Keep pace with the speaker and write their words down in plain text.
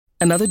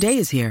Another day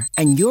is here,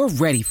 and you're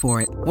ready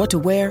for it. What to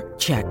wear?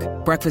 Check.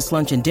 Breakfast,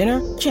 lunch, and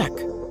dinner? Check.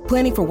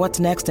 Planning for what's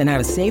next and how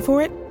to save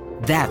for it?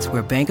 That's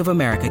where Bank of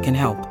America can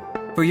help.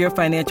 For your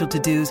financial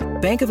to-dos,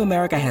 Bank of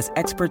America has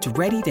experts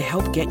ready to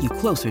help get you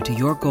closer to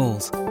your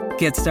goals.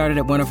 Get started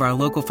at one of our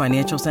local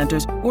financial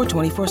centers or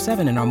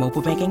 24/7 in our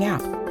mobile banking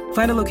app.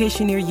 Find a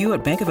location near you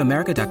at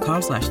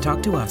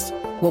bankofamerica.com/talktous.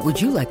 What would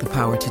you like the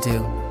power to do?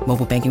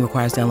 Mobile banking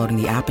requires downloading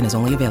the app and is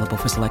only available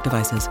for select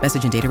devices.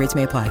 Message and data rates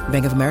may apply.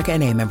 Bank of America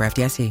N.A., member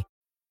FDIC.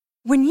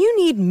 When you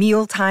need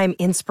mealtime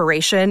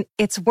inspiration,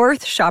 it's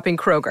worth shopping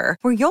Kroger,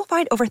 where you'll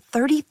find over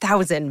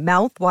 30,000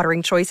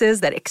 mouth-watering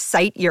choices that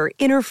excite your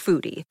inner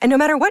foodie. And no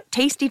matter what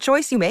tasty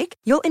choice you make,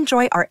 you'll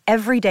enjoy our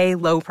everyday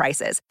low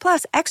prices,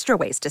 plus extra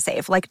ways to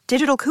save, like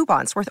digital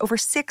coupons worth over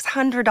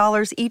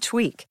 $600 each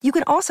week. You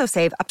can also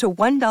save up to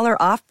 $1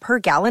 off per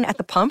gallon at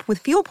the pump with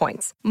fuel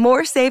points.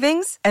 More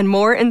savings and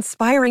more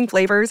inspiring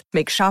flavors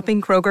make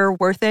shopping Kroger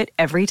worth it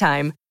every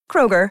time.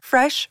 Kroger,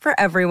 fresh for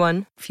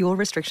everyone. Fuel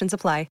restrictions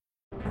apply.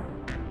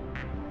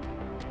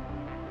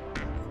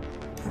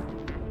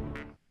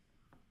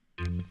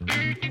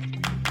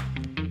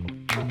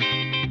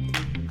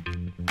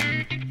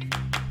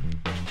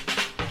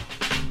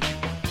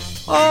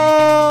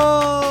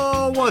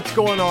 Oh, what's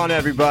going on,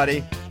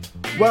 everybody?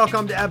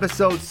 Welcome to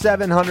episode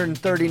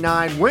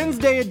 739,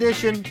 Wednesday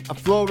edition of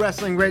Flow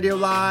Wrestling Radio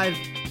Live.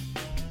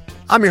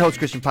 I'm your host,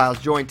 Christian Piles,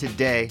 joined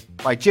today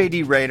by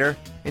JD Raider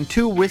and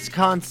two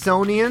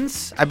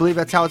Wisconsinians. I believe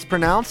that's how it's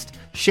pronounced.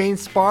 Shane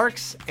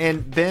Sparks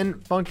and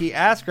Ben Funky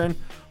Askren.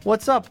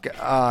 What's up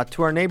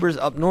to our neighbors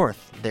up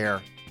north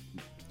there?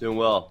 Doing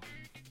well.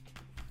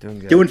 Doing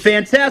good. Doing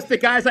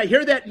fantastic, guys. I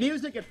hear that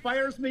music. It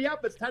fires me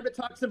up. It's time to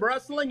talk some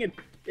wrestling. And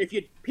if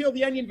you peel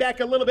the onion back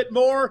a little bit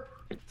more,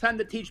 time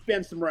to teach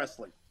Ben some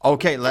wrestling.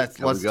 Okay, let's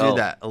do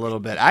that a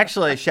little bit.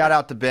 Actually, shout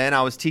out to Ben.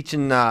 I was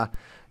teaching, we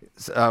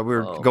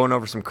were going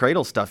over some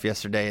cradle stuff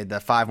yesterday, the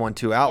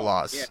 512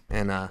 Outlaws. Yeah.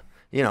 And,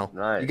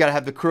 nice. You got to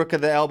have the crook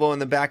of the elbow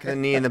and the back of the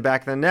knee and the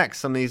back of the neck.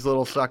 Some of these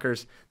little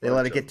suckers, they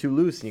let it get too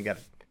loose, and you got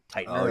to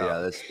tighten it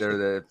up.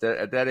 They're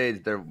at that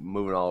age, they're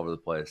moving all over the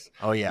place.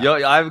 Oh, yeah.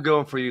 I have a good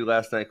one for you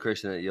last night,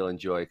 Christian, that you'll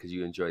enjoy because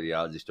you enjoy the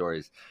Ozzy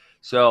stories.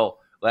 So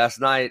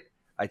last night,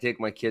 I take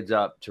my kids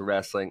up to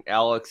wrestling.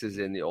 Alex is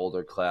in the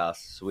older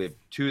class, so we have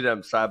two of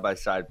them side by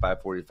side,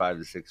 545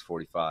 to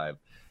 645.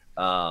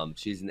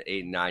 She's an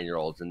 8 and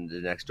 9-year-olds, and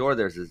the next door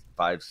there's this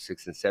 5,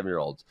 6, and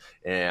 7-year-olds,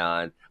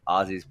 and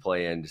Ozzy's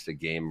playing just a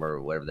game or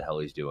whatever the hell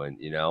he's doing,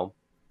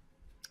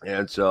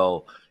 And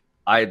so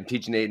I'm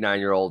teaching 8,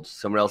 9-year-olds.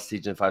 Someone else is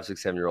teaching 5,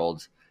 6,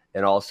 7-year-olds,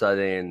 and all of a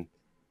sudden,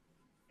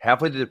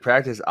 halfway through the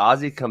practice,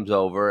 Ozzy comes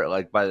over,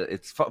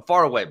 it's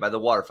far away by the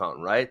water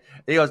fountain, right?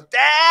 And he goes,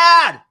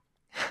 "Dad,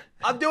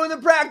 I'm doing the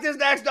practice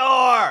next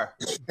door."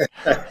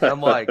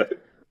 I'm like,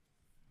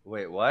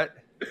 "Wait, what?"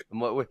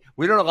 I'm like,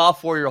 "We don't allow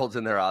 4-year-olds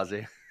in there,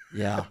 Ozzy."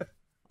 Yeah.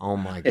 Oh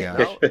my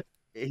God.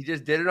 He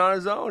just did it on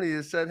his own. He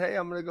just said, "Hey,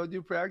 I'm going to go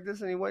do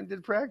practice," and he went and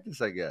did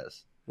practice, I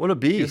guess. What a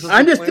beast.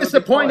 I'm just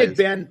disappointed,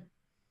 Ben.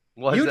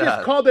 What's you that?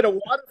 Just called it a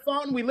water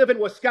fountain. We live in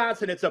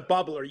Wisconsin. It's a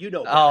bubbler. You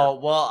know. Oh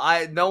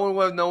well, no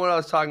one I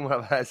was talking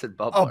about. I said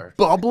bubbler. A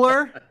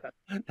bubbler?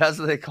 That's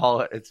what they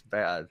call it. It's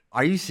bad.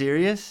 Are you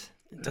serious?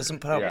 It doesn't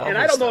put out bubbles. And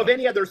I don't know of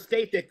any other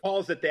state that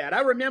calls it that. I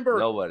remember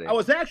Nobody. I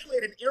was actually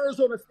at an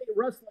Arizona State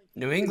wrestling.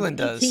 New England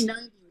does.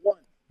 1891.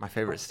 My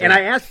favorite state. And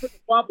I asked for the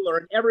bubbler,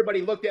 and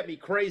everybody looked at me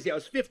crazy. I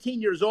was 15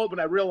 years old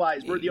when I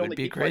realized we're the only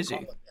people that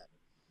call it that.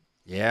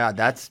 Yeah,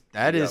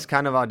 that is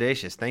kind of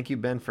audacious. Thank you,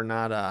 Ben, for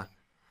not.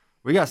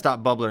 We gotta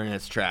stop bubbler in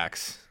its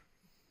tracks.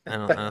 I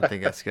don't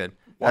think that's good.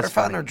 Water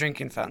fountain or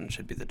drinking fountain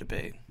should be the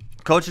debate.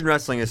 Coaching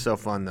wrestling is so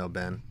fun, though,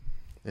 Ben.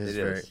 It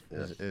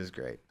is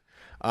great.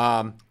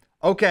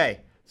 Okay,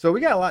 so we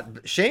got a lot.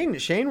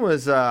 Shane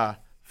was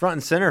front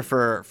and center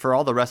for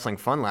all the wrestling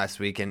fun last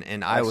week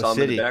in Iowa City. I saw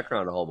him in the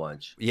background a whole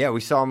bunch. Yeah,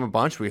 we saw him a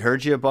bunch. We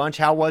heard you a bunch.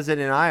 How was it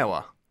in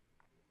Iowa?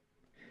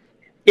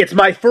 It's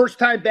my first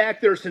time back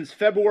there since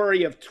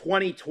February of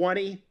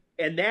 2020,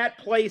 and that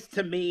place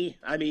to me,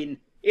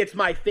 it's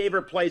my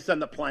favorite place on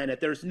the planet.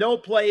 There's no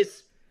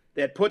place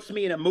that puts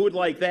me in a mood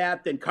like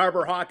that than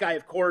Carver Hawkeye,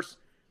 of course.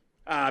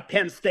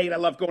 Penn State, I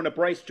love going to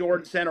Bryce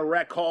Jordan Center,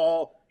 Rec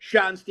Hall,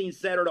 Schottenstein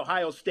Center at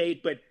Ohio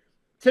State. But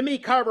to me,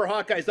 Carver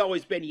Hawkeye's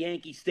always been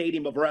Yankee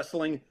Stadium of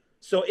wrestling.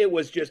 So it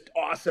was just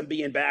awesome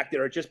being back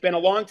there. It's just been a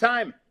long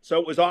time. So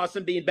it was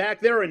awesome being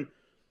back there. And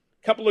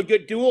a couple of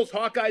good duels.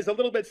 Hawkeye's a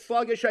little bit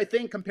sluggish, I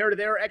think, compared to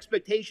their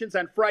expectations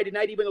on Friday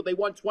night, even though they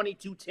won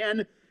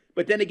 22-10.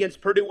 But then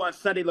against Purdue on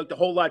Sunday looked a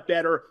whole lot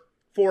better.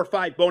 4 or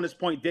 5 bonus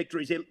point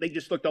victories. They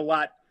just looked a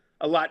lot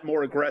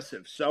more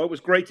aggressive. So it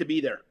was great to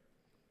be there.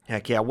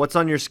 Heck yeah. What's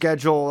on your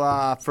schedule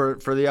for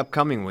the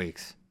upcoming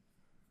weeks?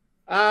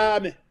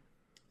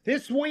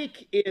 This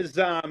week is,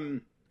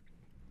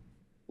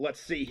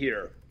 let's see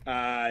here.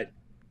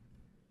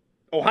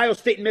 Ohio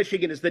State,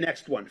 Michigan is the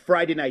next one,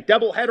 Friday night.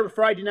 Doubleheader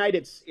Friday night.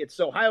 It's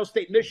Ohio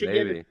State,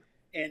 Michigan. Maybe.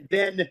 And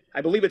then I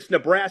believe it's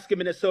Nebraska,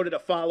 Minnesota to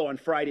follow on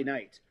Friday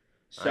night.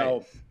 So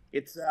nice.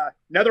 It's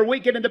another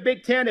weekend in the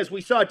Big Ten. As we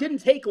saw, it didn't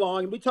take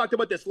long. And we talked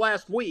about this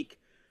last week.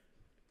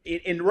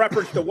 in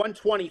reference to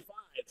 125,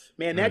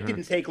 man, that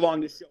didn't take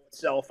long to show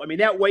itself. I mean,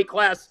 that weight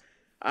class,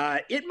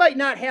 it might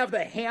not have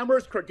the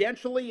hammers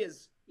credentially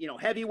as,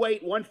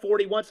 heavyweight,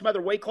 141, some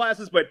other weight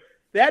classes, but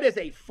that is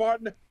a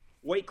fun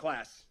weight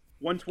class,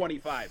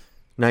 125.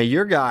 Now,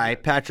 your guy,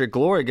 Patrick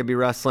Glory, could be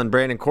wrestling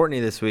Brandon Courtney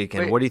this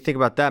weekend. Wait. What do you think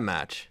about that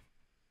match?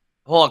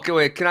 Hold on,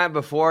 wait, can I,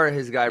 before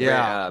his guy,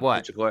 What?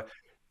 Patrick Glory,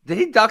 did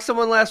he duck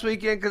someone last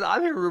weekend? Because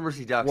I'm hearing rumors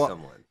he ducked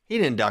someone. He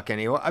didn't duck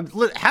anyone.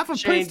 Half of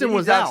Shane, Princeton did he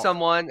was duck out.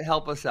 someone?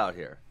 Help us out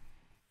here.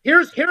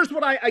 Here's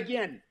what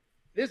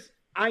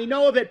I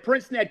know that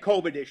Princeton had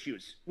COVID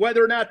issues.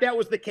 Whether or not that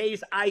was the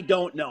case, I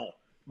don't know.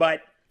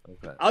 But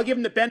Okay. I'll give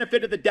him the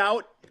benefit of the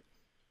doubt.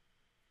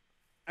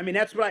 I mean,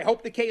 that's what I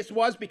hope the case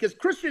was, because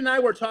Christian and I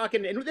were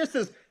talking, and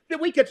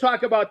we could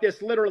talk about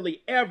this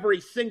literally every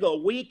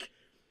single week.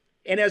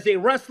 And as a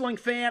wrestling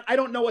fan, I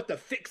don't know what the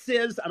fix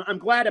is. I'm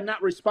glad I'm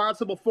not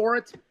responsible for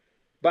it,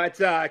 but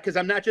because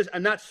I'm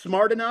not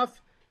smart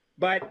enough.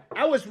 But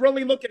I was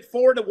really looking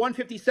forward to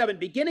 157.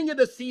 Beginning of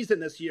the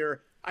season this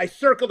year, I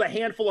circled a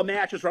handful of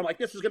matches where I'm like,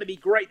 this is going to be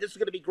great. This is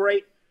going to be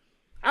great.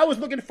 I was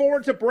looking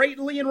forward to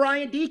Brayton Lee and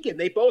Ryan Deacon.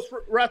 They both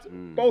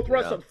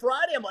wrestled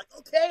Friday. I'm like,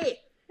 okay.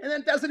 And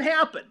then it doesn't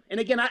happen. And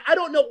again, I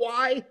don't know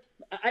why.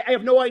 I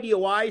have no idea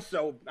why,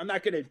 so I'm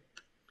not going to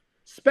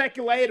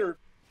speculate or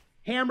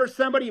hammer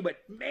somebody. But,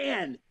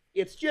 man,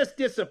 it's just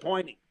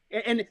disappointing.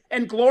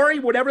 And Glory,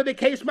 whatever the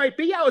case might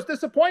be, I was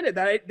disappointed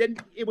that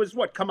it was,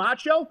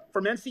 Camacho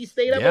from NC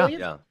State, I believe?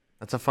 Yeah.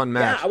 That's a fun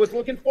match. Yeah, I was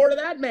looking forward to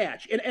that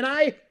match. And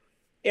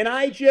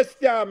I just,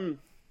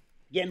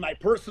 again, my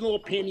personal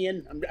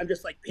opinion, I'm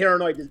just like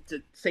paranoid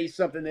to say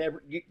something to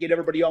get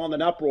everybody all in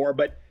an uproar,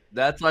 but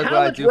That's like what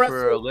I do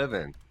for a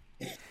living.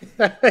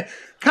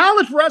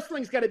 college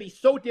wrestling's got to be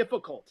so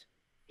difficult.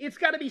 It's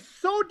got to be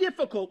so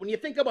difficult when you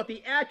think about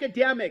the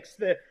academics,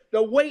 the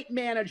weight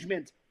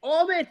management,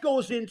 all that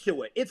goes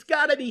into it. It's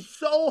got to be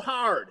so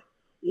hard.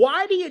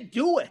 Why do you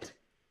do it?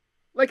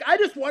 Like, I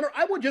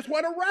would just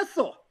want to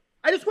wrestle.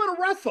 I just want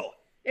to wrestle.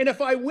 And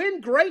if I win,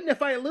 great. And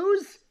if I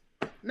lose,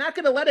 I'm not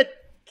going to let it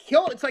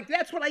kill. It's like,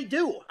 that's what I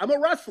do. I'm a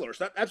wrestler.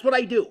 So that's what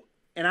I do.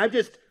 And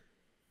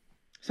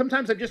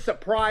sometimes I'm just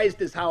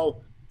surprised as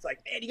how it's like,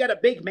 man, you got a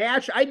big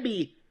match. I'd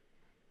be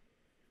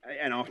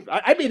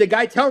the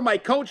guy telling my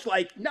coach,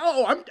 like,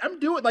 no, I'm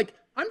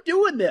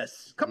doing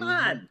this. Come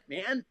on,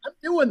 man. I'm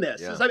doing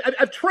this. Yeah.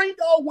 I've trained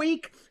all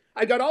week.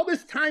 I got all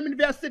this time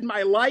invested in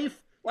my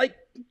life. Like,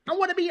 I'm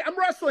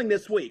wrestling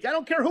this week. I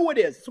don't care who it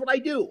is. It's what I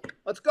do.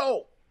 Let's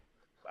go.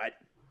 But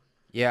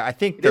Yeah, I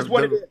think it is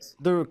what it is.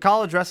 the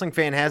college wrestling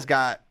fan has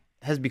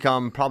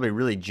become probably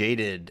really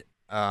jaded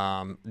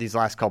these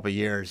last couple of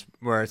years,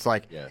 where it's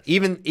like, Yes.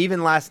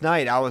 even last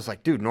night I was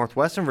like, dude,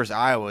 Northwestern versus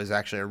Iowa is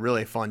actually a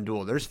really fun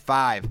duel. There's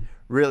 5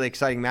 really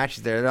exciting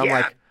matches there. And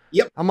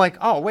I'm like,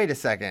 oh, wait a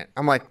second.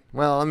 I'm like,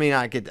 well, let me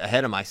not get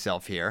ahead of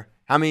myself here.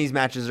 How many of these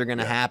matches are going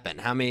to happen?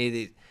 How many of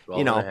these, 12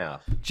 and a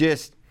half.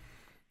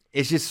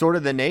 It's just sort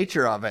of the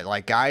nature of it.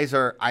 Like, guys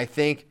I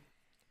think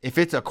if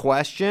it's a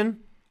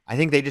question, I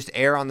think they just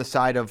err on the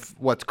side of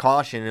what's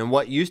caution. And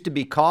what used to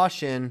be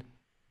caution,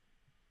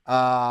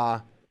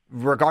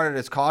 regarded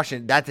as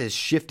caution, that has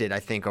shifted,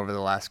 I think, over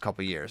the last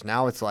couple of years.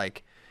 Now it's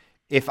like,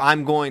 it's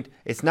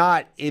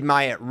not, am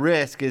I at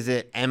risk?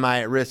 Am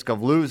I at risk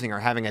of losing or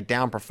having a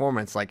down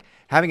performance? Like,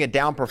 having a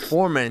down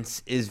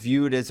performance is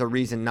viewed as a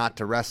reason not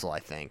to wrestle, I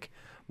think.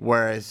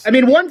 Whereas, I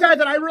mean, one guy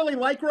that I really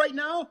like right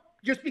now,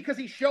 just because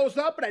he shows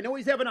up, and I know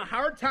he's having a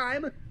hard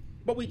time,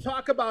 but we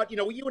talk about,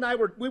 you and I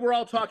we were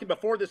all talking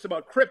before this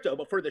about crypto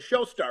before the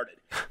show started.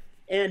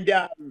 And,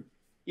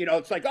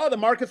 it's like, oh, the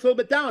market's a little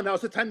bit down.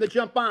 Now's the time to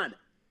jump on.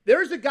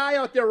 There's a guy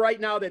out there right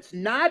now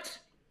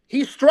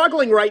he's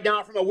struggling right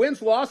now from a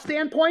wins-loss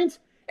standpoint,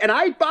 and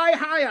I buy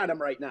high on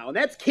him right now, and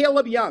that's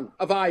Caleb Young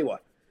of Iowa.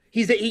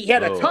 He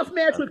had a tough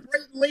match with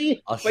Brayton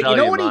Lee, but you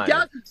know what he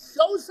does? He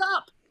shows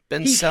up.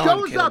 Been He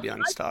selling shows Caleb up.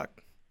 Young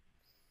stock.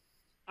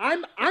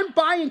 I'm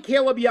buying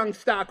Caleb Young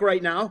stock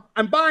right now.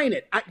 I'm buying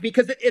it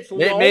because it's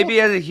low.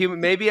 Maybe as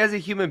a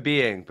human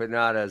being, but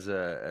not as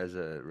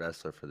a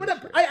wrestler for this.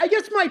 But I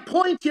guess my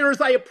point here is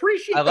I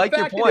appreciate the like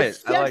your fact that point.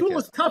 his I like schedule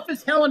it. is tough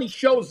as hell and he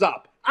shows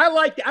up. I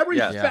like that. I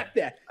respect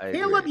that. I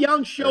Caleb agree.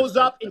 Young shows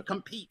up and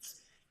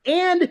competes.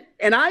 And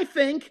I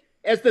think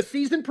as the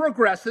season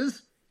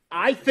progresses,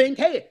 I think,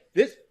 hey,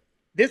 this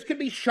could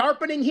be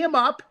sharpening him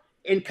up,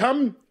 and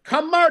come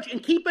March.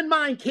 And keep in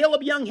mind,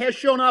 Caleb Young has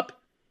shown up.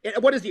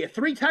 What is he? A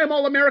 3-time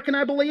All-American,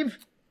 I believe.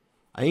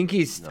 I think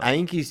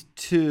he's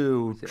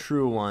 2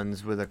 true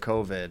ones with a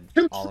COVID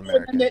Two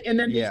All-American. And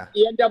then yeah.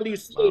 the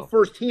NWCA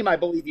first team, I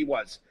believe he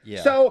was.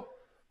 Yeah. So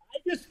I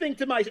just think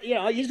to myself,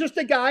 he's just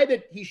a guy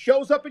that he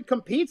shows up and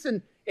competes,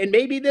 and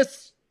maybe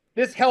this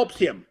helps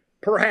him,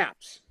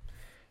 perhaps.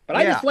 But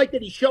I just like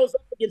that he shows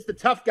up against the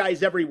tough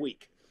guys every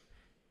week.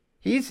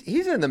 He's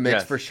in the mix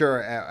Yes. for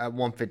sure at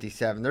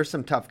 157. There's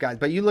some tough guys,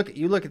 but you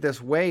look at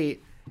this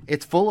weight,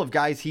 it's full of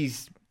guys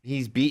he's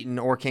beaten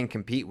or can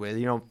compete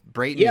with.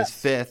 Brayton is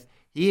 5th.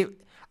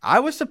 I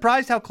was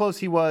surprised how close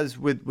he was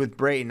with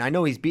Brayton. I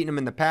know he's beaten him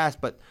in the past,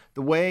 but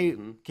the way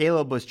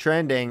Caleb was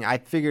trending, I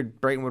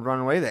figured Brayton would run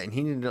away with it, and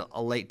he needed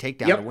a late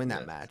takedown to win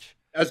that match.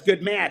 That was a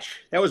good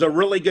match. That was a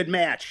really good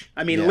match.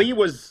 I mean, Lee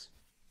was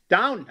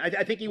down.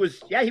 I think he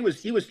was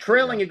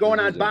trailing and going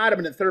on bottom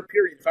in the third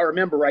period, if I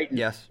remember right. And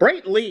yes.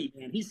 Brayton Lee,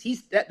 man,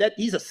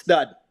 he's a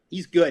stud.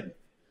 He's good.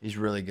 He's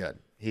really good.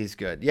 He's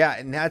good. Yeah,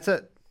 and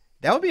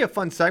that would be a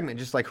fun segment,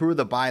 just like who are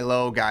the buy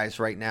low guys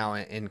right now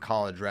in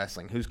college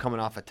wrestling? Who's coming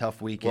off a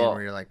tough weekend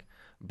where you're like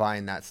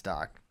buying that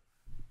stock?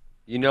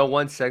 You know,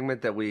 one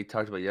segment that we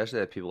talked about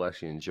yesterday that people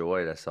actually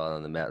enjoyed, I saw it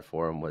on the Matt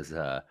Forum, was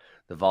the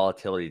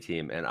volatility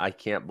team. And I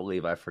can't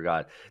believe I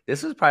forgot.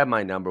 This was probably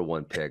my number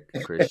one pick,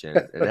 Christian.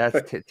 And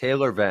that's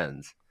Taylor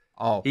Venz.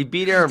 Oh. He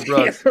beat Aaron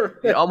Brooks.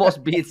 He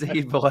almost beat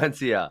Zahid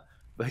Valencia.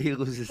 But he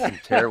loses some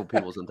terrible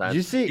people sometimes.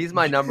 You see, he's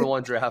my number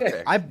one draft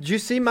pick. Did you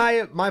see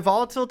my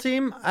volatile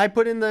team I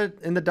put in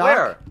the doc?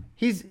 Where?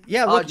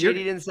 Look, JD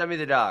didn't send me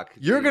the doc.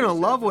 You're gonna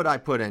love what I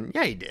put in.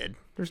 Yeah, he did.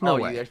 There's no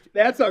way.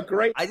 That's a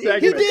great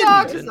segment. He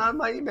did. It's not in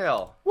my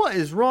email. What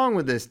is wrong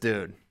with this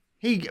dude?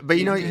 He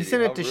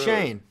sent it to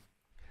Shane.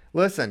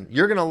 Listen,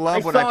 you're gonna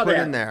love what I put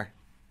in there.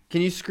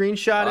 Can you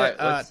screenshot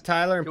it,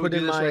 Tyler, and put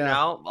in my right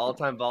now?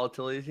 All-time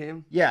volatility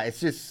team. Yeah, it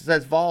just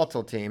says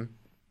volatile team.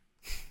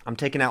 I'm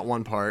taking out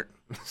one part.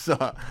 So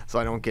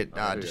I don't get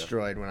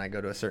destroyed when I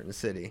go to a certain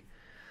city.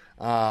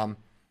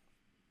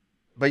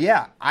 But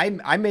yeah,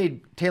 I made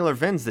Taylor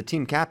Venz the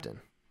team captain.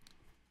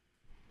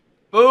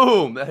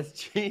 Boom! That's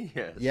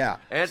genius. Yeah.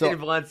 Anthony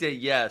Valencia,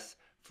 yes,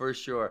 for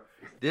sure.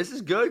 This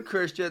is good,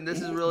 Christian.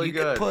 This is really good.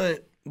 You could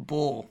put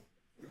Bull.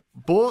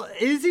 Bull,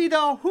 is he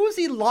though? Who's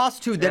he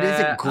lost to that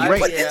isn't great?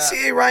 But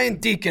NCAA Ryan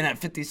Deacon at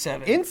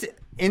 57.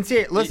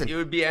 NCAA, listen. It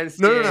would be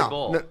NCAA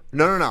Bull.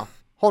 No.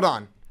 Hold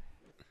on.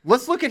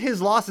 Let's look at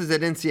his losses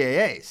at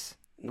NCAAs.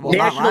 Well,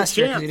 not last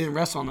year because he didn't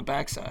wrestle on the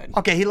backside.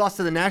 Okay, he lost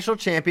to the national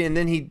champion, and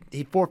then he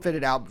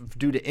forfeited out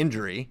due to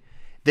injury.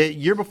 The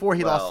year before,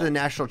 he lost to the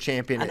national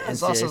champion at NCAAs.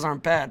 His losses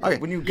aren't bad. Okay.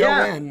 When you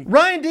go in.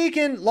 Ryan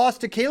Deacon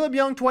lost to Caleb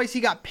Young twice. He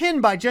got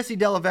pinned by Jesse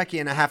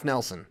Delavecchia in a half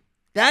Nelson.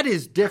 That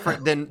is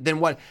different than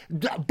what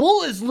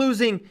Bull is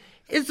losing.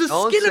 It's the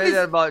Don't skin of his. say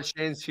that about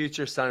Shane's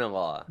future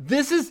son-in-law.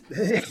 This is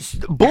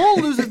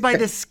Bull loses by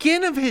the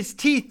skin of his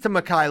teeth to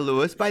Mekhi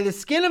Lewis, by the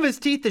skin of his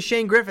teeth to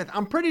Shane Griffith.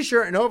 I'm pretty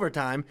sure in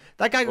overtime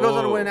that guy goes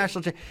on to win a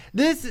national championship.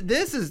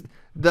 This is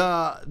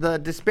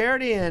the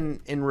disparity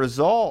in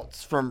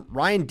results from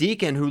Ryan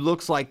Deacon, who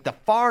looks like the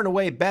far and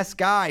away best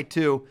guy,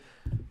 to,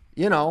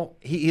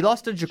 he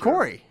lost to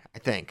Ja'Cory, I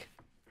think.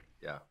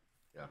 Yeah.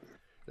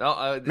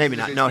 No, maybe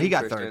not. No, he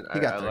got third. He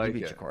got third. He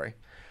beat Ja'Cory.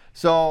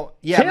 So,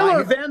 yeah.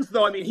 Taylor Venz,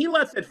 though, I mean, he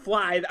lets it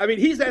fly. I mean,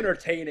 he's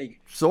entertaining.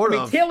 Sort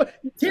of. Taylor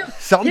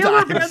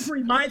Venz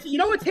reminds me. You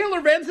know what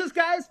Taylor Venz is,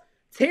 guys?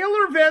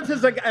 Taylor Venz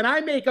is and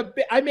I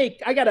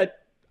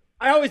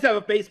always have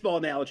a baseball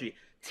analogy.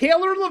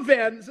 Taylor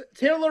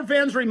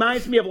Venz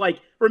reminds me of,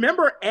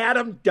 remember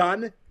Adam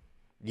Dunn?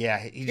 Yeah,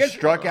 he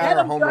struck out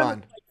a home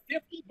run.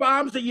 50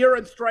 bombs a year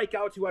and strike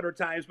out 200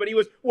 times, but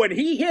when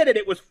he hit it,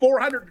 it was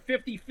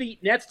 450 feet,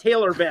 and that's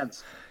Taylor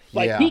Venz.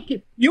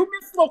 You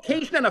miss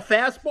location on a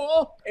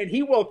fastball, and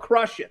he will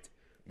crush it.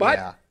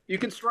 But you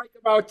can strike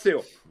him out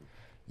too.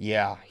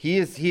 Yeah, he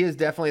is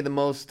definitely the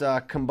most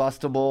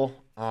combustible.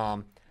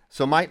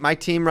 So my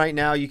team right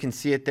now, you can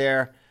see it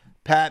there.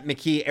 Pat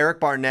McKee, Eric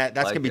Barnett.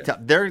 That's gonna be tough.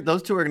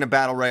 Those two are gonna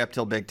battle right up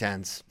till Big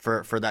Tens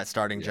for that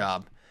starting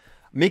job.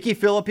 Mickey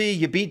Philippi,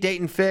 you beat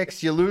Dayton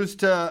Fix. You lose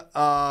to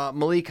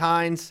Malik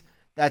Hines.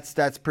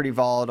 That's pretty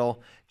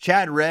volatile.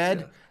 Chad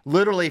Redd.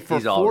 Literally for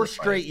 4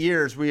 straight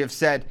years, we have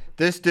said,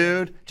 this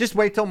dude, just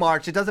wait till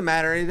March. It doesn't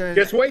matter.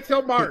 Just wait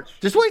till March.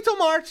 Just wait till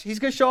March. He's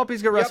going to show up.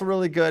 He's going to wrestle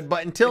really good.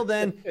 But until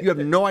then, you have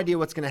no idea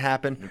what's going to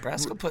happen.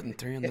 Nebraska putting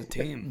 3 on the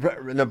team.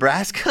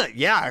 Nebraska,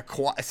 a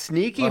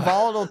sneaky,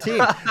 volatile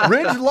team.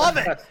 Ridge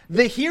Lovett,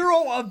 the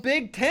hero of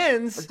Big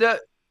Tens.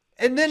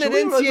 And then at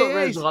NCAAs.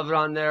 Ridge Lovett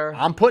on there?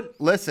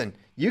 Listen,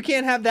 you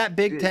can't have that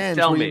Big Tens.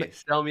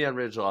 Tell me on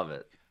Ridge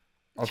Lovett.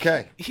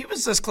 Okay. He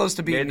was this close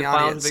to beating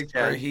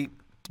Yanni. He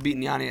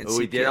beating Yanni at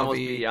CPLV. He did almost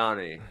beat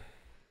Yanni.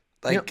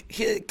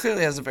 He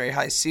clearly has a very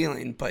high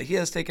ceiling, but he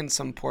has taken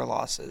some poor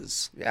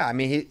losses. Yeah, I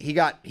mean, he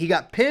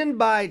got pinned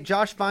by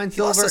Josh Feinsilver.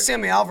 He lost to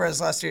Sammy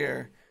Alvarez last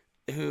year,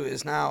 who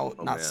is now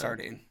not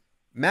starting.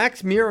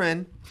 Max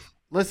Murin,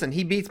 listen,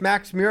 he beats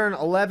Max Murin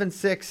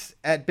 11-6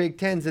 at Big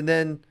Tens and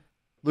then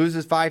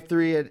loses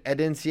 5-3 at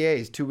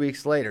NCAAs 2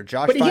 weeks later.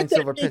 Josh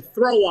Feinsilver hit that big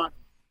throw on,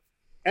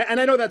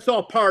 and I know that's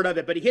all part of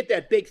it, but he hit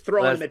that big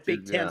throw on him at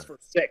Big Tens for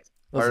 6.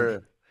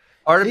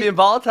 Part of being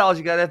volatile is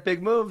you got to have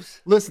big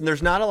moves. Listen,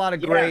 there's not a lot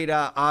of great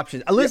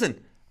options.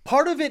 Listen,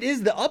 part of it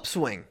is the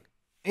upswing.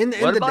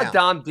 What about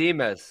Dom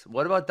Demas?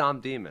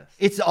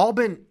 It's all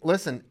been,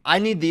 listen, I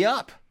need the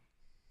up.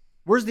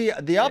 Where's the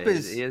up? He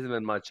hasn't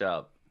been much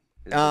up.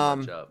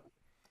 So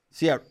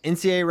yeah,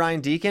 NCAA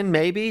Ryan Deacon,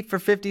 maybe for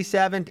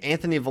 57.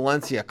 Anthony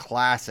Valencia,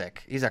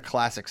 classic. He's a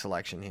classic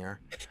selection here.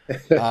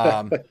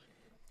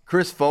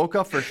 Chris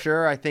Foca for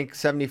sure. I think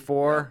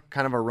 74,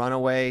 kind of a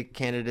runaway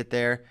candidate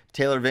there.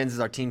 Taylor Vins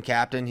is our team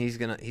captain. He's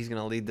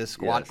gonna lead this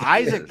squad. Yes,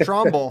 Isaac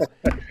Trumbull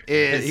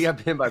is. He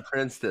got pinned by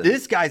Princeton.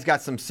 This guy's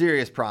got some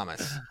serious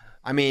promise.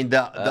 I mean,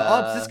 the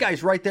ups. This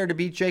guy's right there to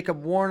beat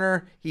Jacob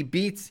Warner. He's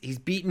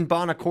beaten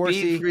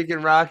Bonacorsi. Beat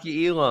freaking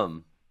Rocky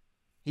Elam.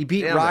 He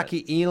beat Damn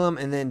Rocky Elam,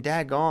 and then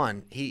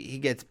daggone, he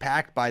gets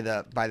packed by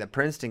the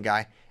Princeton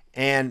guy.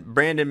 And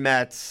Brandon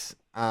Metz,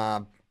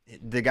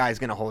 the guy's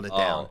gonna hold it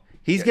down.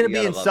 He's gonna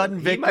be in sudden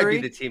victory. He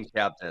might be the team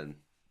captain.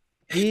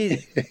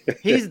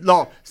 He's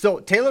no. So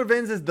Taylor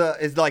Vins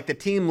is like the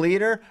team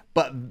leader,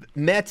 but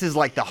Metz is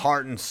like the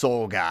heart and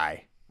soul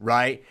guy,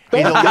 right?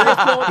 He's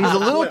a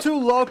little too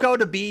loco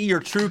to be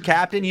your true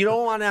captain. You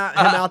don't want him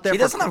out there. He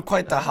doesn't have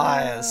quite the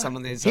high as some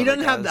of these. He other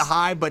doesn't have the guys.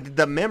 high, but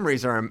the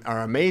memories are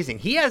amazing.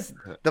 He has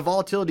the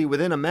volatility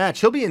within a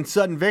match. He'll be in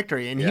sudden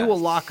victory, and he will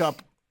lock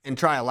up and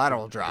try a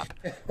lateral drop.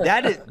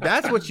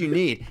 That's what you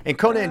need. And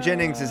Conan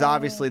Jennings is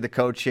obviously the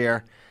coach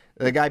here.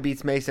 The guy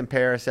beats Mason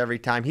Paris every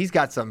time. He's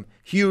got some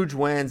huge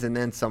wins and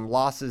then some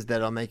losses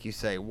that'll make you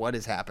say, what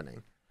is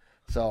happening?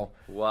 So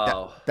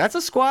Wow. that's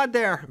a squad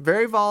there.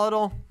 Very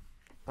volatile.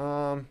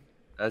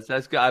 That's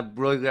good. I'm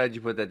really glad you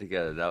put that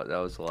together. That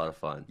was a lot of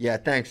fun. Yeah,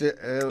 thanks.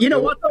 You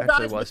know what, though,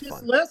 actually guys, was with this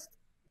fun.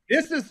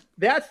 list,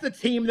 that's the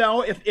team,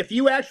 though. If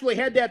you actually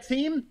had that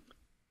team,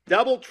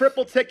 double,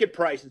 triple ticket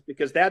prices,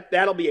 because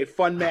that'll be a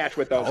fun match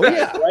with those guys,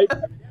 yeah. right?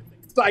 That's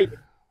exciting.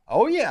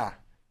 Oh, yeah.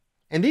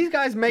 And these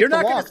guys make You're the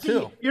not going walk, to see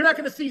too. you're not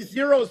going to see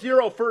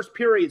 0-0 first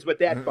periods with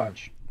that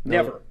bunch.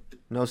 Never.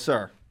 No,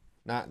 sir.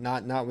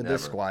 Not with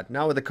this squad.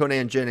 Not with the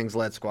Conan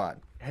Jennings-led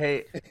squad.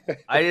 Hey,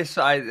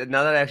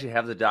 now that I actually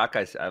have the doc,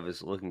 I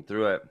was looking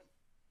through it.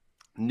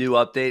 New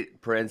update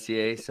per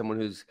NCAA: someone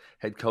who's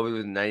had COVID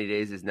within 90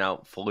 days is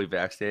now fully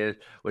vaccinated.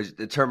 Which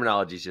the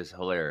terminology is just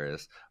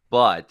hilarious.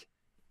 But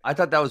I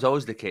thought that was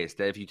always the case,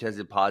 that if you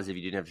tested positive,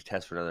 you didn't have to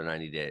test for another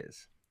 90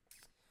 days.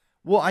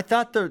 Well, I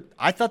thought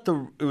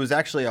it was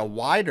actually a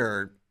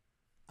wider.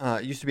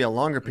 It used to be a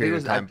longer period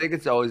of time. I think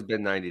it's always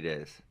been 90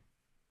 days.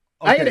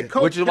 I had a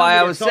coach Which is tell why me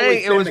I it's was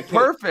saying it always was been the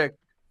case. perfect.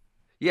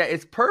 Yeah,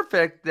 it's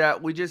perfect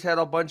that we just had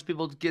a bunch of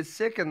people get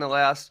sick in the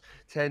last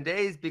 10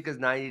 days because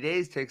 90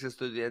 days takes us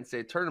through the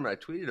NCAA tournament.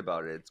 I tweeted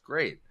about it. It's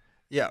great.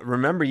 Yeah,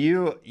 remember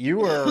you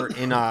were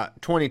in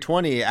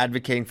 2020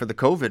 advocating for the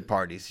COVID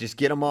parties. Just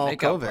get them all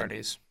Makeout COVID.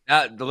 parties.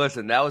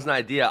 Listen, that was an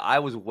idea. I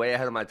was way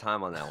ahead of my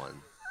time on that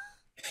one.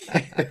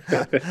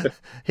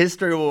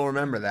 History will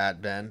remember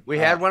that, Ben. We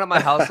had one at my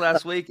house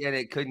last week, and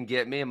it couldn't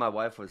get me, and my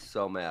wife was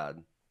so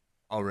mad.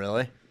 Oh,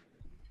 really?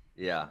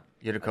 Yeah.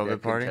 You had a I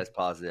COVID party? Test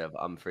positive.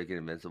 I'm freaking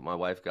invincible. My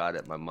wife got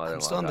it. My mother-in-law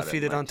I'm still got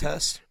undefeated it. on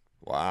test.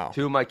 Wow.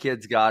 Two of my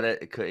kids got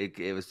it.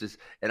 It was just,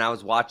 and I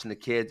was watching the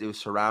kids. It was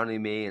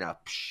surrounding me, and I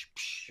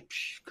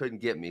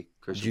couldn't get me.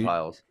 Christian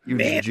Piles. You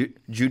were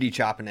Judy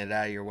chopping it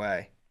out of your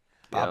way.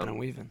 Bopping and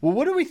weaving. Well,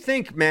 what do we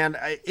think, man?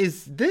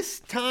 Is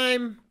this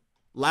time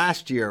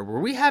last year, were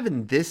we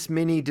having this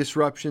many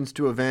disruptions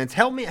to events?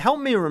 Help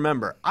me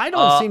remember. I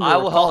don't seem to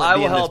recall it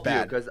being this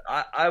bad. because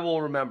I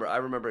will remember. I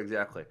remember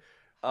exactly.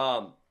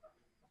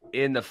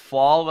 In the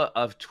fall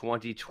of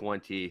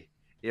 2020,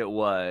 it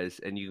was,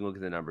 and you can look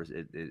at the numbers.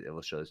 It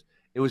will show us.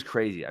 It was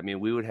crazy. I mean,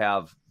 we would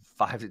have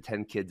 5 to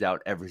 10 kids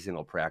out every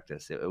single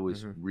practice. It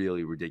was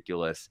really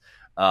ridiculous.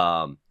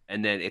 And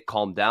then it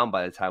calmed down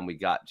by the time we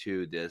got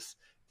to this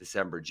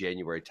December,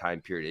 January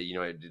time period. You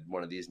know, I did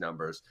one of these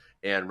numbers,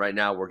 and right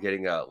now we're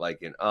getting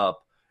an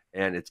up,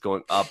 and it's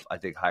going up, I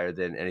think, higher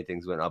than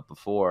anything's went up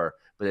before.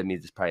 But that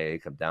means it's probably going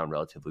to come down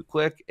relatively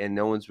quick, and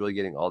no one's really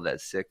getting all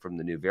that sick from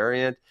the new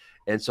variant.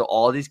 And so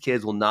all these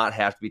kids will not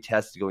have to be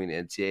tested going to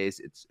NCAAs.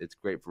 It's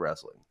great for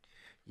wrestling.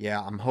 Yeah,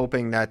 I'm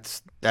hoping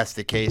that's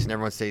the case, and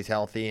everyone stays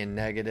healthy and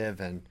negative,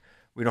 and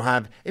we don't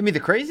have. I mean, the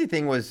crazy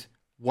thing was,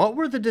 what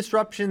were the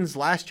disruptions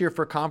last year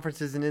for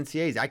conferences and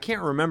NCAAs? I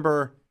can't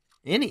remember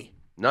any.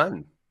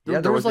 None.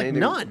 There was like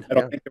anything. none. I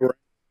don't think there were.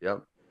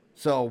 Yep.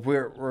 So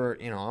we're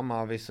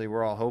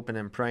we're all hoping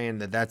and praying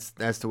that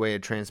that's the way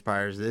it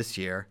transpires this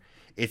year.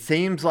 It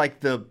seems like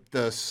the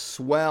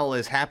swell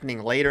is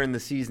happening later in the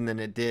season than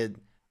it did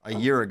a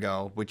year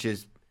ago, which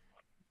is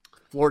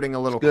flirting a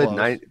little Good.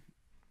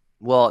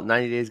 close.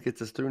 90 days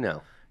gets us through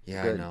now.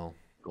 Yeah, Good. I know.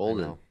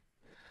 Golden.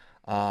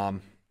 I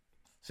know.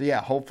 So yeah,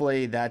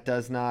 hopefully that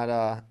does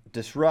not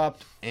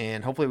disrupt,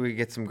 and hopefully we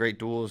get some great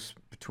duels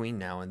between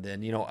now and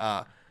then. You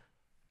know,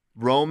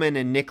 Roman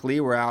and Nick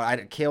Lee were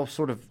out.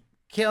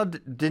 Kale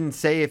didn't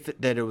say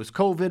that it was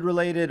COVID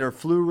related or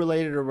flu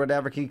related or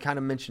whatever. He kind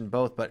of mentioned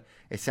both, but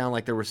it sounded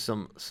like there was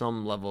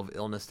some level of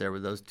illness there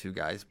with those two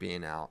guys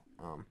being out.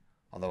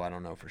 Although I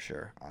don't know for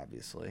sure,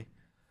 obviously.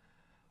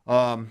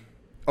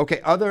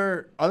 Okay,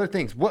 other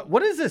things.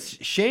 What is this?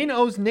 Shane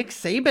owes Nick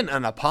Saban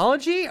an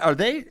apology?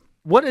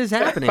 What is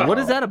happening? What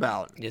is that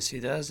about? Yes, he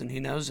does, and he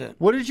knows it.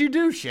 What did you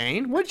do,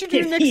 Shane? What did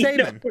you do to Nick He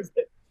Saban? knows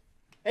it.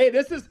 Hey,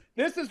 this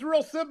is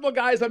real simple,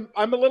 guys. I'm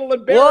a little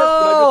embarrassed.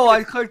 Whoa! but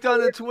I clicked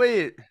on the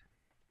tweet.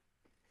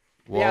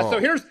 Yeah, so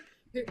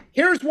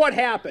here's what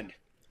happened.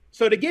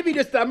 So to give you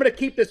just, I'm going to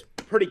keep this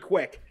pretty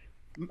quick.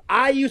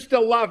 I used to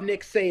love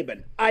Nick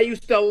Saban. I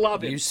used to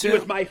love him. He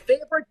was my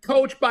favorite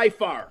coach by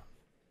far.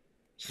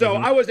 So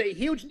I was a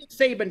huge Nick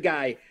Saban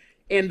guy.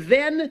 And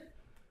then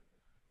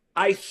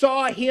I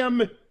saw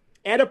him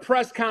at a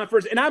press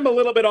conference, and I'm a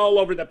little bit all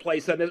over the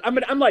place on this.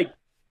 I'm like,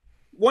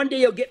 one day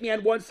he'll get me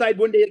on one side,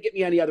 one day he'll get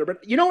me on the other.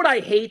 But you know what I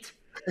hate?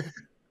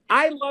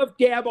 I love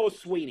Dabo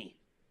Swinney.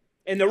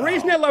 And the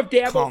reason I love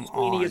Dabo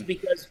Swinney is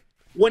because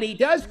when he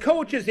does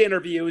coaches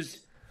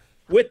interviews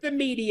with the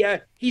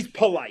media, he's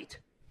polite.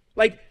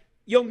 Like,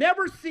 you'll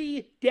never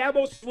see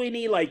Dabo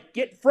Swinney, like,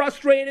 get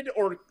frustrated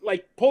or,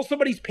 like, pull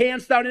somebody's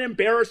pants down and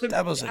embarrass him.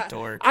 Dabo's a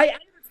dork. I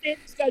understand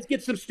these guys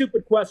get some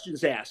stupid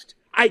questions asked.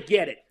 I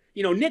get it.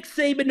 You know, Nick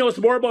Saban knows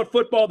more about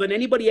football than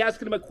anybody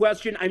asking him a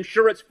question. I'm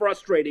sure it's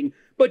frustrating.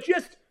 But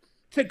just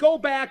to go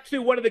back to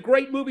one of the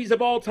great movies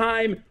of all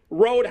time,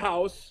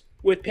 Roadhouse,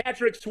 with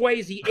Patrick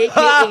Swayze,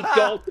 a.k.a.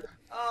 Dalton.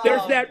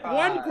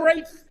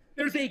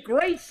 There's a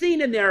great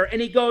scene in there,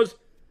 and he goes,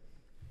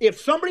 if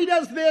somebody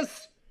does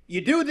this, you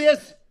do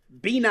this,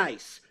 be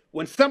nice.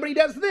 When somebody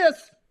does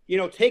this,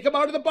 take them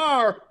out of the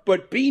bar,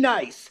 but be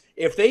nice.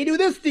 If they do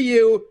this to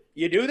you,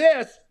 you do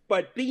this,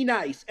 but be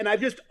nice. And I've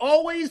just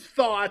always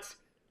thought,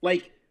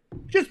 like,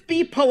 just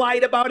be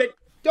polite about it.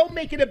 Don't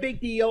make it a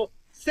big deal.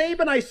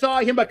 Saban, I saw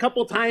him a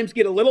couple times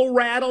get a little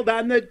rattled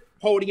on the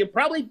podium.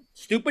 Probably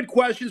stupid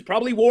questions,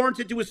 probably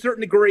warranted to a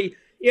certain degree.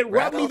 It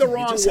rubbed me the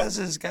wrong way. He just has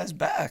his guys'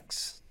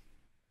 backs.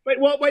 But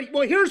well,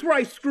 here's where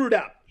I screwed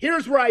up.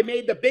 Here's where I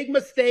made the big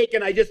mistake,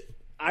 and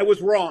I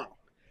was wrong.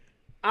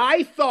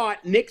 I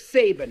thought Nick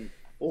Saban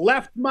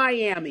left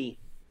Miami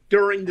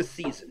during the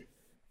season.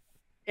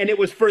 And it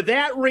was for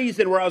that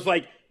reason where I was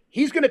like,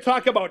 he's going to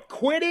talk about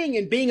quitting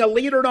and being a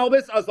leader and all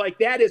this. I was like,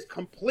 that's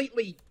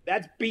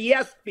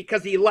BS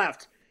because he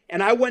left.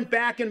 And I went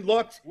back and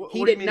looked.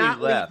 He did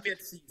not leave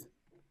midseason.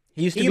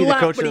 He used to be the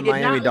coach of the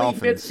Miami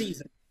Dolphins.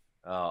 Mid-season.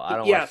 Oh, I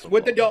don't. Yes,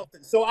 with the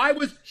Dolphins. So I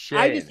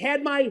just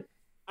had my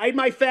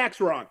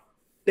facts wrong.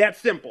 That's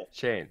simple.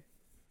 Shane,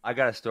 I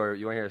got a story.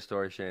 You want to hear a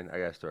story, Shane? I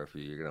got a story for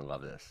you. You're going to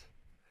love this.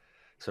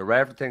 So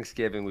right after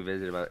Thanksgiving, we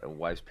visited my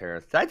wife's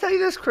parents. Did I tell you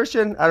this,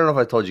 Christian? I don't know if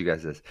I told you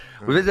guys this.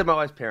 We visited my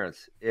wife's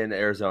parents in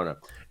Arizona.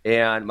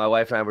 And my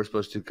wife and I were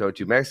supposed to go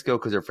to Mexico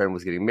because her friend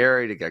was getting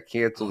married. It got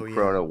canceled,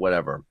 Corona,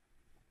 whatever.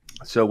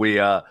 So we did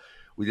like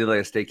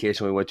a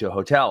staycation. We went to a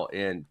hotel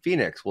in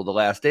Phoenix. Well, the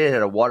last day it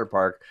had a water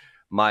park.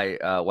 My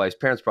wife's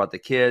parents brought the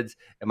kids,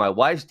 and my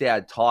wife's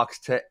dad talks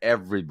to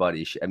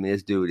everybody. I mean,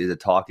 this dude is a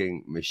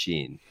talking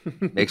machine.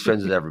 Makes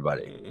friends with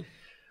everybody.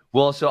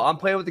 Well, so I'm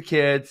playing with the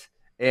kids,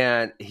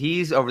 and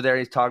he's over there, and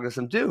he's talking to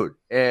some dude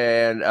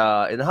and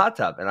in the hot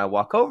tub. And I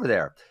walk over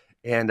there,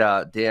 and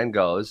Dan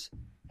goes,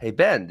 "Hey,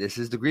 Ben, this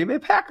is the Green Bay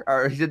Packers."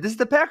 Or he said, "This is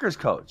the Packers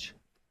coach."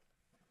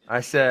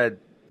 I said,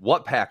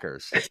 "What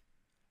Packers?"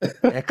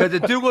 Because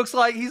the dude looks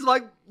like he's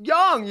like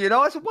young,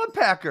 I said, "What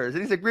Packers?"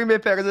 And he said, "Green Bay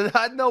Packers."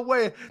 I said, "No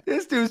way,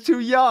 this dude's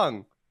too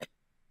young."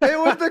 It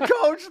was the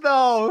coach,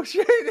 though.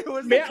 Shane, it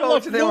was the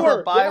coach, and they were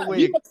on bye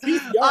week.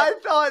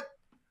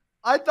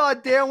 I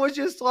thought Dan was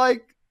just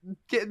like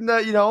getting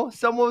the,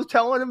 someone was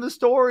telling him the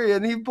story,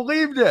 and he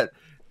believed it.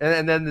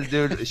 And then the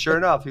dude, sure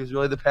enough, he was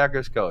really the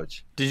Packers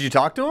coach. Did you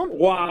talk to him?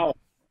 Wow.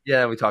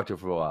 Yeah, we talked to him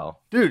for a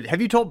while. Dude,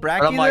 have you told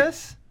Bracky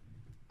this?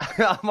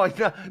 I'm like,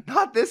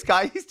 not this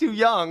guy. He's too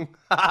young.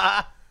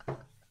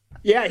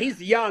 Yeah,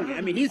 he's young.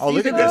 I mean, he's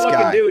look a at this good-looking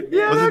guy. dude.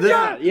 Yeah, was it this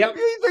guy? Yep.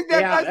 You think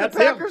that guy's the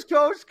Packers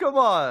coach? Come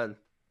on.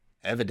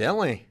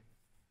 Evidently.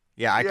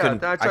 Yeah, I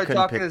couldn't. I tried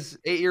talking his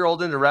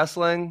 8-year-old into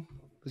wrestling.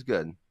 It was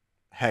good.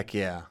 Heck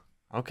yeah.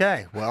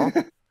 Okay, well.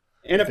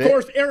 And, of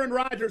course, Aaron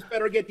Rodgers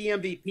better get the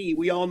MVP.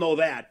 We all know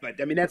that.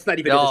 But, I mean, that's not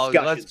even a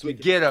discussion. Let's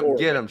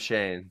get him,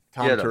 Shane.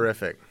 Tom,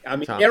 terrific. I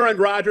mean, Aaron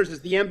Rodgers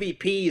is the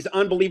MVP. He's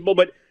unbelievable.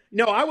 But,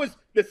 no,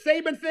 the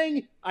Saban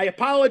thing, I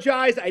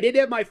apologize. I did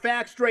have my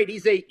facts straight.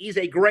 He's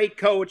a great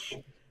coach.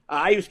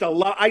 I used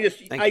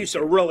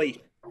to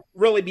really,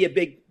 really be a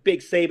big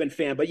Saban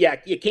fan. But, yeah,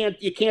 you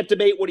can't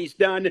debate what he's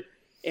done.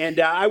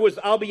 And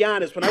I'll be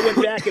honest, when I went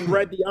back and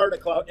read the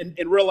article and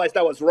realized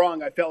I was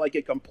wrong, I felt like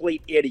a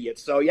complete idiot.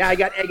 So, yeah, I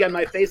got egg on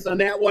my face on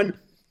that one.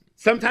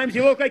 Sometimes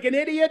you look like an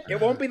idiot. It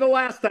won't be the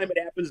last time it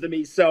happens to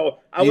me. So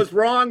I was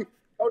wrong.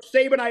 Coach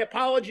Saban, I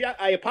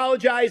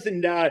apologize,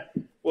 and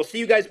we'll see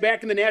you guys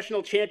back in the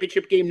national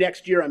championship game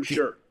next year, I'm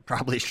sure.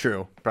 Probably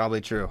true.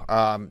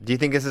 Do you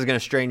think this is going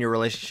to strain your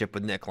relationship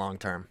with Nick long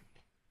term?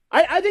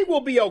 I think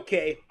we'll be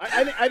okay.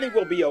 I think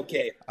we'll be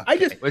okay.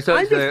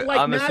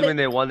 I'm assuming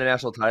they won the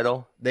national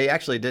title. They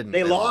actually didn't.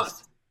 They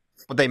lost.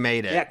 But they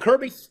made it. Yeah,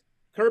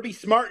 Kirby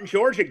Smart in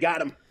Georgia got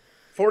him.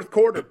 Fourth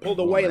quarter, pulled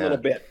away a little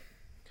bit.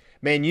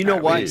 Man, you know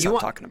what? You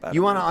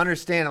want to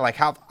understand like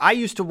how I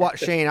used to watch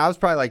Shane. I was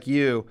probably like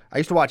you. I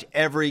used to watch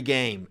every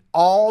game,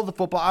 all the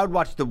football. I would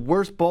watch the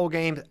worst bowl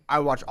games. I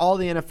would watch all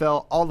the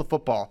NFL, all the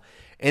football,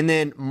 and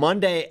then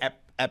Monday at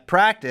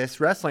practice,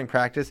 wrestling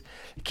practice,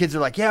 the kids are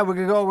like, "Yeah, we're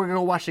gonna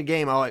go watch the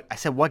game." I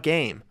said, "What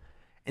game?"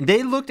 And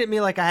they looked at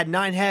me like I had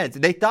 9 heads.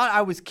 They thought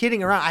I was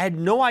kidding around. I had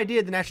no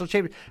idea the national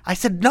championship. I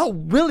said, "No,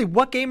 really,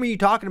 what game are you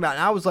talking about?"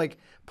 And I was like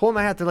pulling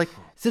my hat. They're like,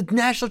 it's a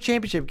national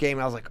championship game.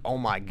 And I was like, oh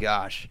my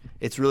gosh,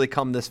 it's really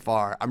come this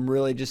far. I'm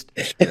really just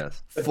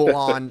full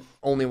on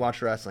only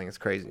watch wrestling. It's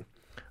crazy.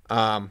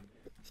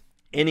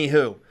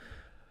 Anywho,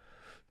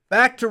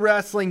 back to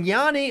wrestling.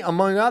 Yanni,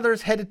 among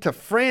others, headed to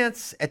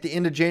France at the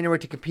end of January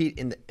to compete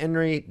in the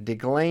Henri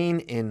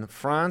Deglain in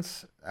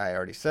France. I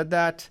already said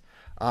that.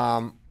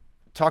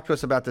 Talk to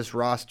us about this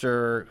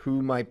roster.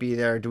 Who might be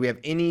there? Do we have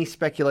any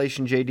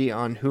speculation, JD,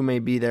 on who may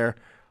be there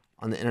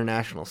on the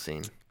international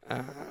scene?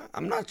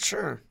 I'm not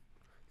sure.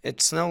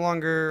 It's no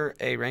longer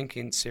a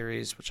ranking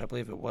series, which I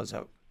believe it was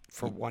out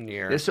for 1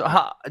 year. So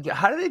how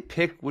do they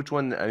pick which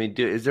one? I mean,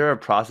 is there a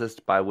process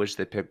by which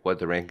they pick what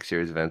the ranking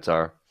series events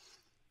are?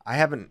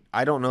 I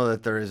don't know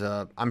that there is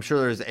I'm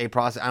sure there's a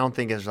process. I don't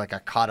think it's like a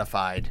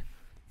codified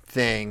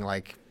thing.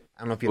 Like,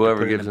 I don't know if you have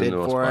Whoever to put in gives a them bid the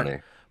most for money.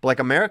 it. But like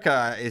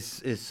America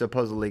is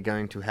supposedly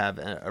going to have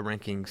a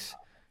rankings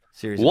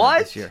series event What?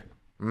 this year.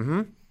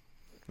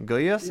 Mm-hmm. Go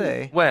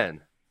USA. When?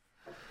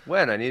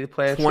 I need to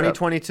play a trip.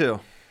 2022.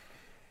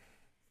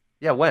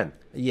 Yeah, when?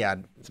 Yeah,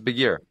 It's a big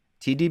year.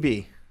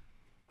 TDB.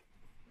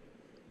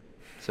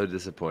 So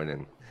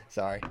disappointing.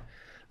 Sorry.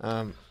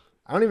 I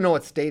don't even know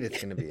what state it's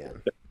going to be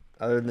in,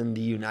 other than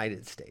the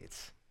United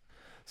States.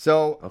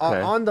 So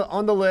Okay. on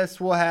the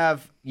list, we'll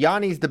have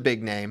Yanni's the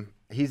big name.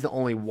 He's the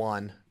only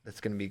one that's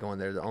going to be going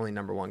there, the only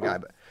number one guy.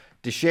 But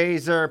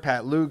DeShazer,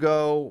 Pat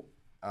Lugo,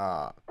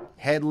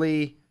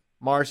 Headley,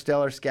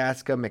 Marsteller,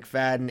 Skaska,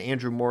 McFadden,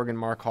 Andrew Morgan,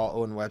 Mark Hall,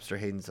 Owen Webster,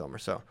 Hayden Zilmer.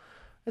 So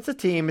it's a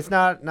team. It's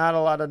not a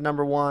lot of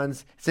number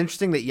ones. It's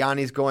interesting that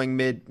Yanni's going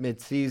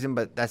mid-season,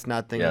 but that's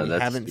not the thing we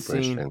haven't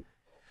super seen. interesting.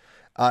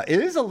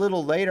 It is a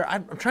little later.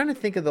 I'm trying to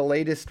think of the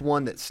latest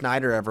one that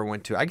Snyder ever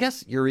went to. I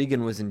guess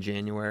Urigan was in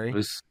January.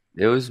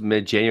 It was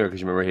mid-January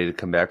because you remember he had to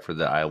come back for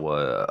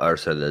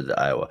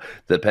the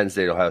the Penn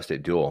State Ohio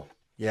State duel,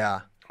 Yeah.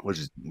 which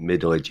is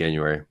mid to late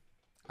January.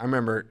 I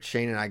remember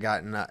Shane and I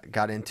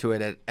got into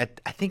it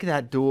at I think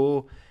that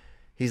duel.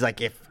 He's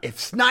like, if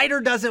Snyder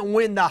doesn't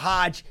win the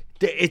Hodge,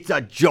 it's a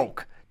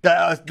joke.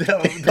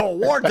 The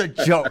award's a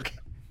joke.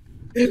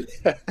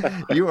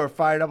 You were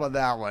fired up on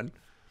that one.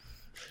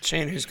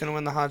 Shane, who's going to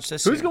win the Hodge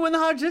this year? Who's going to win the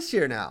Hodge this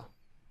year now?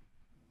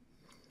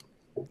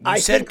 You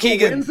said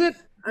Keegan. Who wins it?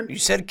 You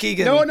said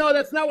Keegan. No,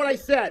 that's not what I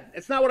said.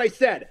 It's not what I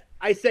said.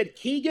 I said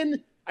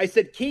Keegan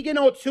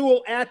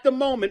O'Toole at the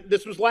moment,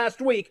 this was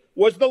last week,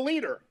 was the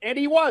leader. And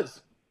he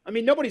was. I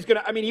mean,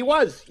 he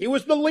was. He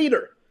was the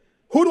leader.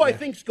 Who do I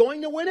think's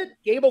going to win it?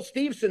 Gable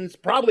Stevenson's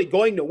probably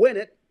going to win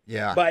it.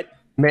 Yeah. But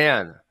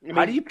Man,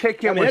 how do you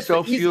pick him with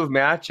so few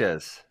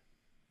matches?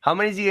 How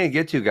many is he going to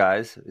get to,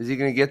 guys? Is he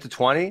going to get to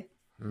 20?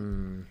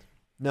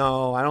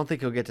 No, I don't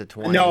think he'll get to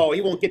 20. no,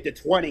 he won't get to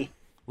 20.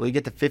 Will he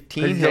get to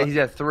 15? He's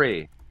at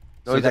 3.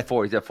 No, So he's at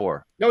 4. He's at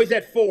 4. No, he's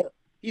at 4.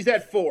 He's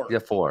at 4. He's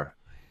at 4.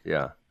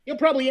 Yeah. He'll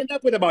probably end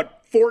up with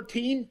about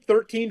 13,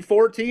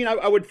 14,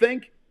 I would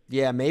think.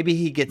 Yeah, maybe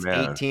he gets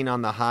Man. 18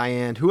 on the high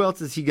end. Who else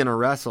is he going to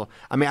wrestle?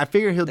 I mean, I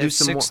figure he'll do There's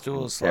some 6 more.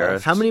 duels Harris.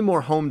 left. How many more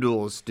home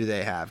duels do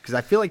they have? Because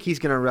I feel like he's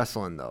going to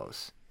wrestle in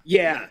those.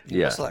 Yeah.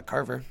 Yeah. Wrestle at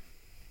Carver.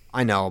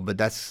 I know, but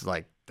that's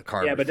like the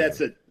Carver Yeah, but thing.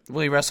 that's it.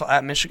 Will he wrestle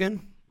at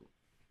Michigan?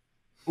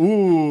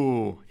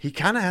 Ooh, he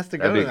kind of has to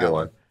go That'd be to a that good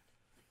one. one.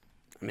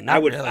 I mean,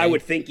 not really. I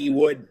would think he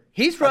would.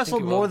 He's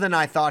wrestled he more will. than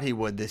I thought he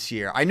would this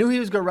year. I knew he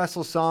was going to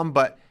wrestle some,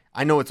 but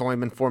I know it's only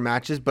been 4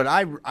 matches, but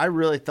I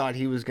really thought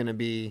he was going to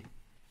be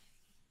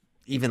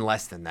even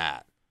less than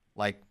that.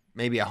 Like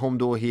maybe a home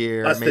duel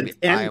here, Less than maybe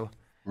 10? Iowa.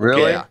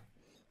 Really? Yeah.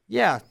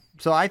 Yeah.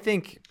 So I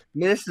think I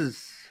mean,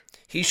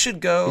 He should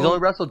he's only go.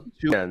 wrestled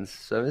 2 ends,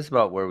 so this is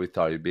about where we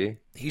thought he'd be.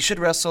 He should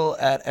wrestle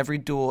at every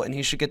duel, and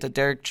he should get the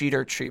Derek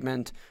Jeter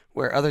treatment,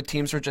 where other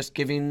teams are just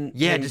giving.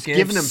 him just gifts.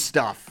 giving him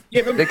stuff.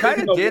 Give him, They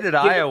kind of did at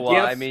give him Iowa.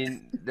 gifts. I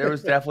mean, there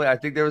was definitely. I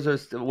think there was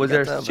the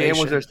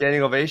ovation. there a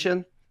standing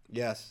ovation?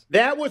 Yes.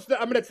 That was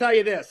I'm going to tell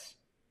you this.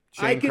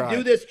 I Shane could cried.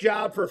 do this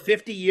job for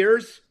 50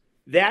 years.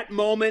 That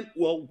moment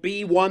will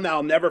be one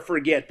I'll never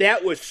forget.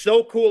 That was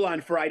so cool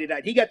on Friday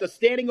night. He got the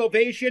standing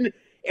ovation,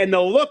 and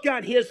the look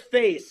on his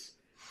face.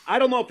 I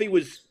don't know if he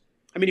was.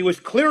 I mean, he was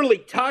clearly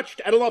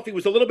touched. I don't know if he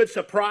was a little bit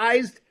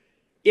surprised.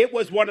 It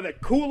was one of the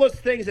coolest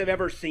things I've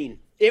ever seen.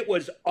 It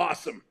was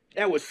awesome.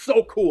 That was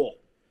so cool.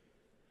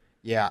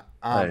 Yeah.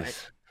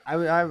 Nice. I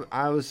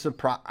was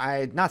surprised.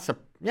 I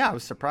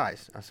was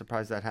surprised. I was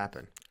surprised that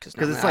happened.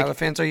 Because it's like, Iowa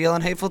fans are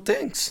yelling hateful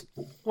things.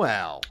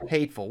 well,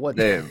 hateful. What?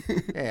 Damn.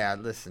 Yeah.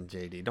 Listen,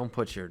 JD, don't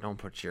put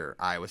your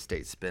Iowa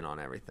State spin on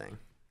everything.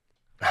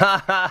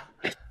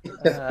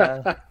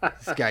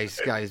 This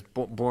guy's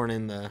born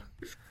in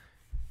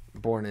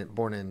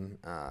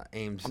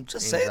Ames. I'm just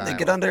Ames, saying they Iowa.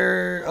 get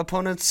under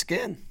opponents'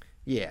 skin.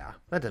 Yeah,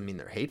 that doesn't mean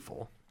they're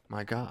hateful.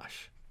 My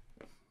gosh,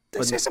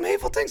 They say some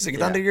hateful things to get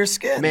Yeah. under your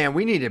skin. man,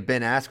 we needed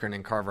Ben Askren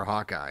and Carver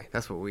Hawkeye.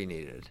 That's what we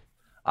needed.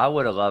 I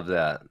would have loved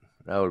that.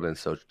 That would have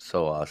been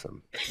so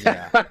awesome.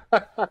 Yeah.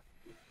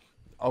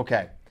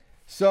 Okay,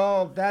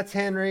 so that's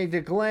Henry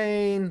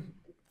DeGlane.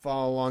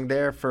 Follow along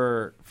there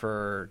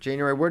for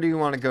January. Where do you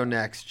want to go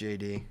next,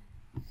 JD?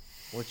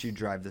 let you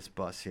drive this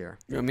bus here.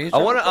 You want me to I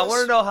drive want the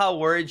bus? to know how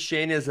worried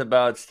Shane is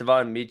about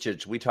Stevan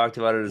Micic. We talked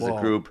about it as a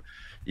group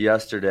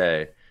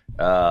yesterday.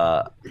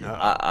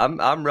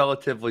 I'm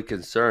relatively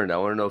concerned. I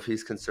want to know if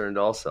he's concerned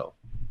also.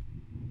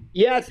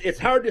 Yes, it's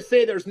hard to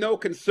say there's no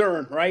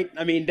concern, right?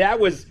 I mean, that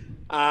was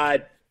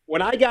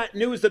when I got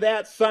news of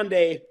that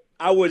Sunday.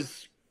 I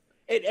was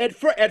at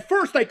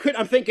first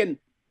I'm thinking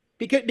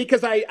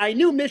because I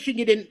knew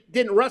Michigan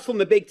didn't wrestle in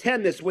the Big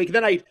Ten this week.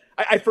 Then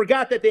I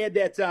forgot that they had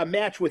that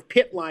match with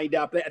Pitt lined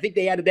up. I think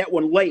they added that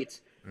one late.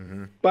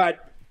 Mm-hmm.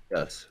 But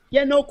yes,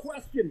 yeah, no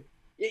question.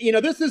 You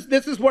know, this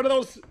is one of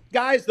those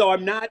guys though.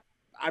 I'm not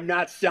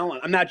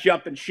selling. I'm not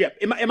jumping ship.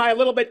 Am I a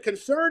little bit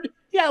concerned?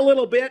 Yeah, a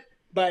little bit,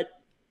 but.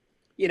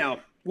 You know,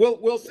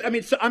 we'll. I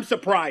mean, so I'm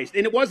surprised,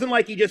 and it wasn't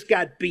like he just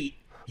got beat.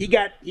 He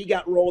got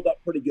rolled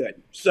up pretty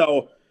good.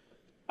 So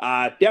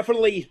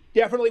definitely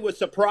was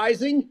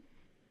surprising.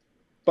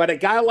 But a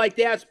guy like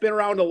that's been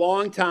around a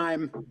long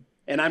time,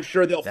 and I'm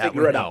sure they'll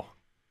figure it out.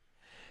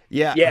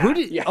 Yeah.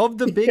 Of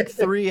the big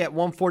three at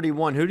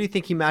 141, who do you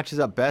think he matches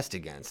up best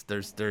against?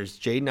 There's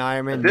Jaden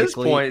Ironman, Nick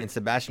Lee, and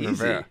Sebastian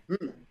Rivera.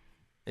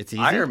 It's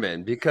easy.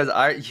 Ironman because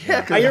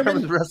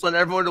Ironman's wrestling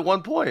everyone to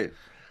one point.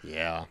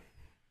 Yeah.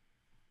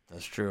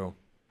 That's true.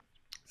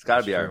 It's got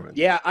to be Ironman.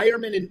 Yeah,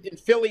 Ironman and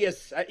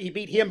Phileas, he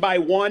beat him by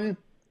one,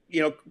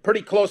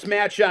 pretty close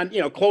match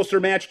closer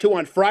match too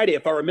on Friday,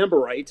 if I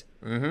remember right.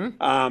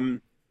 Mm-hmm.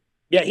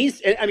 Yeah,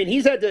 he's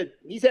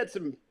had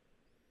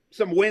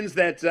some wins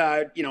that,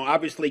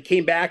 obviously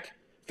came back,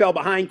 fell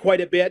behind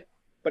quite a bit.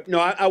 But no,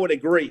 I would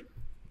agree.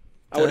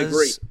 I would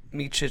agree. Does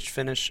Micic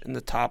finish in the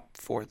top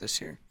 4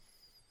 this year?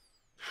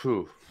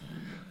 Whew.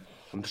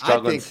 I'm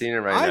struggling seeing it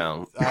right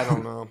now. I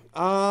don't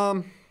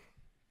know.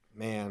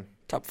 Man,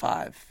 top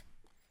 5.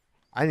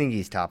 I think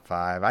he's top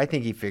 5. I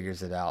think he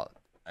figures it out.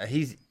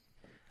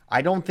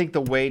 I don't think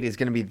the weight is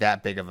going to be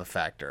that big of a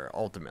factor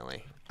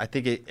ultimately. I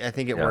think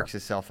it works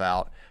itself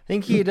out. I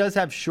think he does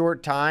have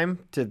short time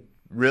to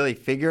really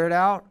figure it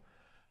out,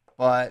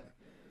 but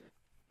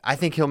I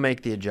think he'll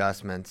make the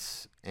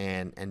adjustments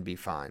and be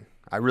fine.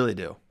 I really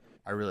do.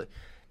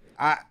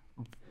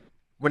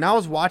 When I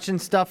was watching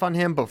stuff on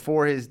him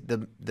before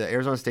the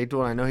Arizona State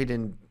duel, and I know he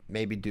didn't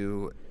maybe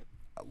do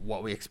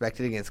what we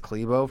expected against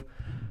Klebov,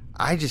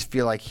 I just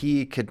feel like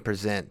he could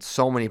present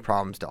so many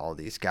problems to all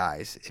these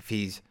guys if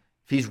he's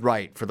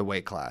right for the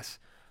weight class.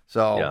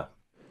 So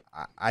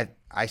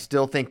I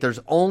still think there's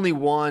only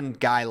one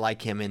guy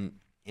like him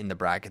in the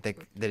bracket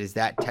that is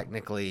that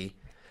technically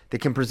that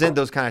can present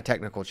those kind of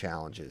technical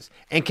challenges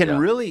and can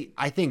really,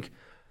 I think,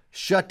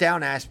 shut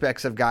down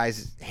aspects of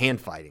guys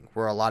hand fighting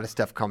where a lot of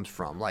stuff comes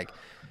from. Like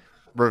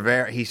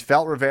Rivera, he's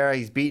felt Rivera,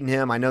 he's beaten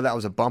him. I know that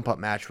was a bump up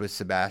match with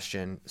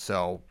Sebastian,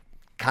 so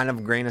kind of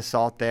a grain of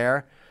salt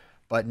there.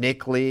 But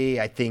Nick Lee,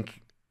 I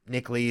think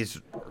Nick Lee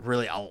is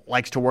really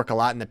likes to work a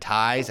lot in the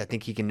ties. I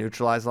think he can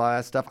neutralize a lot of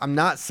that stuff. I'm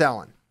not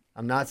selling,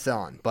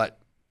 but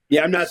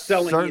yeah, I'm not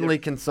selling. Certainly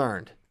either.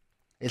 Concerned.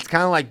 It's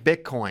kind of like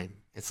Bitcoin.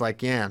 It's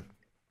like,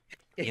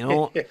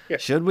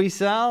 should we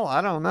sell?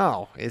 I don't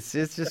know. It's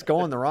just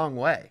going the wrong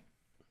way.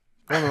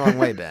 Going the wrong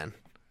way, Ben.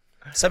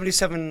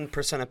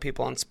 77% of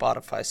people on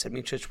Spotify said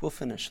Micic will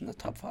finish in the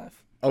top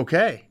 5.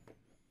 Okay.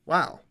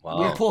 Wow.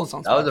 Weird polls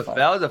on Spotify.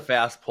 That was a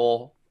fast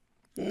poll.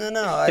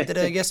 No, I did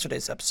it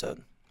yesterday's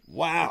episode.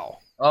 Wow.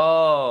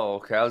 Oh,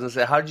 okay. I was gonna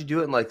say, how did you do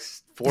it in like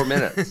 4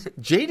 minutes?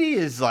 JD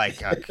is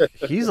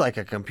he's like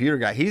a computer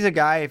guy. He's a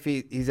guy. If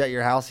he's at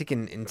your house, he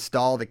can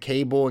install the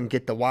cable and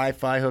get the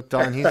Wi-Fi hooked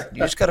on. You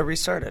just got to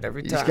restart it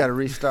every time. You just got to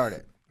restart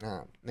it.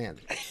 Oh man.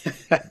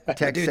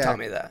 Tell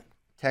me that.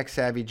 Tech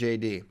savvy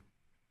JD.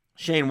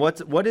 Shane,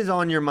 what is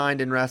on your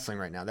mind in wrestling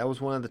right now? That was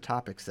one of the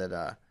topics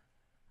that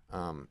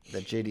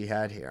JD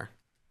had here.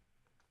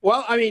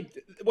 Well, I mean,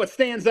 what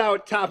stands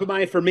out top of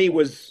mind for me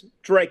was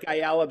Drake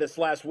Ayala this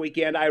last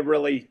weekend. I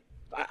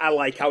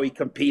like how he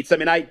competes. I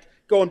mean,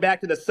 going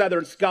back to the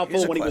Southern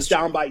Scuffle when he was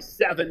down by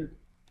 7.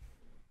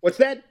 What's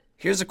that?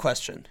 Here's a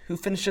question. Who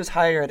finishes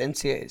higher at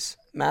NCAs,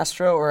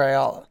 Mastro or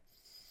Ayala?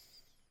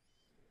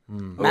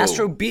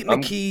 Mastro beat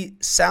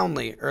McKee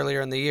soundly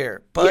earlier in the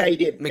year, but he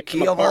did.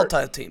 McKee a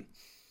volatile team.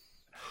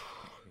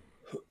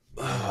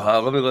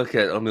 Let me look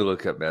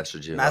at Master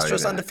Jim.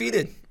 Mastro's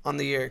undefeated on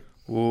the year.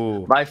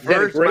 Ooh. My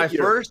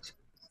first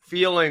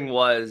feeling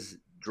was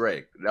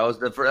Drake. That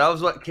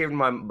was what came to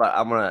my mind. But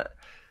I want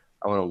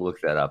to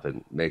look that up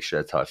and make sure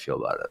that's how I feel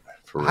about it.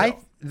 For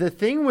real. The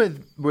thing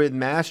with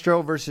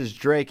Mastro versus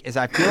Drake is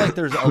I feel like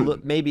there's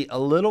maybe a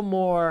little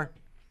more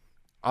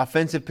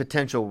offensive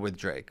potential with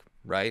Drake,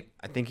 right?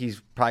 I think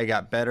he's probably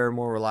got better,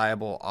 more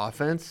reliable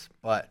offense,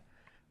 but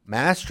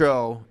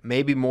Mastro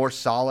maybe more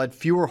solid,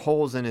 fewer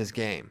holes in his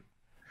game.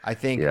 I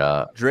think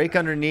Drake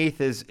underneath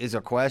is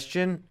a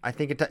question. I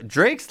think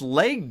Drake's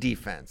leg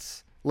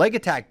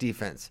attack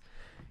defense,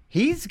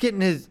 he's getting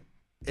his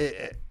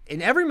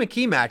in every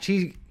McKee match.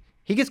 He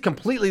gets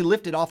completely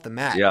lifted off the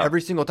mat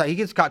every single time. He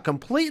gets caught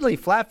completely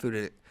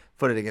flat-footed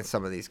against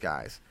some of these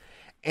guys,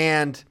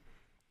 and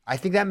I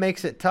think that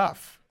makes it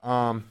tough.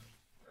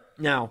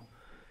 Now,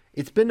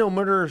 it's been no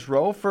murderer's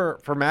row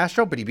for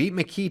Mastro, but he beat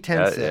McKee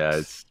 10-6. Yeah,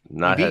 it's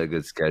not had a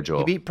good schedule.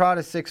 He beat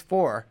Prada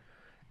 6-4.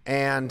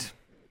 And,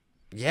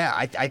 yeah,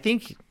 I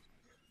think,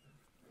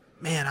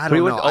 man, I don't know.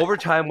 He went to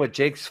overtime with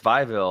Jake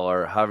Spiville,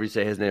 or however you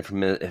say his name, from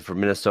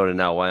Minnesota,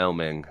 now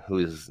Wyoming,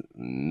 who's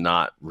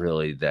not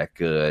really that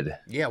good.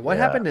 Yeah, what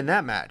happened in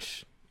that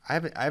match? I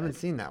haven't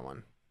seen that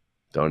one.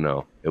 Don't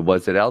know. It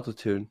was at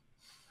altitude.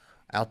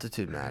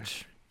 Altitude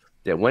match.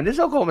 Yeah, when does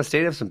Oklahoma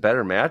State have some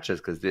better matches?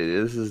 Because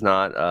this is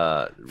not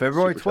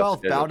February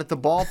 12th, bout at the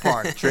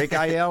ballpark. Drake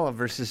Ayala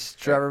versus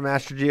Trevor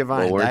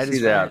Mastrogiovanni. Well, we'll see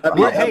that.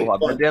 Hey,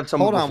 they have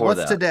hold on. What's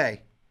that.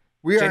 today?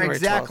 We January are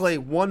exactly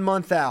 12th. 1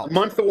 month out. A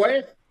month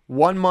away?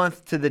 1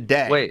 month to the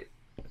day. Wait,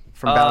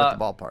 from bout at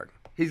the ballpark.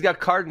 He's got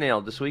Cardinal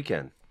this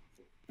weekend.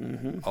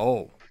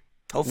 Oh,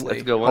 Hopefully.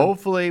 That's a good one.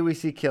 hopefully we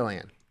see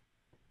Killian.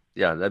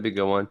 Yeah, that'd be a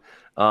good one.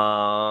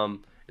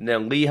 And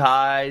then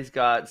Lehigh's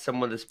got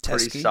someone that's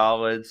pretty Teskey?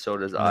 solid. So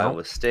does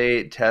Iowa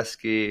State,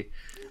 Teskey.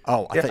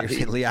 Oh, I thought you were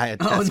saying Lehigh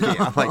Teskey.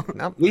 no. I'm like,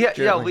 nope.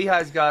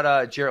 Lehigh's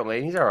got Jarrett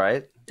Lane. He's all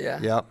right.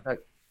 Yeah. Yep.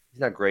 He's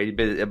not great,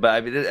 but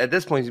I mean, at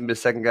this point, he's been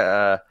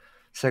the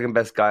second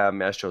best guy on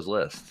Mastro's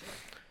list.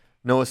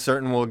 Noah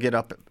Certain will get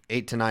up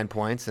 8 to 9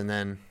 points, and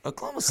then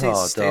Oklahoma State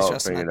stays don't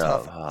just in bring a it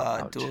up.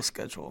 tough dual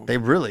schedule. they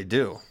really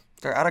do.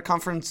 They're out of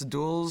conference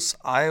duels.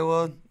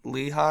 Iowa,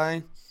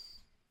 Lehigh.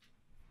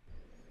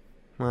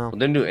 Well, They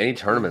didn't do any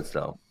tournaments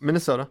though.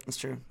 Minnesota, That's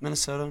true.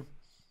 Minnesota.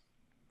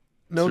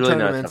 no It's really not a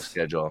tough tournaments.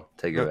 schedule.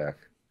 Take it back.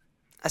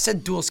 I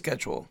said dual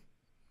schedule.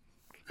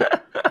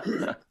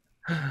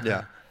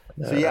 Yeah.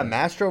 So yeah,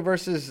 Mastro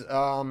versus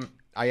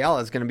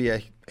Ayala is going to be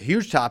a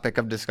huge topic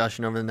of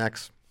discussion over the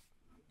next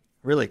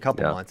really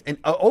couple months. And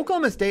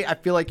Oklahoma State, I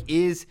feel like,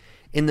 is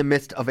in the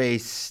midst of a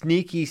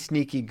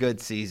sneaky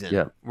good season.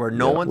 Yeah. Where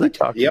no one's we like,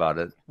 talked about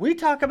it. we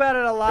talk about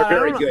it a lot. They're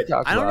very I don't know, good. I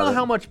don't Talk know about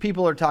how it. much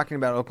people are talking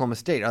about Oklahoma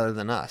State other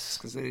than us.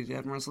 Because they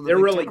haven't wrestled the They're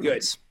big really good.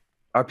 tournaments.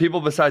 Are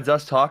people besides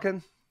us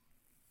talking?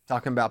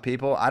 Talking about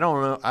people, I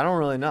don't know. I don't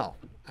really know.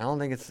 I don't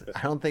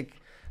think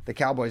the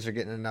Cowboys are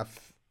getting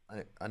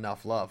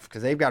enough love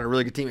because they've got a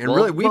really good team. And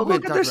really, we've been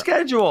look at talking their about,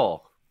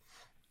 schedule.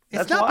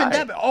 It's That's not been why.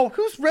 that bad. Oh,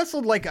 who's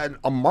wrestled like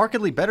a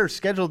markedly better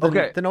schedule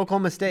than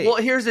Oklahoma State? Well,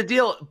 here's the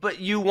deal. But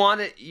you want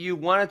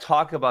to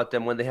talk about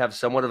them when they have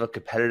somewhat of a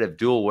competitive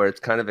duel where it's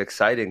kind of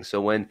exciting. So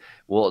when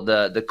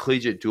the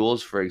collegiate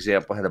duels, for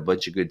example, had a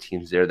bunch of good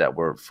teams there that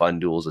were fun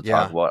duels to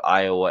talk about.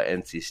 Iowa,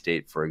 NC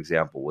State, for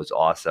example, was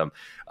awesome.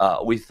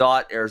 We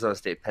thought Arizona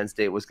State, Penn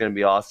State was going to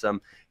be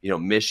awesome.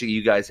 Michigan.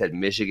 You guys had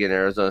Michigan,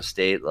 Arizona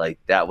State. Like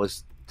that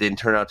didn't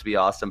turn out to be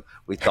awesome.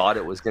 We thought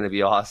it was going to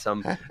be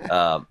awesome.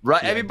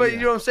 Right. Everybody,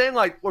 you know what I'm saying?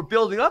 Like, we're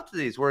building up to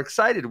these. We're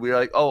excited. We're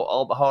like,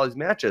 all these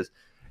matches.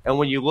 And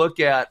when you look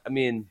at,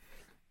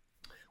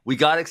 we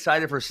got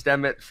excited for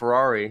Stemet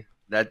Ferrari.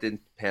 That didn't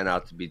pan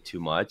out to be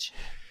too much.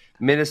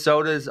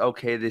 Minnesota's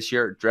okay this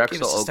year.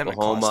 Drexel,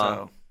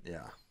 Oklahoma.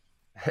 yeah.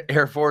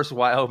 Air Force,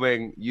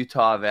 Wyoming,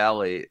 Utah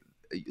Valley,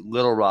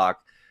 Little Rock.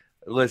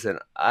 Listen,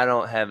 I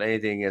don't have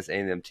anything against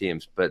any of them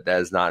teams, but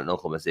that is not an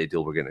Oklahoma State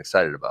deal we're getting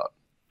excited about.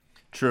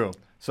 True.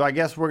 So I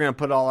guess we're going to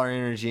put all our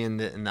energy in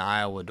the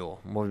Iowa duel.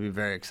 We'll be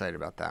very excited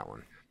about that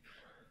one.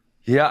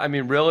 Yeah,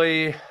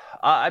 really,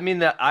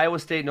 the Iowa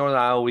State Northern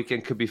Iowa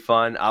weekend could be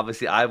fun.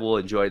 Obviously, I will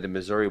enjoy the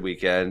Missouri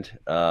weekend.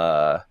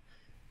 But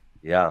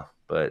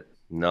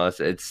no,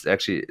 it's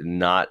actually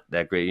not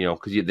that great,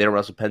 because they don't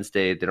wrestle Penn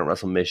State, they don't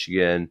wrestle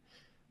Michigan.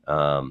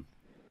 There's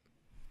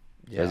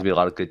going to be a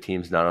lot of good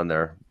teams not on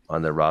their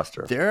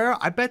roster.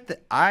 I bet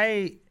that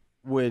I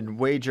would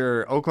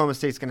wager Oklahoma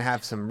State's going to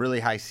have some really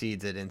high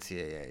seeds at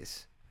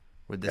NCAAs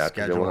with the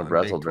schedule. They won't have and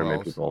wrestled Big very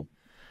many 12s. people.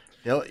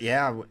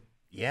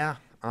 Yeah.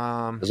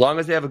 As long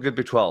as they have a good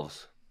Big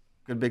 12s.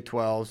 Good Big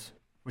 12s.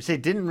 Which they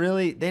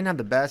didn't have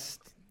the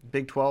best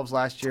Big 12s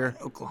last year.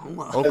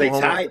 Oklahoma. They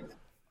tied.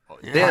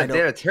 They had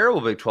a terrible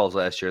Big 12s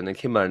last year, and they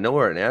came out of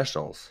nowhere at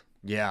Nationals.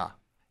 Yeah.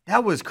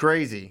 That was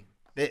crazy.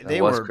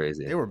 They was were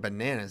crazy. They were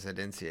bananas at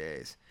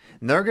NCAAs.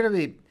 And they're going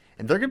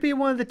to be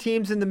one of the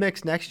teams in the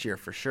mix next year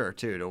for sure,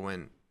 too, to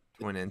win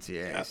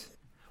NCAAs.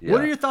 Yeah.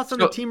 What are your thoughts on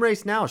the team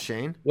race now,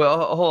 Shane?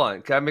 Well, hold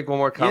on. Can I make one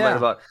more comment Yeah.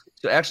 about?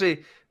 So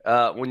actually,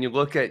 when you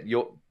look at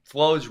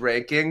Flo's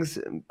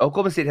rankings,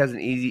 Oklahoma State has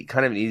an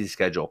easy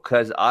schedule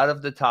because out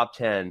of the top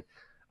 10,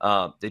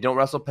 they don't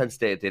wrestle Penn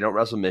State, they don't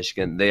wrestle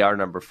Michigan, they are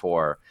number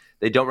 4.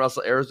 They don't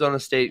wrestle Arizona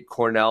State,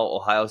 Cornell,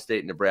 Ohio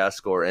State,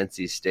 Nebraska, or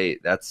NC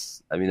State.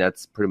 That's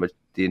pretty much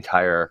the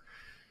entire.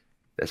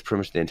 That's pretty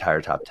much the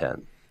entire top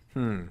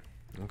 10.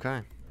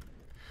 Okay.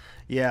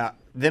 Yeah,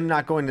 them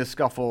not going to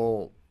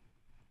Scuffle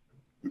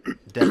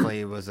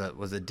definitely was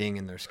a ding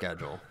in their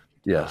schedule.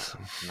 Yes.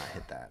 Not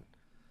hit that.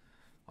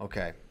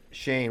 Okay.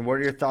 Shane, what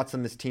are your thoughts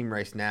on this team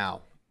race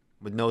now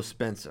with no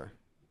Spencer?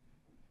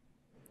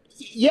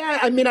 Yeah,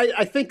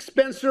 I think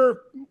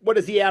Spencer, what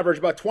does he average?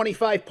 About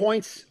 25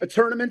 points at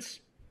tournaments?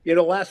 The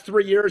last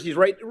 3 years, he's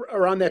right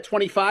around that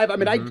 25.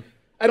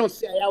 I don't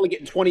say Ayala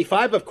getting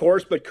 25, of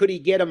course, but could he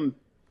get him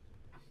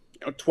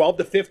 12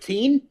 to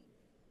 15?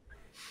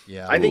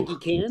 Yeah. I think he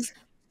can.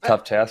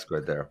 Tough task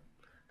right there.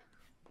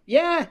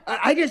 Yeah,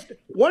 I just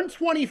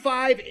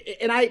 125,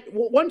 and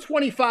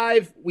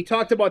 125. We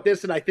talked about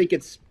this, and I think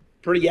it's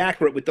pretty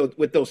accurate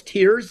with those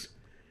tiers.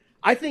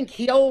 I think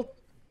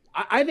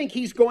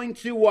he's going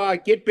to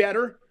get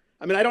better.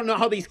 I mean, I don't know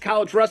how these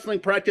college wrestling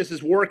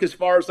practices work as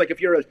far as like if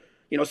you're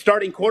a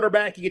starting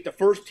quarterback, you get the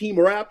first team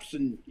reps,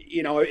 and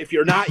if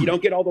you're not, you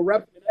don't get all the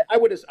reps. I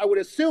would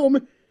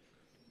assume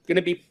going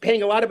to be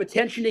paying a lot of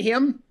attention to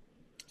him.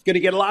 He's going to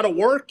get a lot of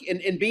work,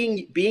 and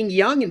being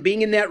young and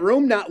being in that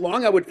room not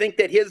long, I would think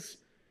that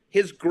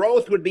his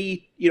growth would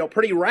be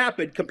pretty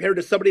rapid compared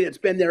to somebody that's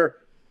been there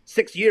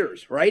 6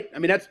 years, right? I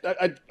mean,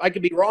 I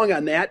could be wrong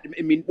on that.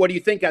 I mean, what do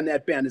you think on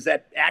that, Ben? Is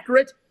that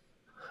accurate?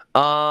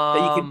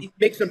 That you can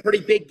make some pretty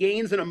big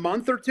gains in a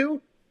month or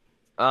two?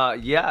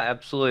 Yeah,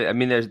 absolutely. I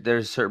mean,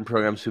 there's certain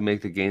programs who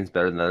make the gains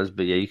better than others,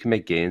 but yeah, you can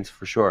make gains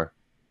for sure.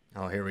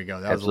 Oh, here we go.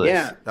 That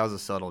was a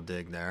subtle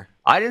dig there.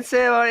 I didn't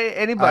say about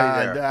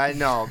anybody there. I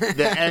know.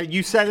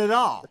 You said it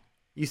all.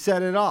 You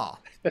said it all.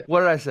 What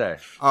did I say?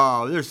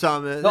 Oh, there's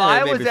some. No,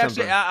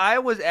 I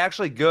was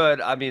actually good.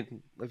 I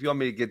mean, if you want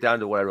me to get down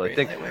to what I really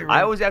think,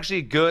 I was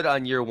actually good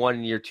on year 1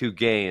 and year 2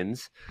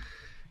 gains.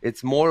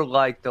 It's more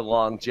like the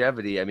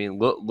longevity. I mean,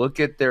 look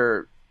at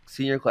their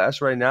senior class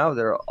right now.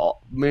 They're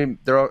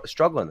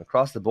struggling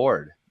across the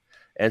board,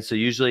 and so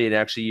usually in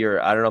actually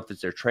year, I don't know if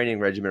it's their training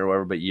regimen or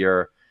whatever, but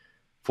year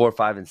 4,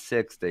 5, and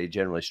 6, they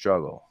generally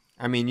struggle.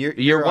 I mean,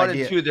 year 1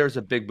 and 2, there's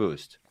a big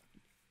boost.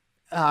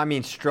 I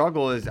mean,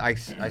 struggle is I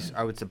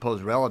would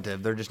suppose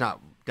relative. They're just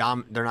not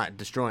they're not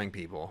destroying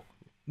people.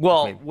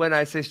 Well, when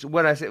I say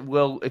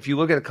well, if you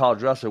look at a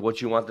college wrestler,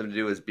 what you want them to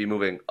do is be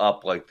moving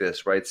up like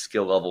this, right?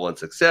 Skill level and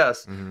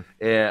success,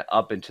 and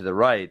up and to the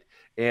right.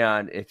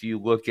 And if you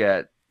look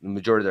at the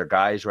majority of their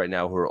guys right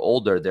now who are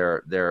older,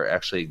 they're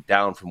actually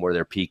down from where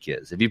their peak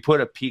is. If you put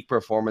a peak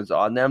performance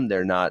on them,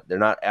 they're not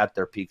at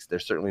their peaks. They're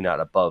certainly not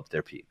above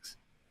their peaks.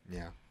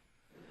 Yeah.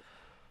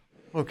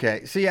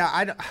 Okay. So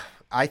yeah,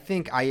 I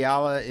think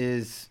Ayala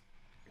is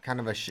kind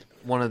of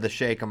one of the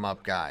shake 'em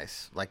up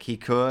guys. Like he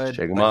could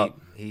shake 'em up.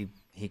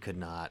 He could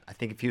not. I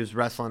think if he was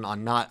wrestling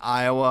on not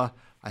Iowa,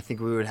 I think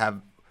we would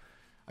have.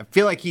 I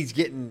feel like he's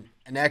getting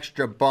an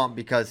extra bump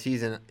because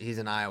he's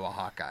an Iowa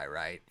Hawkeye,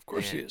 right? Of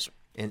course he is.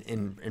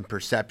 In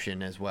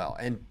perception as well,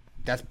 and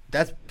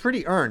that's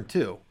pretty earned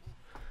too.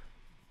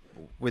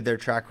 With their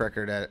track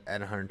record at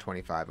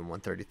 125 and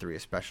 133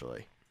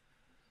 especially.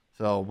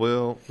 So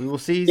we will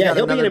see.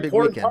 He'll be an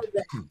important part of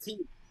that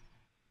team.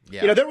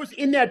 Yeah. There was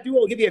in that duel.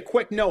 I'll give you a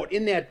quick note.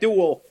 In that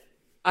duel,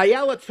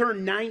 Ayala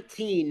turned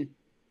 19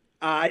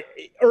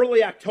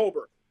 early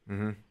October.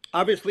 Mm-hmm.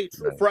 Obviously,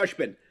 true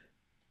freshman.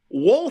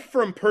 Wolf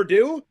from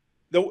Purdue.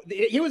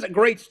 He was a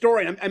great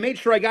story. I made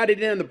sure I got it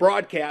in on the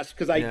broadcast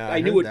because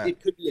I knew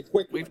it could be a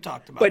quick. We've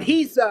talked about. But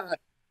he's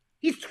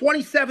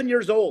 27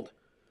 years old.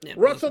 Yeah,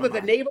 wrestled at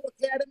the Naval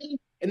Academy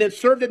and then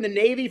served in the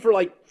Navy for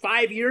like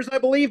 5 years, I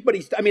believe. But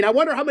I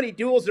wonder how many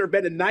duels there have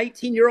been a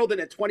 19-year-old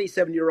and a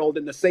 27-year-old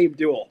in the same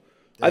duel.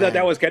 Damn. I thought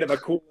that was kind of a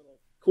cool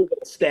little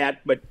stat.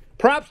 But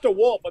props to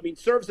Wolf. I mean,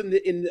 serves in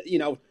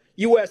the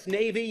U.S.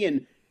 Navy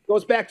and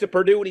goes back to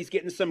Purdue, and he's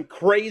getting some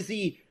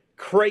crazy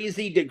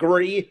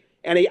degree.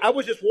 And I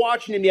was just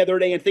watching him the other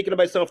day and thinking to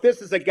myself,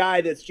 this is a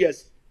guy that's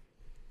just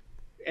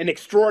an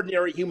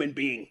extraordinary human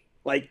being.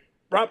 Like,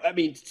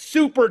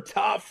 super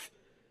tough.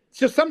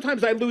 So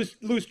sometimes I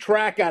lose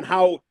track on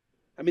how,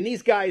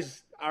 these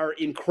guys are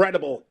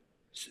incredible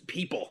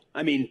people.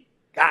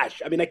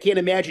 Gosh, I can't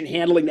imagine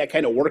handling that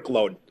kind of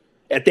workload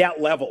at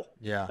that level.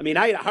 Yeah.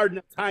 I had a hard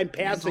enough time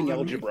passing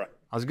algebra.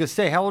 I was going to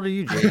say, how old are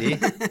you,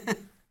 JD?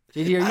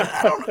 JD, are you?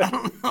 I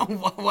don't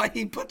know why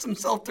he puts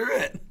himself through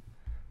it.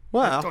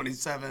 Well,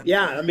 27.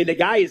 Yeah, the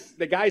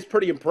guy's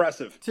pretty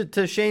impressive.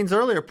 To Shane's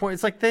earlier point,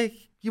 it's like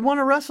you want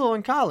to wrestle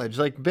in college.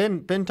 Like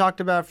Ben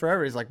talked about it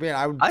forever. He's like,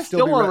 man, I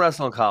still want to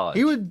wrestle in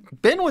college.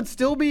 Ben would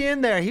still be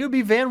in there. He would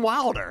be Van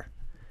Wilder.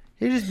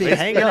 He'd just be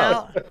hanging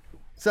out.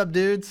 What's up,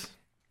 dudes?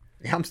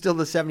 Yeah, I'm still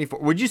the 74.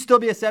 Would you still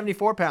be a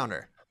 74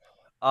 pounder?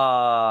 Yeah.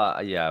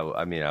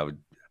 I would.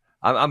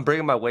 I'm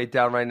bringing my weight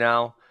down right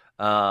now.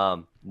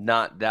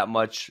 Not that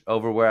much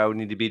over where I would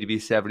need to be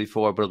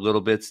 74, but a little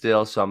bit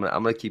still. So I'm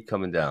gonna keep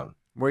coming down.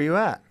 Where are you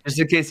at? Just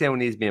in case anyone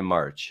needs me in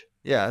March.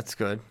 Yeah, that's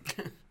good.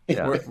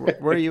 Yeah.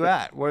 Where are you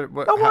at? Don't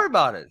worry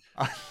about it.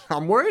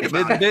 I'm worried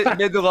about it.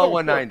 Mid to low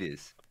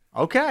 190s.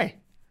 Okay.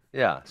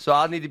 Yeah. So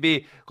I'll need to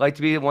be a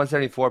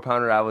 174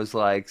 pounder. I was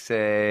like,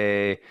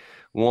 say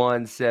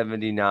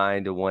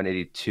 179 to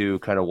 182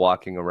 kind of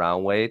walking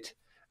around weight.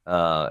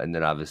 And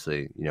then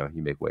obviously, you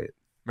make weight.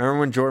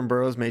 Remember when Jordan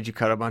Burroughs made you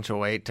cut a bunch of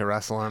weight to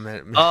wrestle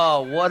him?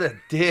 Oh, what a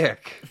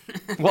dick.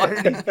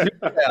 Why did he do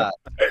that?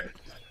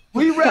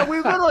 We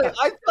literally,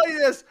 I tell you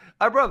this,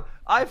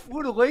 I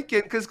flew to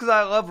Lincoln because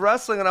I love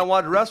wrestling and I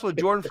wanted to wrestle with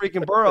Jordan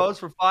freaking Burroughs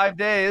for 5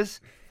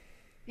 days.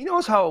 He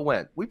knows how it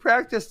went. We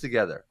practiced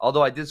together.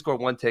 Although I did score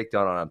one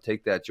takedown on him.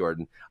 Take that,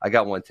 Jordan. I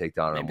got one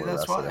takedown on him when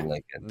wrestling in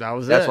Lincoln.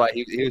 That's why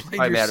he was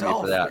probably mad at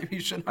me for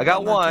that. I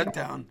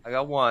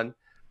got one.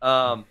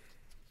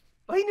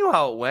 But he knew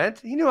how it went.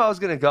 He knew how I was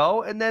going to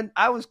go. And then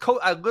I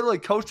literally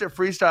coached at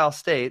Freestyle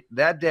State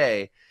that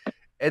day.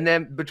 And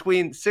then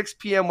between 6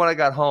 p.m. when I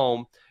got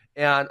home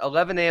and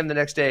 11 a.m. the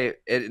next day,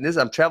 and this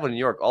I'm traveling to New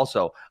York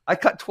also, I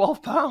cut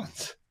 12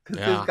 pounds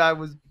because this guy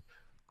was.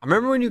 I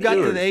remember when you got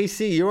to the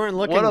AC, you weren't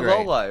looking great. What a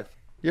low life.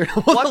 You're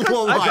what a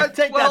low life.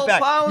 Take that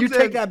back. You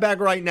take that back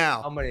right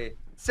now. How many?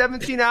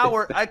 17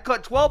 hours. I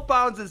cut 12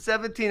 pounds in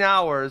 17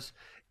 hours,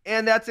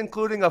 and that's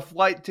including a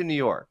flight to New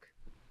York.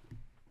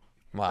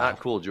 Wow. Not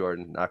cool,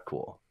 Jordan. Not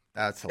cool.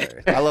 That's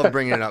hilarious. I love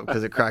bringing it up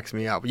because it cracks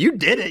me up. You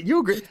did it.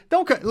 You agreed.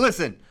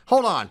 Listen.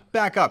 Hold on.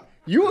 Back up.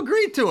 You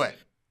agreed to it.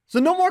 So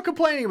no more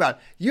complaining about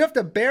it. You have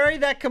to bury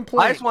that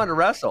complaint. I just wanted to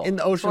wrestle. In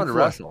the ocean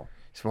floor.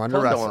 Just wanted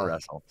to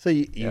wrestle. So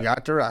you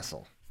got to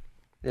wrestle.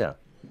 Yeah.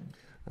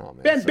 Oh,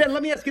 man, Ben,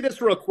 let me ask you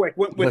this real quick.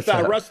 With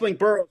Wrestling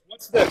Burroughs,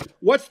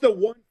 what's the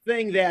one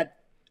thing that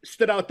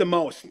stood out the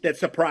most that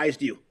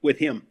surprised you with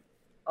him?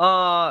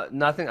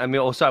 Nothing. I mean,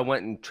 also I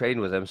went and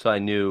trained with him, so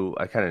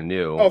I kind of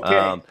knew.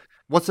 Okay.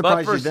 What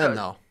surprised you then,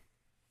 though?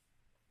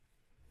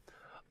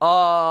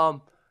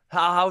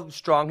 How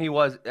strong he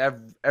was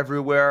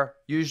everywhere.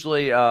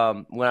 Usually,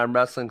 when I'm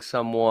wrestling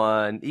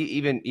someone,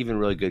 even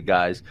really good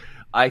guys,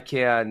 I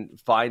can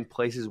find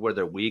places where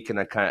they're weak, and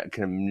I kind of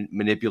can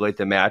manipulate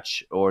the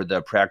match or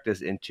the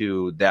practice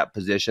into that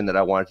position that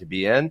I want it to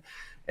be in.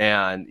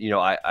 And,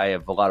 I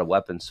have a lot of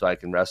weapons, so I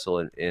can wrestle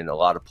in a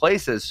lot of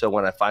places. So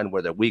when I find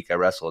where they're weak, I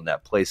wrestle in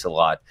that place a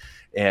lot.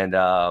 And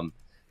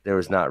there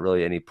was not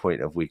really any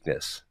point of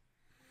weakness,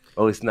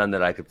 or at least none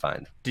that I could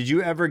find. Did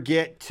you ever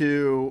get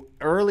to,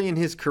 early in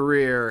his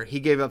career, he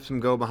gave up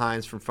some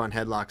go-behinds from front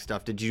headlock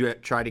stuff. Did you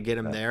try to get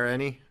him there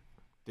any?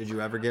 Did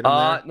you ever get him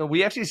there? No,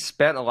 we actually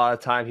spent a lot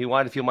of time. He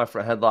wanted to feel my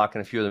front headlock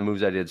and a few of the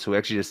moves I did, so we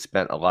actually just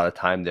spent a lot of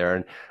time there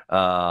and,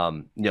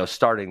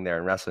 starting there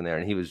and wrestling there.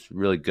 And he was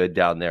really good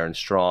down there and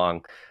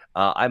strong.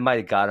 I might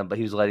have got him, but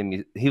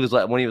when he was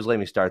letting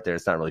me start there,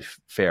 it's not really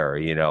fair,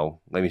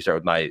 let me start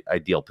with my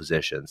ideal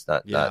positions.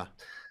 That's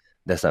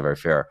not very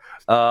fair.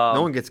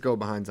 No one gets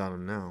go-behinds on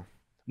him now.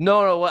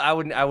 No, I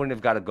wouldn't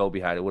have got a go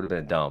behind. It would have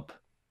been a dump.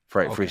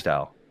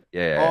 Freestyle.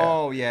 Yeah.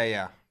 Oh,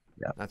 yeah.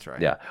 That's right.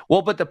 Yeah.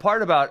 Well, but the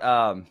part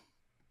about,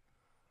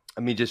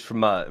 just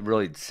from a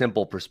really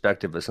simple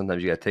perspective, but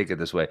sometimes you got to take it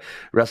this way.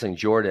 Wrestling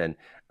Jordan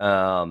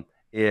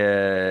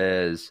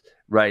is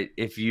right.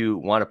 If you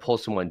want to pull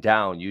someone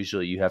down,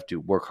 usually you have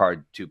to work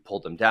hard to pull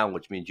them down,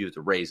 which means you have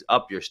to raise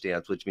up your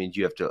stance, which means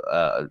you have to,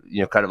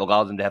 kind of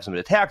allow them to have some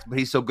attacks. But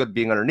he's so good at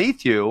being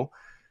underneath you,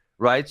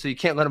 right? So you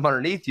can't let him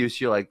underneath you.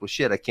 So you're like, well,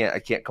 shit, I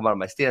can't come out of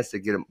my stance to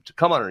get him to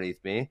come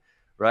underneath me,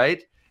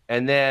 right?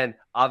 And then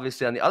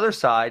obviously on the other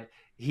side,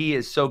 he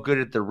is so good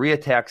at the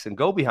reattacks and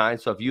go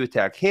behind. So if you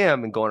attack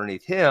him and go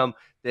underneath him,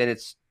 then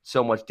it's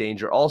so much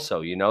danger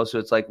also, So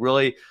it's like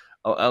really,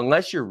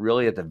 unless you're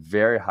really at the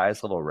very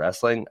highest level of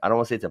wrestling, I don't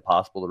want to say it's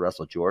impossible to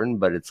wrestle Jordan,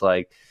 but it's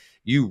like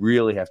you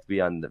really have to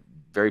be on the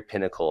very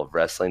pinnacle of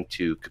wrestling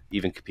to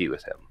even compete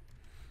with him.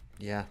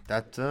 Yeah,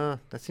 that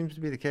seems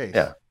to be the case.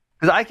 Yeah.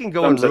 Because I can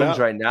go in rooms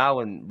right now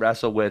and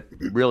wrestle with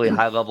really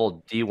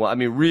high-level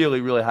D1. Really,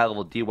 really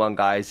high-level D1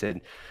 guys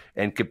and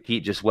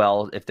compete just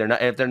well. If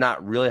they're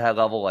not really high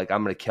level, like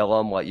I'm going to kill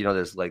them. Like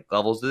there's like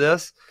levels to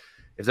this.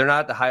 If they're not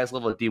at the highest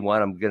level of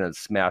D1, I'm going to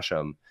smash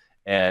them.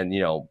 And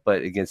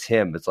but against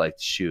him, it's like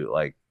shoot,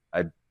 like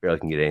I barely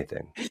can get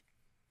anything.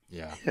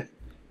 Yeah,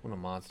 what a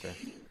monster.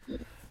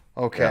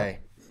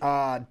 Okay,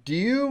 do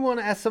you want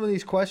to ask some of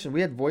these questions?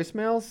 We had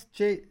voicemails,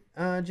 JD.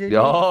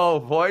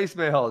 Oh,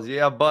 voicemails,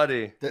 yeah,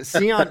 buddy.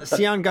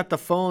 Sion got the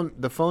phone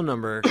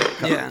number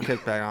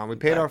kicked back on. We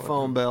paid our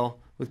phone bill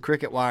with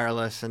Cricket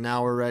Wireless, and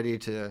now we're ready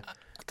to. I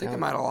think I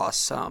might have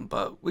lost some,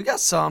 but we got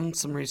some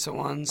recent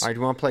ones. All right, do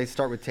you want to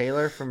start with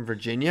Taylor from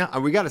Virginia?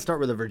 We got to start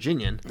with a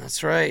Virginian.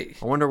 That's right.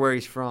 I wonder where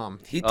he's from.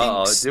 He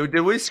thinks. Did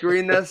we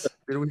screen this?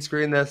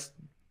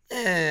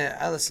 Yeah,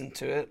 I listened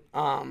to it.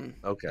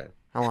 Okay.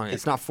 How long?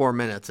 It's not 4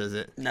 minutes, is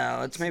it?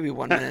 No, it's maybe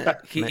 1 minute.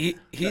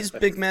 He's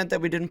big mad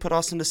that we didn't put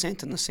Austin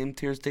DeSanta in the same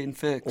tier as Dayton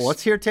Fix. Well,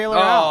 let's hear Taylor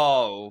out.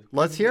 Oh.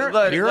 Let's hear it.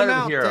 Let him him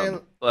out, hear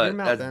him. But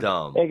that's then.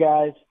 dumb. Hey,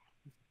 guys.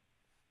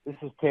 This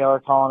is Taylor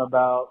calling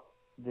about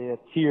the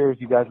tiers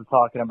you guys were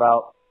talking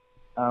about.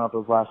 I don't know if it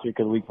was last week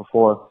or the week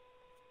before.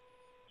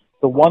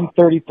 The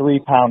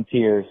 133-pound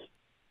tiers.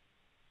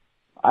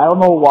 I don't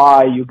know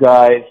why you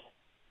guys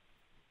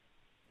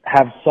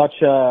have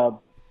such a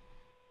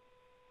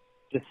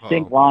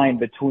distinct line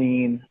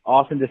between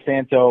Austin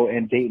DeSanto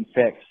and Dayton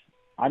Fix.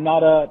 I'm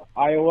not a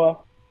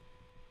Iowa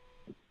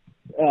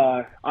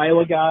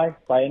guy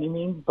by any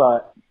means,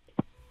 but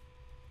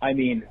I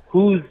mean,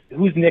 who's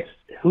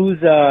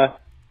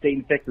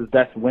Dayton Fix's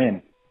best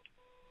win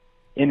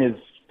in his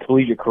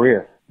collegiate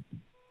career?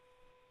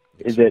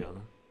 Is it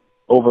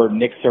over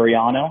Nick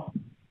Suriano?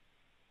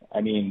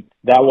 I mean,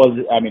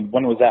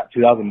 when was that?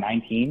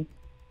 2019?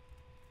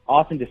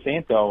 Austin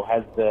DeSanto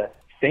has the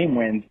same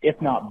wins,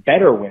 if not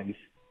better wins.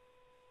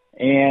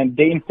 And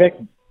Dayton Fix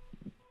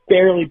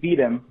barely beat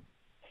him,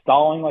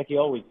 stalling like he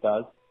always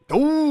does.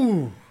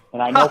 Ooh!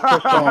 And I know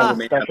Christian has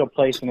a special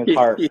place in his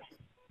heart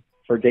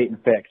for Dayton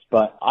Fix,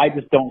 but I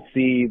just don't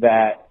see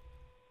that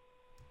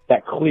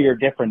clear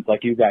difference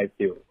like you guys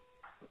do.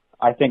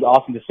 I think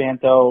Austin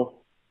DeSanto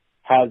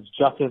has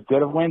just as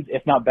good of wins,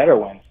 if not better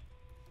wins.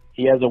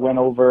 He has a win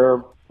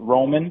over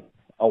Roman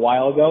a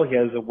while ago. He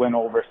has a win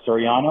over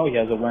Soriano. He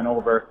has a win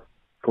over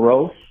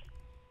Gross.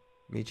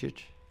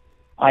 Micic.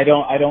 I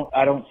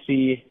don't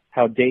see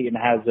how Dayton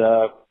has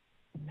a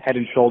head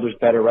and shoulders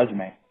better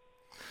resume.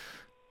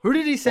 Who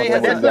did he say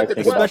Well, has that's a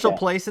the special question.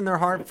 place in their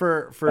heart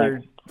for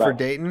Thanks.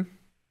 Dayton?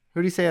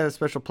 Who did he say has a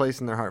special place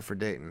in their heart for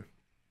Dayton?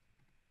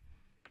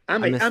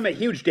 I'm a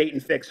huge Dayton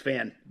Fix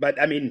fan, but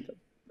I mean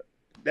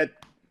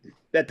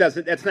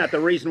that's not the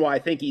reason why I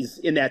think he's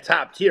in that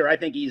top tier. I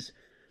think he's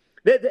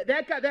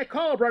that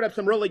caller brought up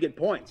some really good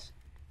points,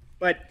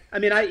 but I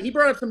mean he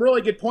brought up some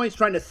really good points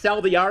trying to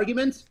sell the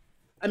arguments.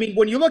 I mean,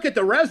 when you look at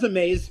the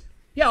resumes,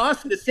 yeah,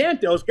 Austin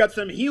DeSanto's got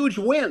some huge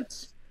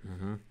wins,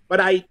 but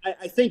I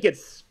think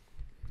it's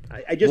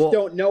I just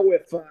don't know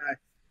if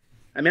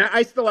I mean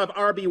I still have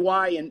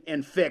RBY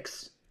and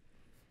Fix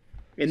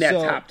in that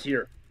top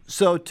tier.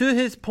 So to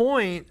his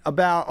point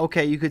about,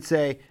 okay, you could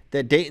say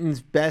that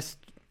Dayton's best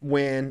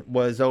win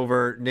was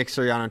over Nick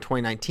Sirianni in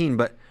 2019,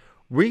 but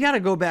we got to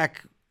go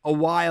back a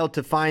while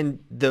to find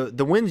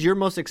the wins you're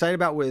most excited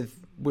about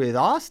with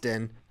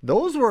Austin.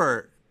 Those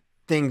were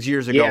things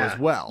years ago as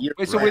well.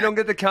 Wait, so we don't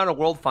get to count a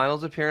World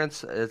Finals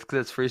appearance? It's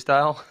because it's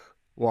freestyle?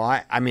 Well,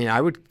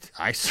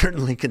 I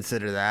certainly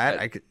consider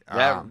that.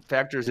 That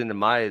factors into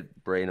my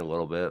brain a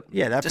little bit.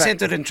 Yeah, that DeSanto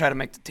didn't try to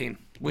make the team.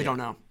 We don't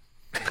know.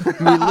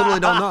 we literally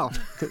don't know.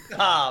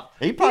 Stop.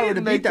 He probably would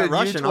have beat that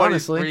Russian,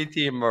 honestly. U23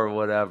 team or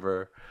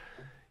whatever.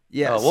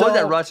 Yeah. What was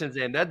that Russian's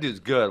name? That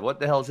dude's good. What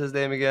the hell's his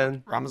name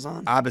again?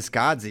 Ramazan.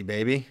 Abasgadze,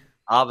 baby.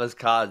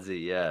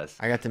 Abasgadze, yes.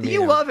 I got to meet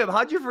You him. love him.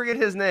 How'd you forget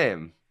his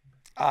name?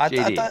 I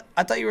JD.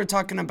 thought you were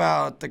talking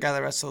about the guy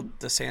that wrestled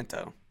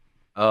DeSanto.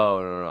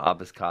 Oh, no.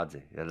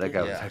 Abasgadze. Yeah, that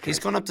guy was He's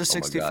going up to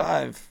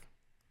 65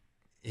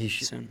 He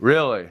should. soon.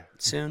 Really?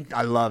 Soon.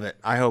 I love it.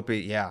 I hope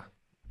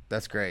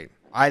that's great.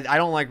 I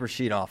don't like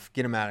Rashidov.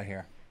 Get him out of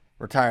here.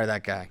 Retire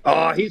that guy.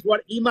 Oh, he's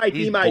what he might.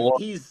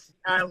 bored.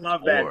 I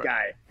love that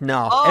guy.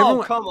 No.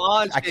 Oh, come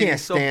on. I Shane, can't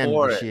he's so stand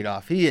boring.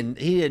 Rashidov.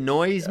 He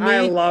annoys me. I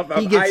love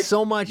him. He gets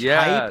so much hype.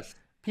 Yes.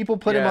 People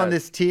put him on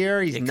this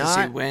tier. He's Because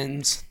he not.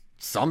 wins.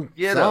 Some.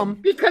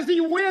 Because he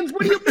wins.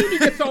 What do you mean he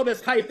gets all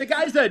this hype? The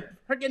guy's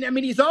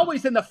he's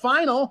always in the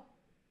final.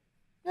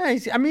 Yeah,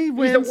 he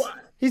wins.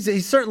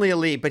 He's certainly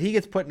elite, but he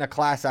gets put in a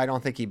class I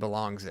don't think he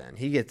belongs in.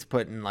 He gets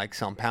put in like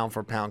some pound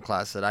for pound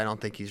class that I don't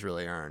think he's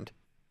really earned,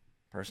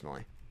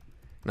 personally.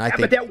 And I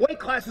think, but that weight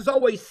class is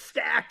always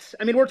stacked.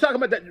 I mean, we're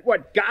talking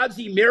about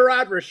Ghazi,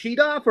 Mirad,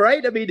 Rashidov,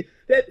 right? I mean,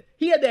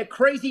 he had that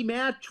crazy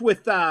match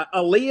with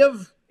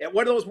Aliyev at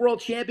one of those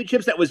world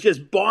championships that was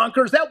just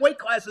bonkers. That weight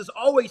class is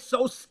always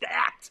so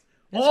stacked.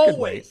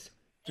 Always.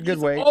 It's a good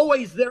weight.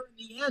 Always there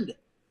in the end.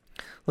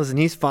 Listen,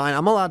 he's fine.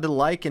 I'm allowed to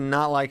like and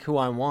not like who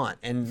I want,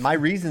 and my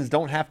reasons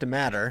don't have to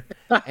matter.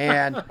 But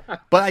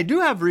I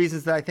do have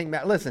reasons that I think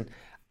matter. Listen,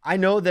 I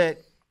know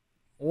that.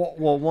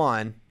 Well,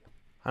 one,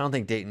 I don't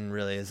think Dayton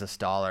really is a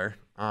staller.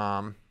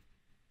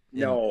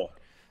 No.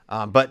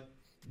 But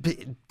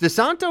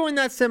DeSanto in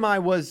that semi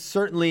was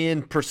certainly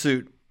in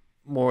pursuit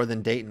more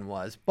than Dayton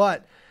was.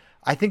 But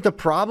I think the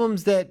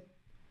problems that.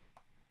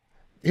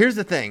 Here's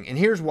the thing, and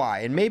here's why.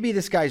 And maybe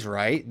this guy's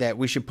right that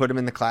we should put him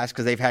in the class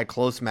because they've had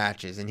close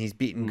matches and he's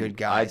beaten good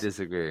guys. I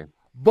disagree.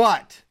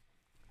 But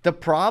the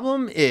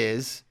problem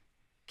is,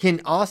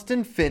 can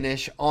Austin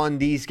finish on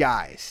these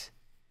guys?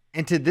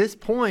 And to this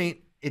point,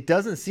 it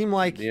doesn't seem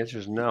like The answer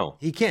is no.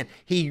 he can.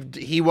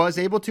 He was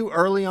able to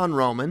early on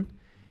Roman,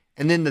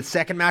 and then the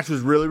second match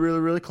was really, really,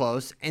 really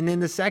close. And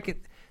then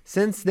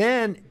since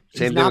then,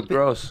 Same thing with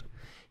Gross.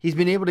 He's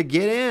been able to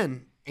get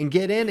in,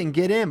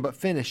 but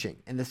finishing.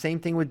 And the same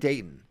thing with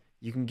Dayton.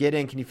 You can get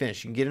in, can you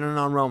finish? You can get in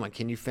on Roman,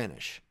 can you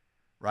finish?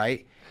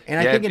 Right? And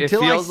I think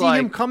until I see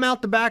him come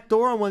out the back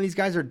door on one of these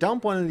guys or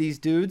dump one of these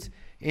dudes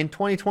in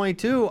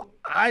 2022,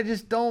 I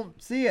just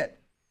don't see it.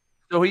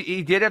 So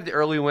he did have the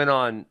early win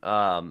on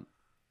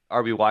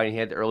RBY, and he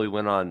had the early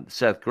win on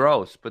Seth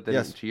Gross. But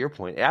then, to your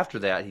point, after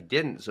that, he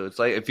didn't. So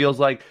it feels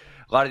like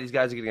a lot of these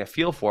guys are getting a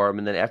feel for him,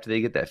 and then after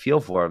they get that feel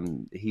for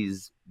him,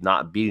 he's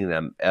not beating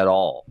them at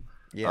all.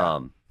 Yeah.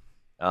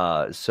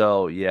 I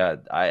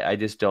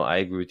just don't. I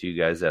agree with you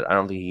guys that I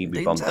don't think he can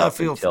be bumped up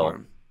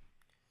until.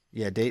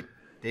 Yeah,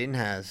 Dayton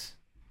has.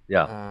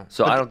 Yeah.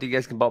 I don't think you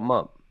guys can bump him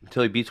up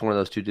until he beats one of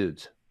those two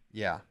dudes.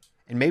 Yeah.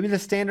 And maybe the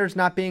standard's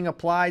not being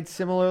applied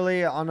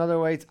similarly on other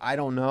weights. I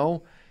don't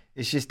know.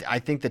 It's just I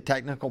think the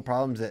technical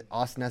problems that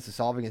Austin has to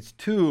solve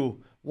against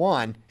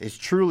one is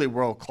truly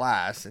world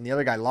class, and the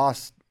other guy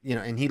lost,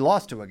 and he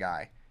lost to a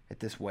guy at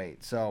this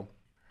weight. So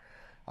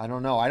I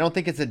don't know. I don't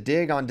think it's a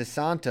dig on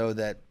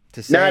DeSanto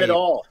to say. Not at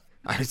all.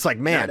 It's like,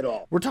 man, Not at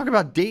all. we're talking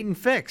about Dayton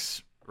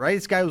Fix, right?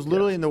 This guy was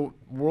literally in the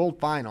World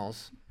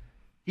Finals.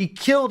 He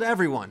killed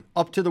everyone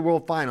up to the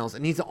World Finals,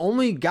 and he's the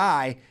only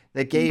guy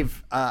that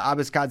gave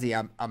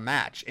Abasgadze a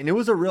match, and it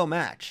was a real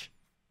match.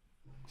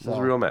 It was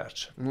a real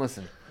match. And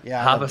listen,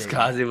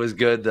 Abasgadze was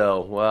good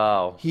though.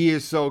 Wow, he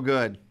is so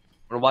good.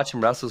 I want to watch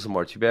him wrestle some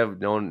more. Too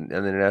bad no one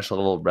on the international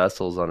level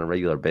wrestles on a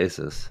regular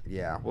basis.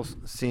 Yeah, we'll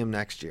see him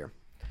next year.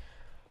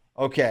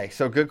 Okay,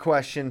 so good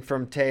question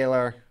from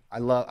Taylor. I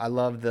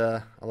love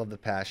the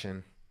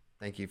passion.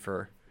 Thank you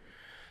for.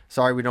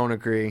 Sorry we don't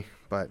agree,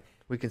 but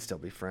we can still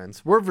be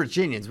friends. We're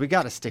Virginians. We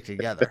got to stick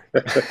together.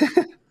 There's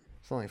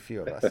only a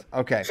few of us.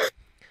 Okay.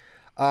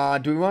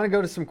 Do we want to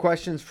go to some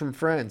questions from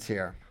friends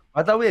here?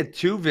 I thought we had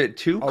two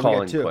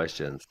calling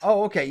questions.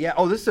 Oh, okay. Yeah.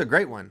 Oh, this is a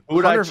great one. Who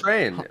would I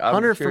train?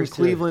 Hunter from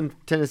Cleveland,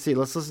 Tennessee.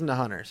 Let's listen to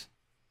Hunter's.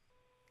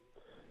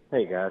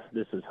 Hey, guys.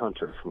 This is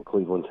Hunter from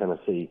Cleveland,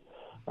 Tennessee.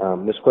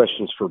 This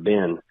question's for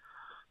Ben.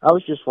 I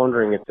was just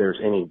wondering if there's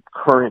any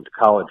current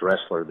college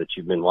wrestler that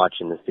you've been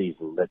watching this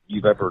season that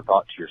you've ever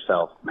thought to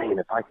yourself, man,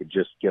 if I could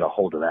just get a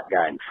hold of that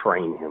guy and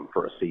train him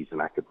for a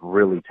season, I could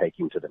really take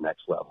him to the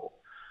next level.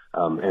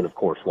 And, of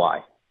course,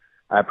 why?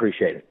 I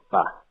appreciate it.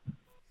 Bye.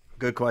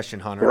 Good question,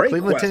 Hunter. Great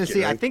Cleveland, question.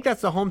 Tennessee. I think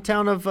that's the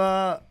hometown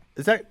of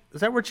is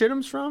that where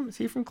Chittum's from? Is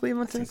he from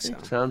Cleveland, Tennessee?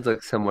 so. Sounds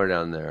like somewhere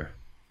down there.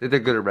 They're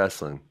good at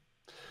wrestling.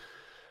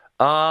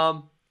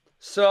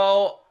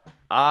 So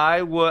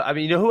I would. I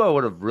mean, you know who I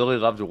would have really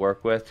loved to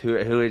work with?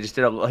 Who just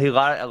did a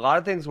lot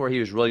of things where he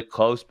was really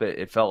close, but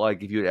it felt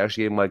like if you would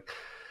actually give him like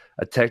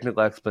a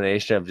technical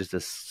explanation of just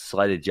a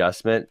slight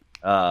adjustment,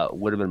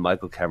 would have been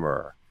Michael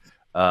Kemmerer.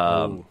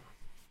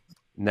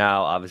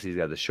 Now, obviously, he's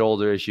got the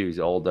shoulder issue. He's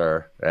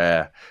older.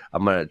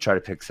 I'm going to try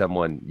to pick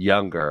someone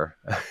younger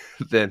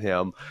than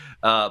him.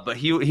 But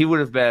he would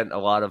have been a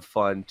lot of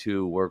fun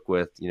to work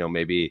with. You know,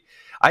 maybe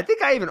I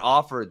think I even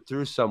offered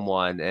through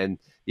someone, and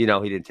you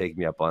know, he didn't take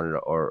me up on it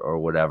or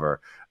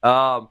whatever.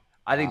 I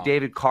think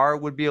David Carr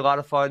would be a lot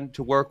of fun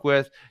to work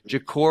with.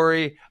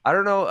 Jacory, I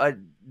don't know.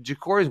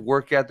 Jacory's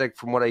work ethic,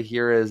 from what I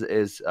hear, is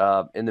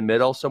in the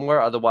middle somewhere.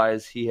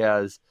 Otherwise, he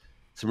has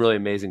some really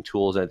amazing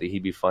tools, and I think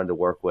he'd be fun to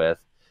work with.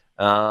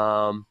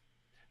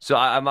 So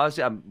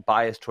I'm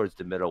biased towards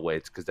the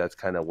middleweights because that's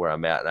kind of where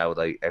I'm at, and I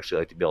would actually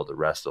like to be able to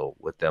wrestle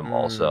with them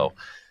also.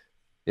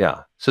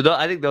 Yeah. So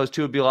I think those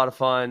two would be a lot of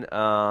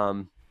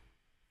fun.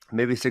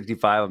 Maybe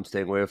 65 I'm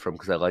staying away from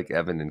because I like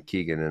Evan and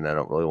Keegan, and I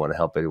don't really want to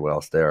help anyone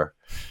else there.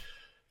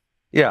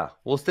 Yeah,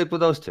 we'll stick with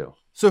those two.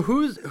 So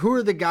who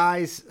are the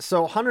guys?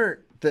 So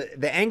Hunter,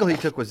 the angle he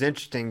took was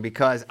interesting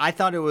because I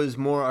thought it was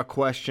more a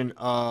question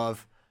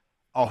of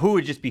who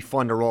would just be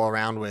fun to roll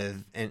around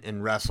with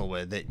and wrestle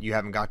with that you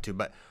haven't got to.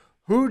 But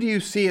who do you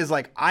see as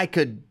like I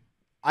could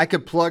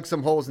plug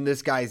some holes in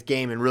this guy's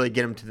game and really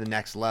get him to the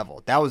next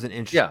level? That was an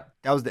interesting. Yeah.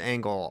 That was the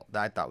angle that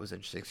I thought was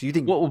interesting. So you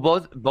think? Well,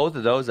 both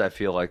of those I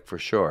feel like for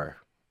sure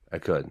I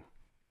could.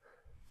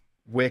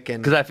 Wick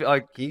and because I feel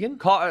like Keegan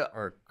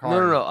or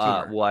Carr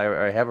no. Well,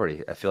 I have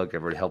already. I feel like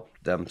I've already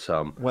helped them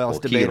some. Well, it's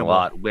Keegan debatable. A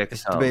lot. Wick.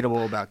 It's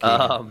debatable about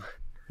Keegan.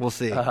 We'll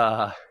see.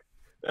 Carr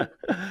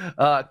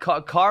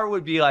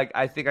would be like,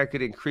 I think I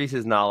could increase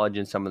his knowledge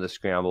in some of the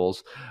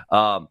scrambles.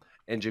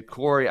 And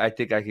Jacory, I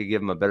think I could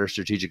give him a better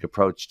strategic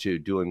approach to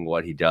doing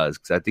what he does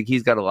because I think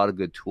he's got a lot of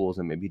good tools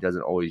and maybe he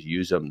doesn't always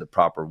use them the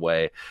proper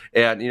way.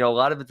 And, you know, a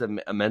lot of it's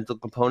a mental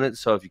component.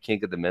 So if you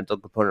can't get the mental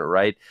component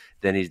right,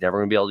 then he's never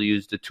going to be able to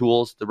use the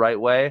tools the right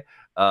way.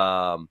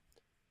 But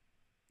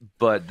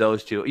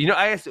those two, you know,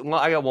 I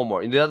got one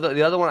more. The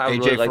other one I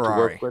would really like to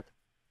work with.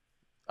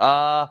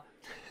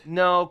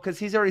 No, because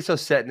he's already so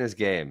set in his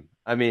game.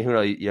 I mean, who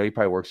knows? You know, he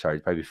probably works hard.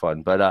 He'd probably be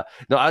fun. But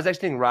no, I was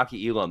actually thinking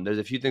Rocky Elam. There's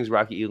a few things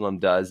Rocky Elam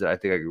does that I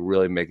think I could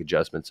really make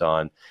adjustments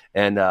on.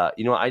 And,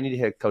 you know, I need to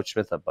hit Coach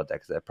Smith up about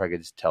that because I probably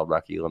could just tell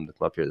Rocky Elam to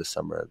come up here this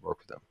summer and work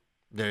with him.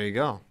 There you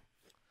go.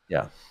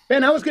 Yeah.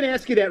 Ben, I was going to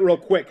ask you that real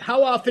quick.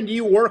 How often do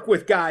you work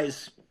with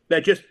guys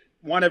that just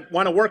want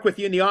to work with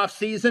you in the off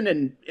season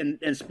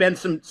and spend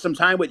some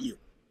time with you?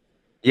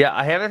 Yeah,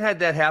 I haven't had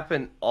that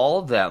happen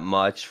all that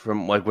much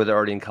from like where they're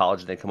already in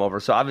college and they come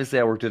over. So obviously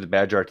I worked with the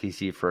Badger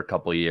RTC for a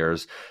couple of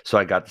years. So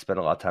I got to spend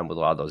a lot of time with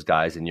a lot of those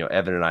guys. And, you know,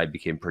 Evan and I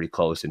became pretty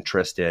close and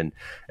Tristan.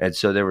 And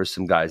so there were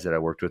some guys that I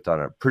worked with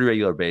on a pretty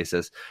regular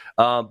basis.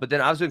 But then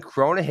I was when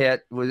Corona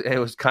hit. It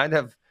was kind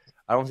of,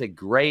 I don't want to say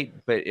great,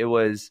 but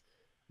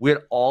we had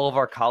all of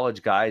our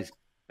college guys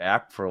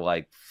back for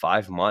like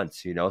 5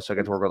 months, you know. So I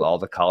got to work with all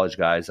the college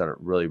guys on a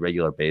really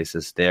regular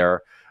basis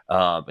there.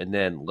 And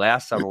then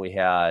last summer we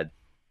had,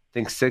 I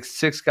think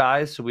six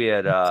guys. So we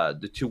had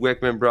the two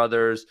Wickman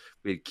brothers.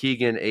 We had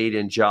Keegan,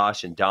 Aiden,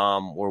 Josh, and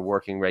Dom were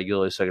working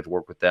regularly, so I get to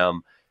work with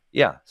them.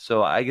 Yeah,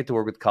 so I get to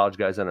work with college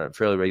guys on a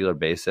fairly regular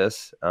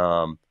basis.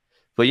 But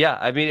yeah,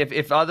 I mean,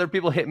 if other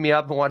people hit me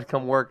up and want to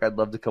come work, I'd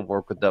love to come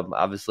work with them.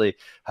 Obviously,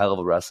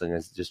 high-level wrestling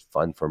is just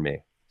fun for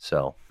me.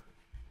 So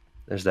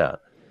there's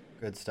that.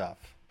 Good stuff.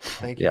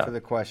 Thank you for the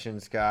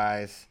questions,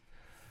 guys.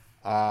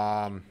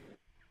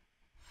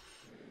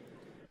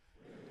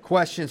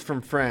 Questions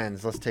from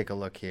friends. Let's take a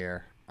look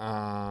here.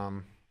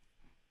 I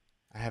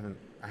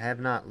have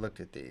not looked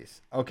at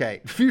these.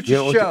 Okay,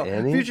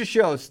 future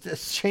shows.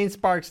 Shane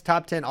Sparks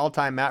top 10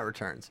 all-time mat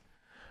returns.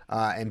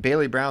 And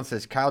Bailey Brown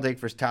says Kyle Dake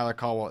versus Tyler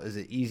Caldwell is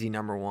an easy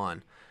number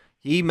one.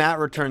 He mat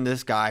returned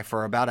this guy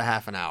for about a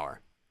half an hour.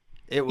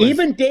 It was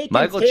even Dake.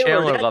 Michael and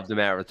Taylor, Chandler loved the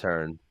mat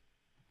return.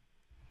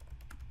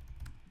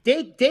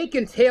 Dake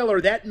and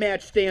Taylor, that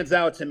match stands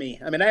out to me.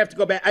 I mean, I have to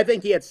go back. I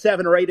think he had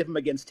 7 or 8 of them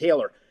against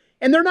Taylor.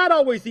 And they're not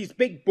always these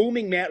big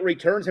booming mat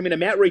returns. I mean, a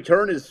mat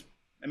return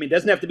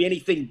doesn't have to be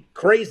anything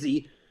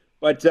crazy.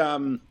 But,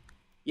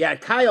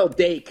 Kyle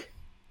Dake.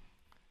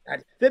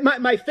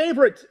 My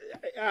favorite,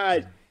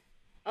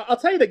 I'll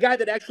tell you the guy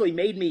that actually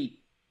made me,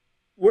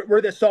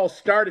 where this all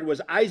started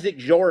was Isaac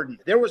Jordan.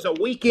 There was a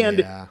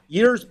weekend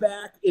years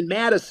back in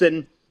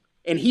Madison,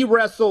 and he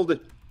wrestled,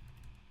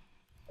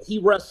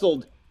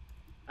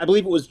 I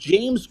believe it was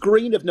James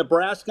Green of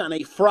Nebraska on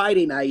a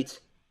Friday night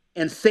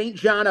and St.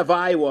 John of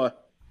Iowa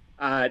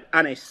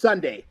on a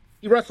Sunday.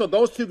 He wrestled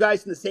those two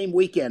guys in the same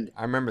weekend.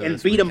 I remember and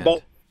this beat weekend. them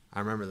both. I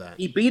remember that.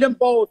 He beat them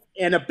both,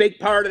 and a big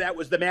part of that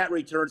was the mat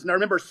returns. And I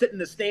remember sitting in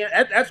the stand.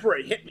 That's where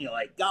it hit me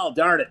like, God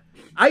darn it.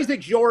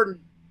 Isaac Jordan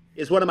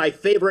is one of my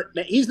favorite.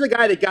 He's the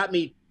guy that got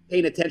me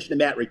paying attention to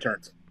mat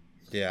returns.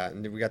 Yeah,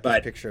 and we got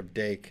this picture of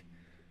Dake.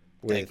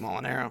 Dake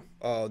Molinaro.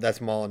 Oh, that's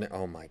Molinaro.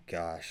 Oh, my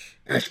gosh.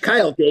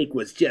 Kyle Dake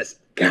was just,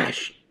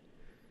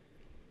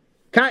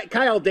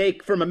 Kyle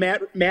Dake, from a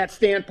mat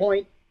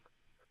standpoint,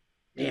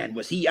 man,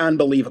 was he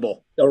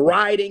unbelievable. The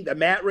riding, the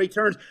mat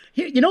returns.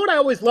 You know what I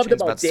always loved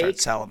about Dake?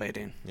 Start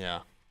salivating.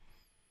 Yeah.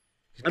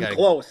 I'm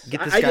close.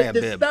 Get this guy a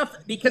bib. Stuff,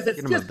 because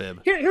it's just,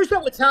 here's what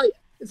I would tell you.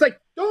 It's like,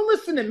 don't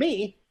listen to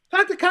me.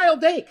 Talk to Kyle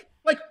Dake.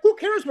 Like, who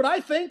cares what I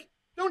think?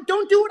 Don't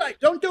do it.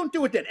 Don't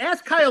do it then.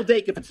 Ask Kyle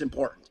Dake if it's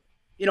important.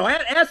 You know,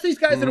 ask these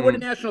guys that are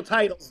winning national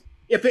titles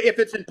if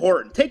it's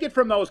important. Take it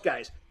from those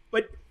guys.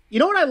 But you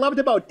know what I loved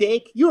about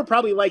Dake? You were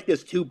probably like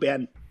this too,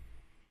 Ben,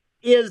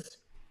 is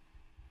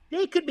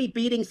they could be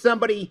beating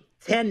somebody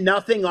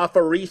 10-0 off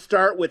a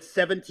restart with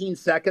 17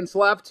 seconds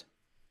left.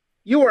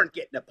 You weren't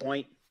getting a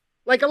point.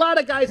 Like a lot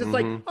of guys, it's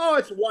like, oh,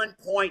 it's 1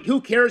 point.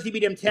 Who cares? He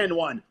beat him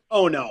 10-1.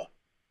 Oh, no.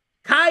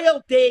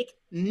 Kyle Dake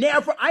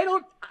never – I'd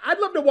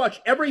love to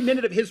watch every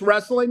minute of his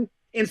wrestling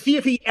and see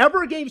if he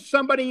ever gave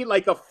somebody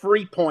like a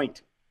free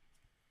point.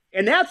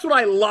 And that's what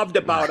I loved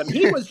about him.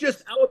 He was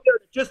just out there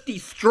to just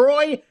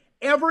destroy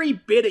every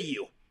bit of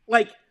you.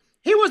 Like,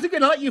 he wasn't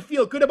going to let you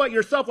feel good about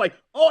yourself like,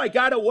 oh, I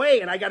got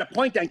away and I got a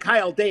point on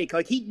Kyle Dake.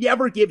 Like, he'd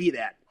never give you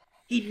that.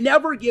 He'd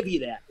never give you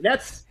that.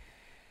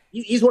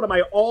 He's one of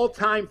my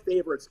all-time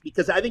favorites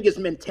because I think his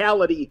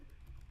mentality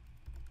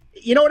 –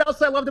 you know what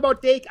else I loved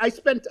about Dake? I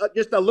spent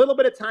just a little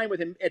bit of time with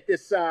him at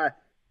this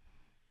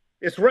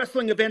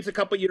wrestling events a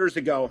couple years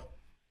ago.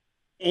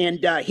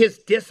 And his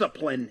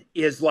discipline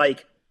is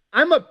like,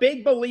 I'm a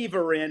big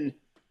believer in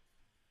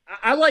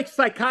 – I like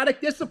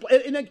psychotic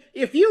discipline. And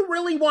if you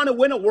really want to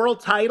win a world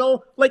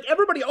title, like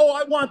everybody, oh,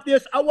 I want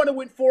this. I want to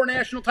win 4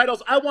 national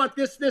titles. I want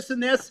this, this,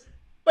 and this.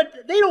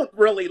 But they don't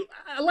really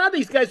 – a lot of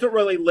these guys don't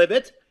really live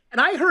it. And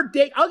I heard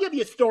Dake – I'll give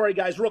you a story,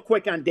 guys, real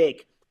quick on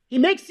Dake. He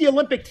makes the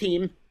Olympic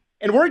team,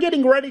 and we're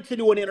getting ready to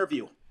do an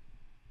interview.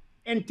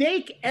 And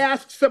Dake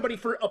asks somebody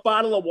for a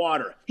bottle of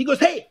water. He goes,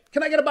 hey,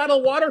 can I get a bottle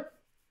of water?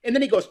 And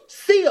then he goes,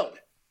 sealed.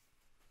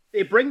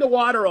 They bring the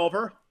water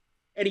over,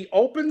 and he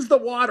opens the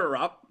water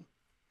up.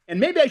 And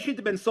maybe I shouldn't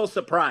have been so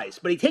surprised,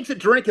 but he takes a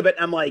drink of it,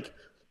 and I'm like,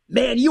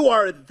 man, you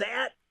are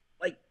that,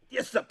 like,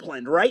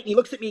 disciplined, right? And he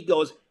looks at me and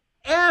goes,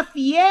 F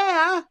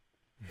yeah.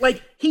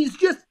 Like, he's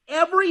just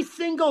every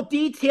single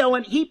detail,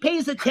 and he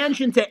pays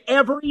attention to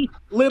every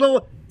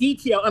little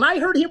detail. And I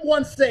heard him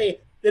once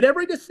say that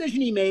every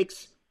decision he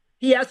makes,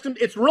 he asks him,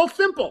 it's real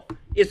simple.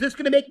 Is this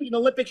going to make me an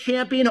Olympic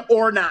champion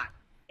or not?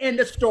 End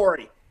of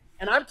story.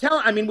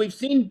 And we've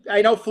seen,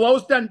 I know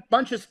Flo's done a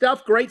bunch of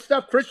stuff, great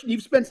stuff. Christian,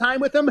 you've spent time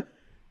with him.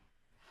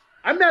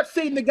 I'm not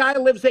saying the guy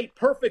lives a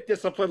perfect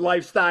disciplined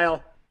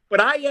lifestyle,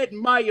 but I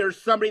admire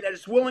somebody that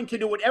is willing to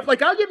do whatever.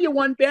 Like, I'll give you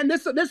one, Ben.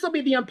 This will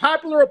be the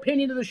unpopular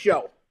opinion of the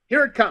show.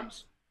 Here it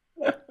comes.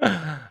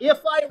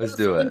 If I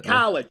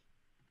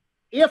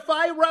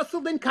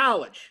wrestled in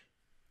college,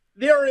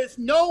 there is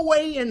no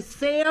way in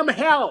Sam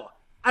hell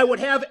I would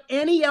have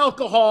any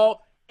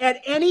alcohol at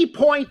any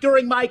point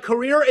during my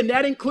career, and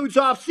that includes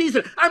off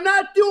season. I'm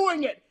not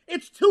doing it.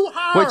 It's too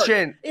hard. But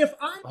Shane,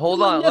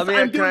 hold on.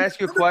 Can I ask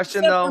you a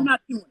question though? I'm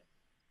not doing it.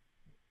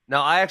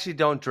 Now, I actually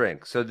don't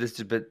drink, so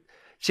but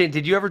Shane,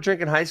 did you ever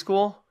drink in high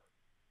school?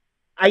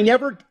 I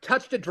never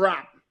touched a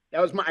drop.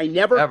 That was I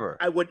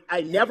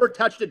never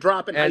touched a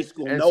drop in high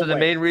school. And so the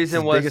main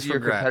reason was your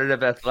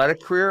competitive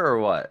athletic career, or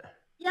what?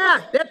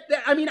 Yeah,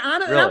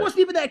 honestly, I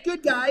wasn't even that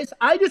good, guys.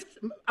 I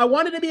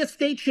wanted to be a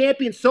state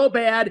champion so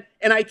bad,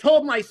 and I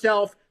told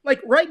myself, like,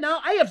 right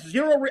now, I have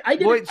zero. I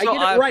did it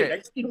right. I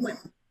just need to win.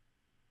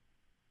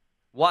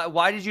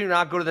 Why did you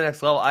not go to the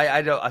next level?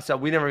 I don't. So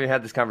we never even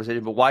had this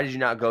conversation, but why did you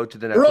not go to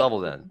the next level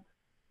then?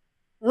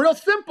 Real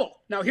simple.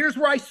 Now here's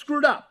where I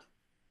screwed up.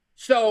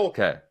 So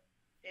okay,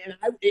 and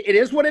it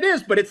is what it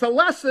is, but it's a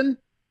lesson.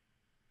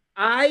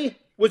 My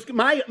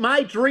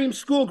dream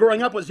school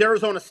growing up was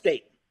Arizona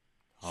State.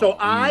 So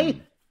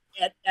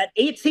at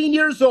 18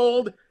 years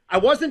old, I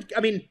wasn't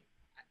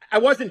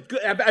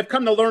good. I've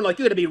come to learn, like,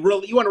 you got to be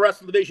real. You want to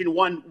wrestle Division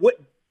I,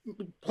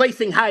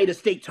 placing high at a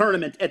state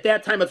tournament. At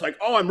that time, it's like,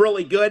 oh, I'm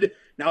really good.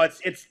 Now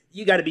it's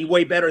you got to be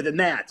way better than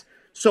that.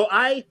 So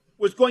I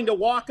was going to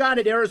walk on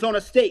at Arizona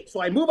State. So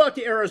I move out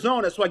to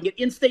Arizona so I can get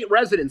in-state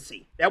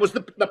residency. That was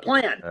the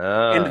plan.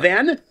 And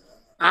then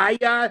I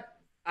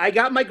I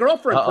got my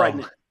girlfriend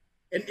pregnant.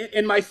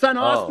 And my son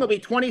Austin will be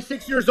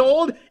 26 years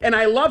old, and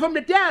I love him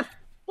to death.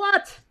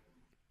 But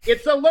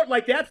it's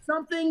like that's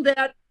something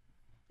that,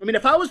 I mean,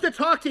 if I was to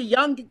talk to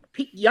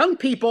young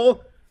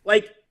people,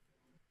 like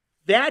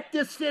that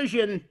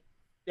decision,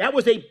 that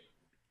was a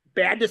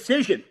bad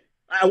decision.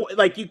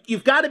 Like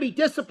you've got to be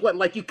disciplined.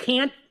 Like you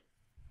can't.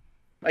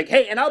 Like,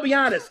 hey, and I'll be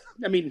honest.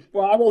 I mean,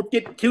 well, I won't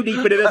get too deep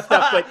into this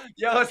stuff, but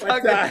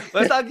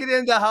let's not get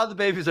into how the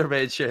babies are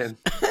made, Shane.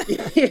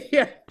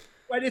 Yeah,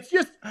 but it's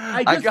just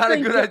I got a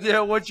good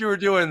idea of what you were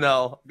doing,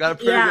 though. Got a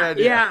pretty good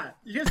idea.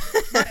 Yeah.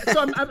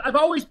 So I've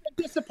always been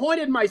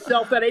disappointed in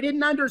myself that I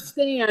didn't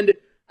understand.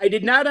 I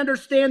did not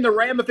understand the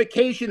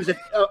ramifications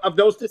of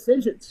those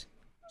decisions.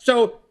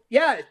 So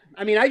yeah,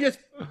 I mean,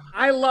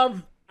 I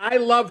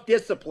love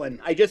discipline.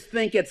 I just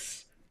think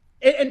it's,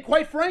 and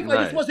quite frankly,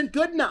 I just wasn't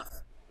good enough.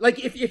 Like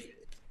if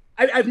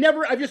I've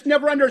just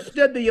never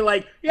understood the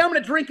I'm going to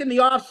drink in the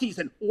off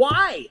season.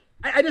 Why?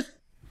 I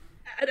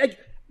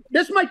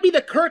this might be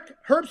the Kirk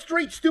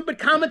Herbstreit stupid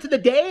comment of the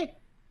day,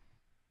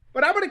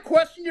 but I'm going to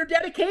question your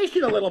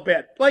dedication a little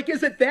bit. Like,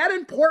 is it that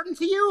important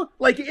to you?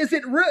 Like,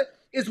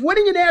 is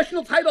winning a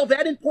national title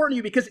that important to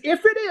you? Because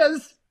if it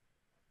is,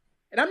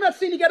 and I'm not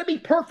saying you got to be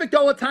perfect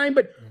all the time,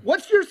 but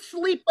what's your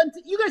sleep?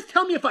 You guys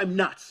tell me if I'm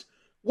nuts.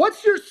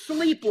 What's your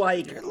sleep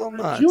like June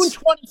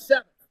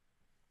 27th?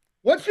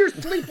 What's your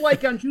sleep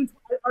like on June?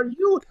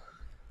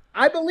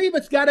 I believe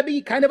it's got to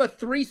be kind of a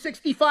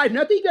 365.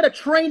 Not that you got to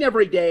train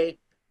every day,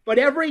 but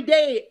every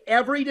day,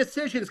 every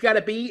decision's got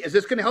to be, is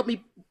this going to help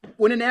me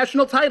win a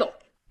national title?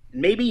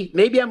 Maybe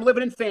I'm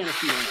living in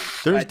fantasy land.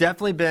 There's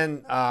definitely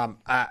been,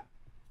 I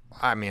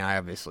mean, I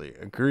obviously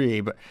agree,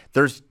 but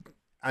there's,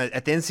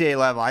 at the NCAA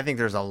level, I think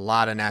there's a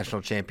lot of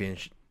national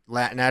champions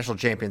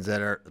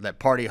that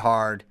party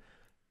hard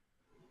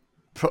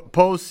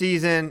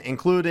postseason,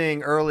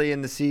 including early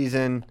in the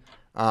season.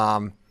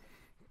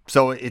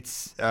 So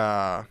it's,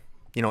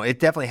 it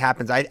definitely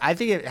happens. I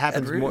think it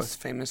happens Ed more. Reeves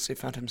famously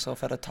found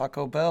himself at a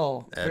Taco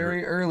Bell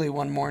very early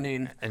one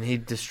morning. And he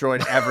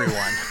destroyed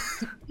everyone.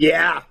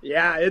 Yeah.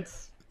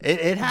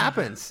 It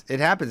happens. It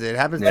happens. It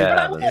happens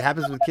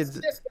with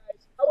kids.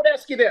 I would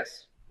ask you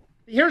this.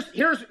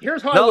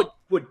 Here's how I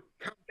would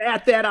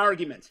combat that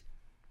argument.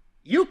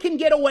 You can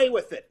get away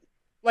with it.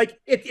 Like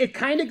it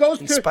kind of goes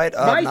in to spite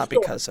of, my not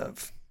story. because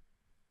of.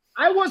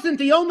 I wasn't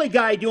the only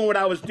guy doing what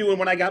I was doing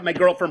when I got my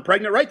girlfriend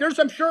pregnant, right?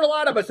 I'm sure a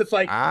lot of us. It's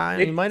like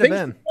you might have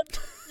been,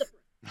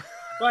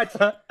 but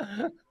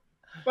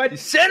you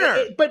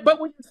sinner. But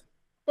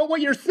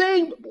what you're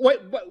saying,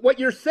 what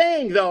you're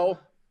saying though,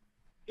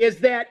 is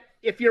that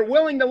if you're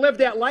willing to live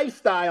that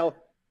lifestyle,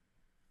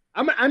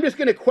 I'm just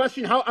going to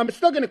question I'm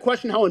still going to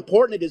question how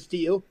important it is to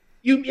you.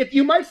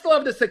 You might still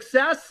have the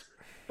success,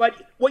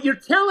 but what you're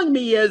telling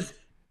me is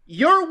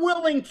you're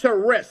willing to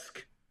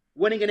risk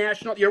winning a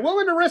national. You're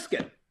willing to risk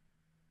it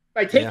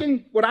by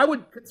taking what I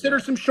would consider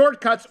some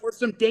shortcuts or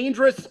some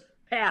dangerous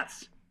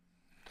paths.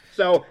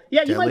 So you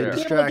might be able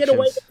to get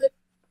away with it.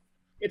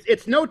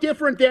 It's no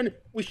different than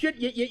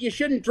you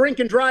shouldn't drink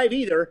and drive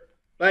either.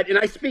 But and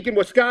I speak in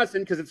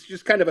Wisconsin because it's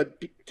just kind of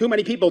too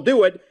many people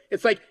do it.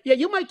 It's like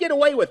you might get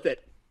away with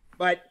it,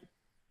 but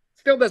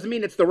still doesn't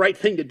mean it's the right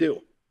thing to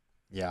do.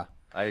 Yeah,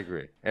 I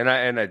agree. And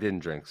I didn't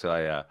drink, so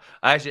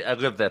I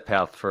lived that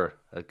path for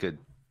a good.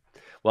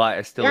 Well,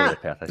 I still live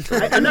that path.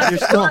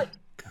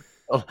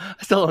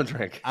 I still don't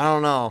drink. I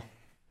don't know.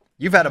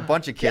 You've had a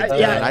bunch of kids,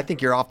 man. I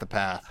think you're off the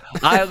path.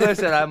 I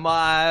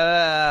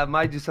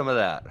might do some of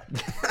that.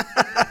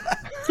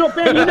 So,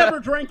 Ben, you never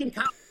drank in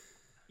college?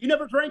 You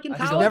never drank in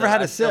college? Never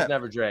had a sip. I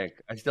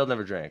still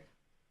never drank.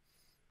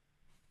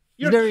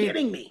 You're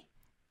kidding me.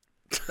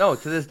 No,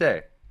 to this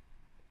day.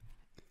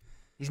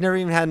 He's never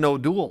even had no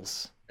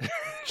duels.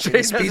 Shane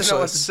doesn't know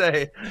what to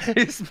say.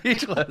 He's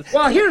speechless.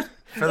 Well,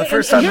 for the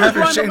first time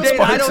ever,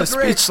 Shane's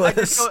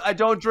speechless. I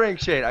don't drink,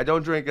 Shane. I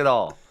don't drink at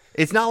all.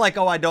 It's not like,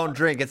 I don't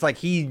drink. It's like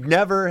he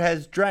never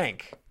has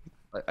drank.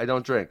 I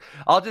don't drink.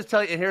 I'll just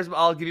tell you, and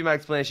I'll give you my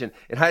explanation.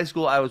 In high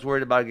school, I was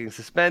worried about getting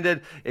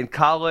suspended. In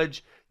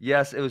college,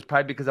 yes, it was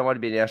probably because I wanted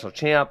to be a national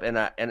champ, and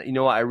you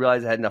know what? I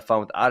realized I had enough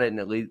fun without it, and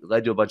it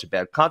led to a bunch of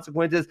bad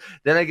consequences.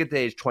 Then I get to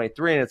age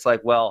 23, and it's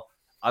like, well,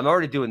 I'm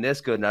already doing this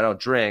good, and I don't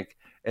drink.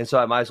 And so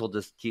I might as well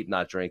just keep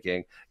not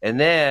drinking. And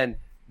then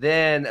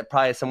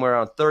probably somewhere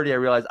around 30, I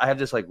realized I have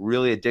this like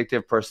really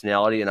addictive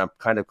personality and I'm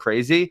kind of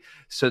crazy.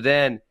 So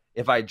then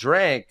if I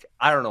drank,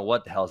 I don't know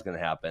what the hell is going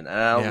to happen. And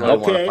I don't really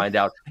want to find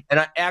out. And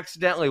I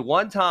accidentally,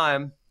 one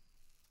time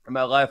in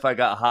my life, I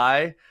got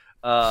high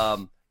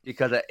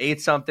because I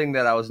ate something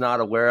that I was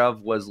not aware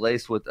of was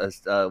laced with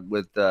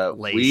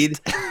weed.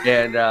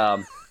 And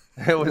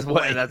it was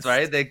what? That's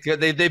right.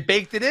 They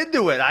baked it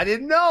into it. I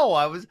didn't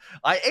know.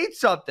 I ate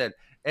something.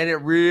 And it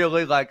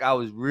really, I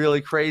was really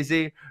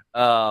crazy.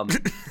 And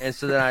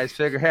so then I just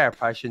figured, hey, I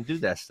probably shouldn't do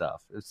that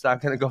stuff. It's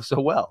not going to go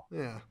so well.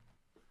 Yeah.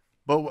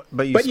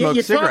 But you smoke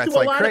cigarettes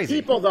like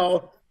crazy.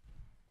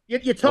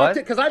 You talk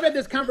to, because I've had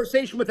this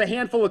conversation with a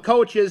handful of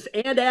coaches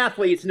and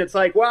athletes, and it's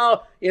like,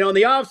 well, in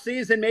the off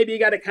season, maybe you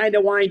got to kind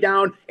of wind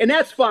down, and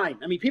that's fine.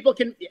 I mean,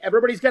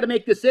 everybody's got to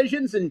make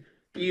decisions, and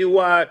you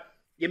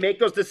make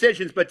those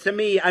decisions. But to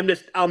me,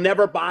 I'll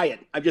never buy it.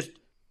 I'm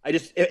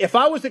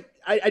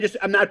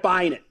not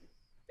buying it.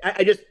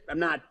 I'm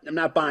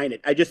not buying it.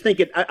 I just think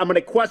I'm going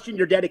to question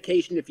your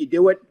dedication if you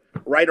do it,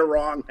 right or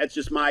wrong. That's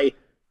just my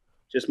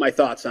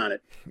thoughts on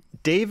it.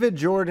 David,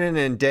 Jordan,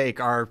 and Dake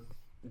are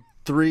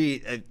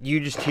three. You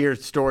just hear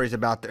stories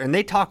about and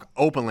they talk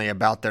openly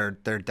about their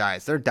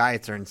diets. Their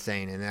diets are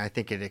insane, and I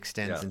think it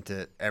extends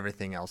into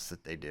everything else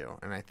that they do.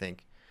 And I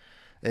think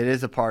it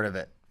is a part of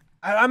it.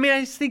 I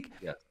just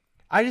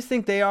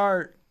think they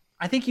are.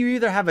 I think you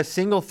either have a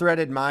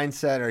single-threaded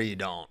mindset or you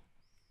don't.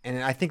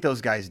 And I think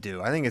those guys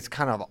do. I think it's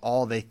kind of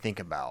all they think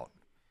about.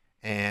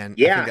 And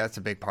I think that's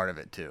a big part of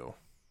it, too.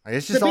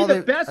 It's just to be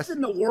the best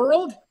in the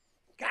world,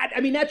 God,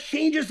 I mean, that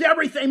changes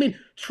everything. I mean,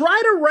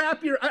 try to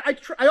wrap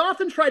I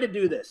often try to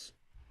do this.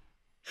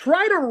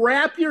 Try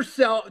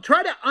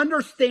to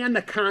understand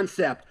the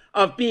concept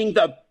of being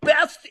the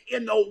best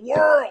in the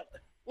world.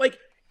 Like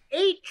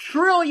 8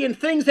 trillion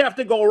things have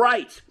to go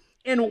right.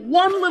 And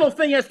one little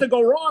thing has to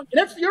go wrong,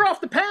 and you're off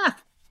the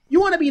path. You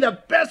want to be the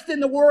best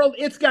in the world,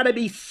 it's got to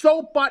be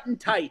so button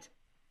tight.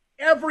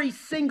 Every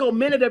single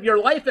minute of your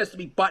life has to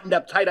be buttoned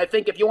up tight, I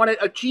think, if you want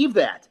to achieve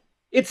that.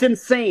 It's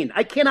insane.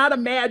 I cannot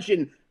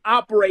imagine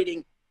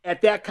operating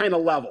at that kind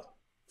of level.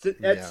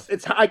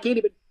 I can't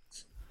even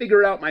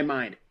figure it out in my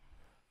mind.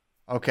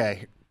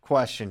 Okay,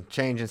 question,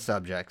 changing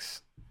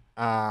subjects.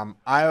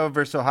 Iowa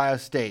versus Ohio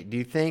State. Do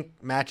you think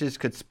matches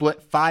could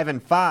split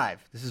 5-5?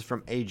 This is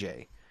from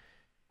AJ.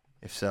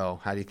 If so,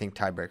 how do you think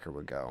tiebreaker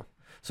would go?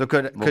 So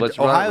could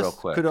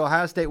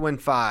Ohio State win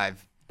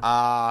 5?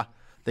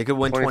 They could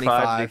win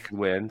 25. They could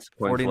win.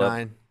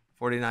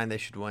 49 they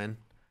should win.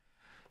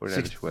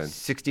 49 should win.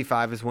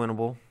 65 is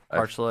winnable.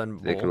 Karchla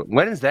and Bull.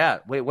 When is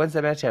that? Wait, when's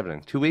that match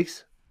happening? 2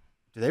 weeks?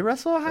 Do they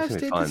wrestle Ohio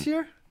State this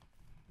year?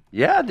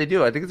 Yeah, they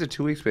do. I think it's a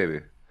 2 weeks, baby.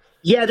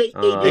 Yeah, they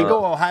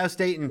go Ohio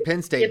State and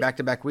Penn State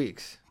back-to-back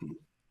weeks.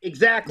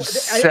 Exactly.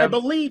 I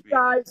believe,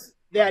 guys,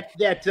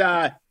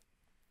 that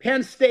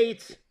Penn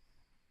State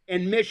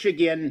and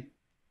Michigan,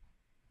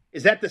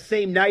 is that the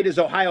same night as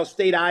Ohio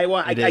State,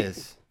 Iowa? It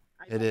is.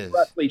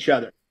 Wrestle each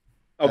other.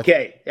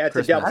 Okay, that's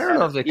a double. I don't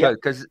know if they could,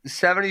 because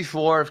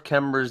 74, if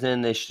Kember's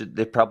in, they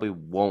probably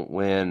won't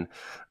win.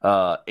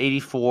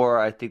 84,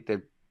 I think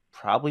they're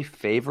probably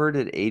favored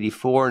at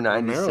 84.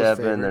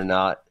 97, they're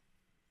not.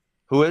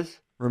 Who is?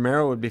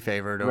 Romero would be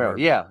favored over.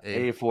 Yeah,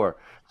 84.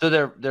 So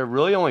they're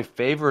really only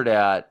favored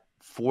at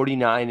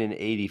 49 and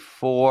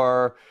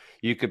 84.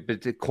 You could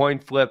put the coin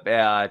flip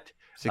at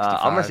 65.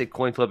 I'm going to say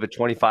coin flip at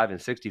 25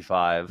 and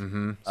 65.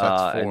 Mm-hmm. So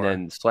that's 4. And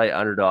then slight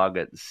underdog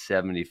at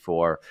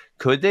 74.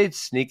 Could they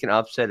sneak an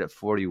upset at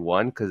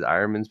 41 because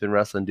Ironman's been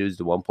wrestling dudes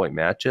to 1-point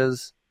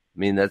matches? I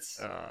mean, that's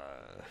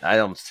I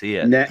don't see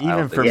it.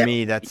 Even for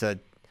me, I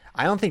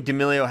don't think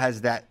D'Amelio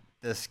has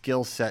the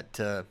skill set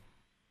to.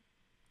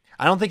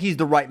 I don't think he's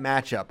the right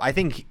matchup. I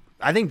think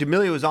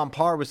D'Amelio is on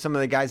par with some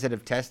of the guys that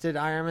have tested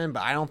Ironman,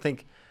 but I don't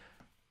think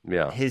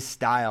his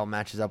style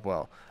matches up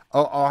well.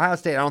 Ohio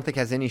State, I don't think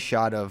has any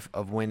shot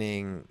of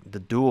winning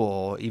the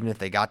duel, even if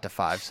they got to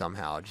 5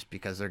 somehow, just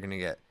because they're going to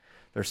get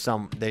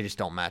they just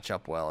don't match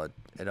up well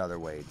at other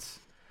weights.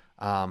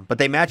 But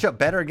they match up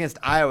better against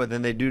Iowa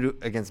than they do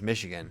against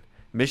Michigan.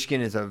 Michigan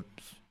is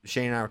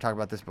Shane and I were talking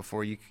about this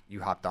before you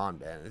hopped on,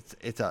 Ben.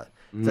 It's a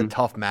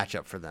tough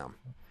matchup for them.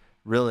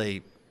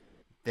 Really,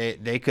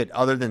 they could,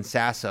 other than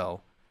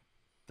Sasso,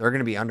 they're going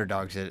to be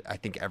underdogs at I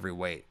think every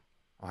weight.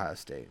 Ohio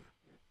State.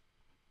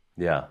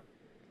 Yeah.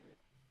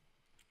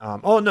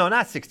 No,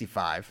 not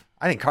 65.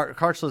 I think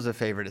Karchla's a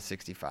favorite at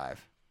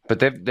 65. But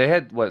they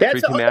had what,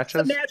 3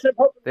 matches?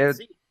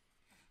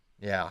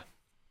 Yeah.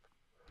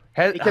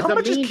 How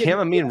much has Cam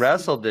Amin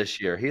wrestled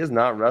this year? He has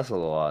not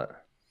wrestled a lot.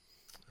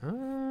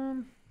 Let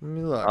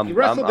me look. He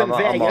wrestled in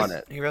Vegas. I'm on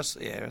it. He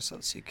wrestled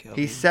CK.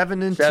 He's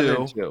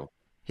 7-2.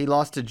 He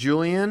lost to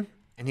Julian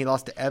and he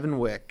lost to Evan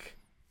Wick.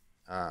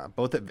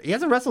 He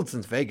hasn't wrestled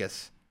since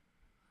Vegas.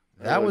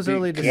 That was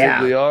early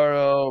December.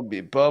 Cagliaro,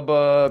 beat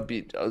Bubba,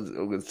 beat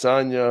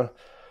Sanya.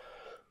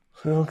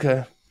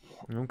 Okay.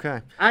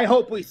 I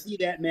hope we see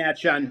that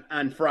match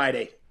on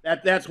Friday.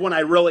 That's when I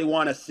really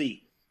want to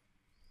see.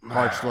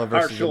 Karchla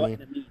versus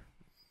Amin.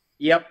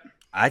 Yep.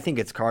 I think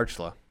it's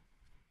Karchla,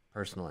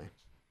 personally.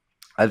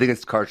 I think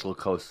it's Karchla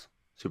close.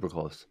 Super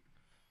close.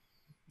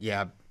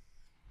 Yeah.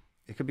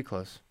 It could be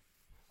close.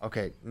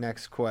 Okay,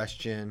 next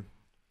question.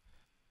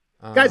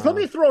 Guys, let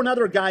me throw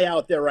another guy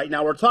out there right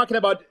now. We're talking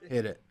about...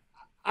 Hit it.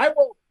 I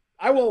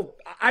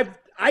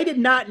did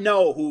not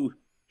know who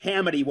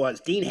Hamity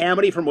was. Dean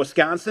Hamity from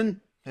Wisconsin.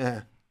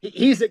 Yeah.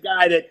 He's a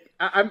guy that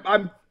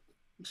I'm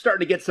starting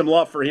to get some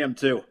love for him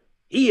too.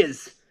 He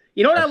is.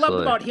 You know what I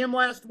loved about him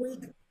last week?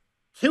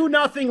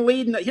 2-0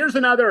 lead. Here's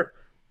another.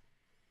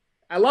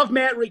 I love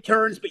Matt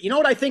returns, but you know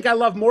what I think I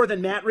love more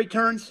than Matt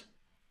returns?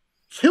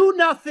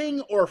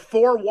 2-0 or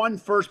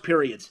 4-1 first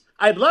periods.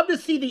 I'd love to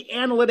see the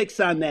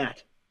analytics on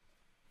that.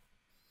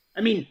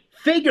 I mean,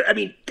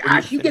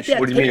 gosh, you get that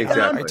What do you mean takedown.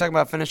 exactly? Are you talking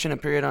about finishing a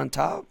period on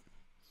top?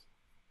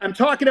 I'm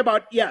talking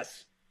about,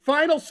 yes,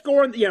 final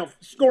score,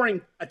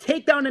 scoring a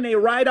takedown and a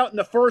ride out in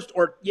the first,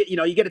 or, you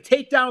get a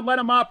takedown, let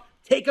them up,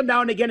 take them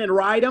down again and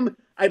ride them.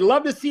 I'd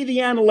love to see the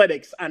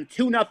analytics on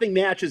 2-0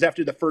 matches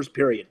after the first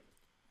period.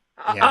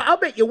 Yeah. I'll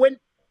bet you win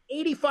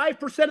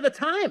 85% of the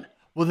time.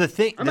 Well, the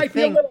thing I might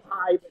be a little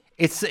high. But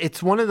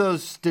it's one of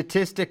those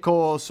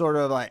statistical sort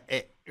of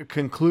like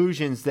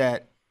conclusions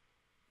that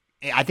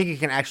I think it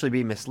can actually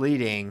be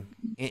misleading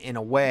in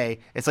a way.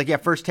 It's like, yeah,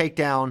 first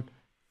takedown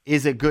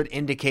is a good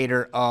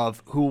indicator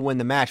of who will win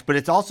the match, but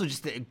it's also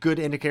just a good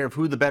indicator of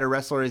who the better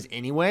wrestler is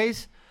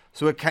anyways.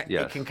 So it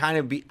can kind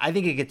of be, I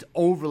think it gets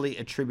overly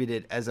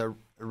attributed as a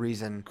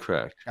reason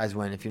Correct. guys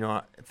win,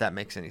 if that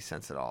makes any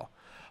sense at all.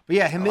 But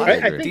yeah, I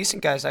think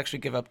decent guys actually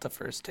give up the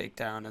first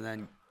takedown and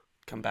then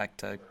come back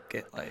to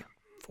get like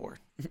 4.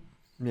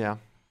 Yeah,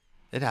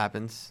 it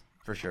happens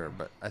for sure,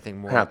 but I think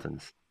more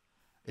happens.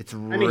 It's I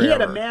mean, he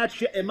had a rarer.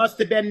 match. It must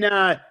have been,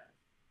 I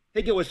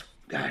think it was,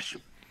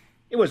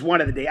 it was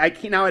one of the day. I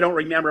don't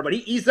remember, but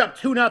he's up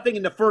 2-0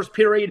 in the first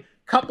period.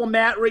 Couple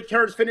mat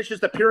returns,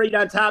 finishes the period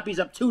on top. He's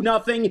up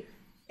 2-0,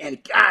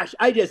 and gosh,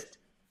 I just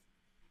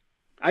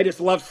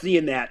love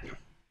seeing that.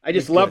 I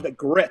just love the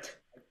grit.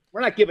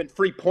 We're not giving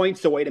free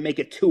points away to make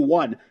it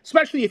 2-1,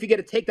 especially if you get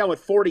a takedown with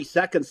 40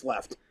 seconds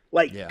left.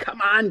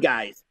 Come on,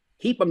 guys,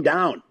 keep them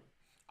down.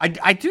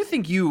 I do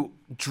think you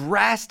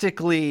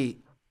drastically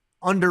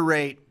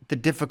underrate the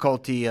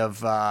difficulty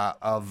of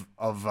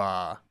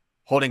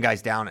holding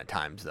guys down at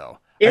times, though.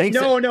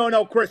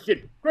 No,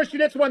 Christian. Christian,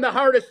 it's one of the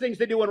hardest things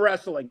to do in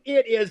wrestling.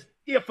 It is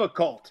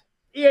difficult.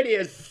 It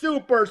is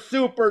super,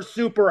 super,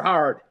 super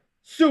hard.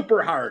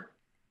 Super hard.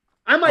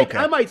 I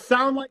might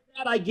sound like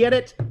that. I get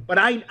it, but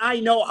I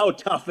know how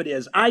tough it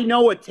is. I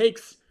know it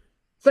takes.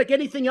 It's like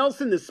anything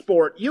else in this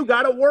sport. You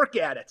got to work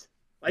at it.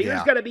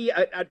 There's got to be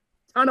a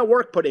ton of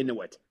work put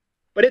into it.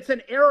 But it's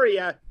an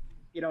area.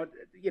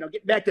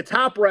 Get back to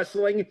top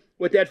wrestling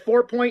with that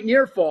 4-point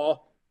near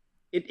fall.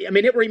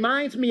 It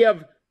reminds me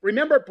of.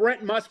 Remember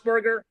Brent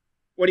Musburger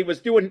when he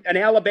was doing an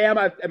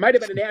Alabama, it might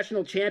have been a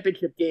national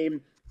championship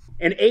game,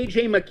 and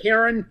A.J.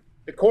 McCarron,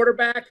 the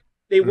quarterback,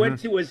 they went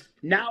to his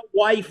now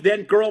wife,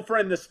 then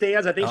girlfriend in the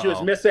stands. I think she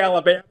was Miss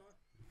Alabama.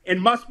 And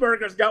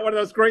Musburger's got one of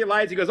those great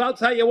lines. He goes, I'll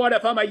tell you what,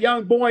 if I'm a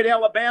young boy in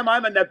Alabama,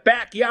 I'm in the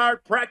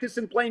backyard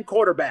practicing playing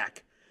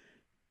quarterback.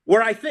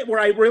 Where I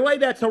relay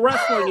that to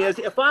wrestling is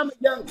if I'm a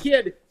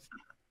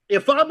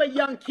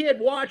young kid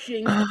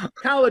watching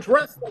college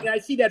wrestling and I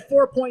see that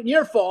 4-point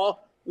near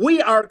fall,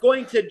 we are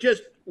going to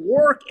just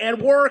work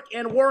and work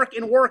and work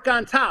and work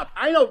on top.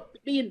 I know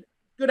being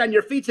good on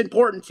your feet's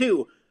important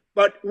too,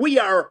 but we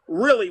are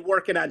really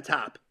working on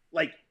top.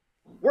 That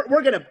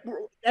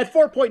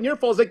 4-point near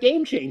fall is a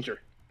game changer.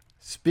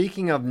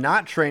 Speaking of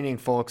not training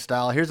folk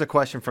style, here's a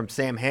question from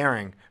Sam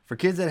Herring. For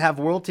kids that have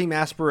world team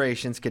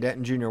aspirations, cadet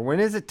and junior,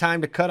 when is it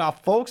time to cut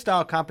off folk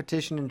style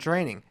competition and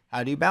training?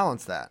 How do you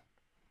balance that?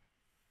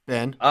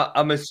 Ben?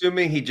 I'm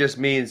assuming he just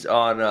means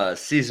on a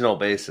seasonal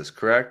basis,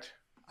 correct?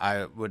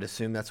 I would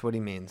assume that's what he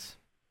means.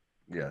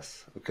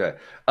 Yes. Okay.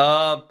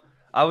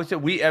 I would say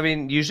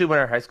usually when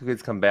our high school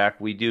kids come back,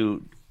 we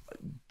do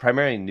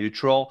primarily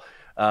neutral.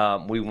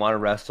 We want to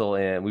wrestle,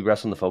 and we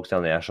wrestle in the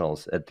Folkstyle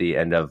Nationals at the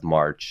end of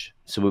March.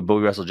 So we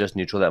wrestle just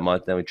neutral that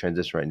month. Then we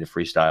transition right into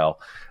freestyle.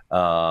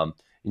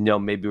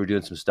 Maybe we're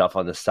doing some stuff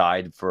on the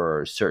side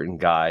for certain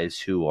guys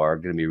who are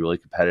going to be really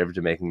competitive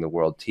to making the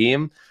world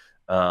team.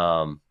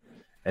 And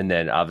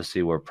then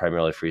obviously we're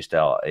primarily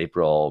freestyle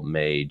April,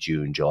 May,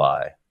 June,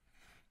 July.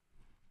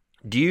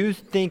 Do you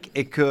think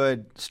it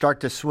could start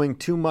to swing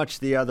too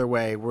much the other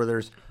way, where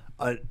there's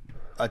a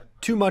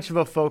too much of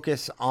a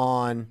focus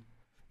on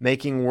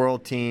making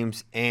world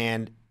teams,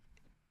 and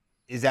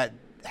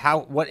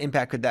what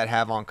impact could that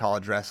have on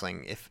college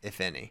wrestling,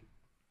 if any?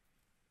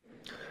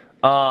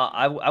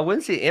 I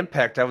wouldn't see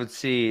impact. I would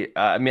see.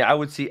 I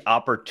would see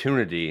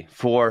opportunity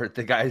for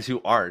the guys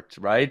who aren't,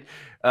 right,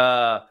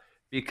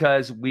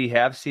 because we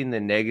have seen the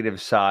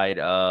negative side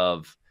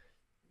of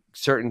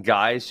certain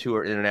guys who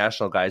are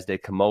international guys. They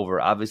come over.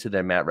 Obviously,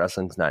 their mat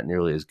wrestling's not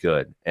nearly as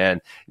good,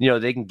 and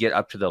they can get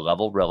up to the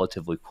level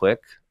relatively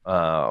quick.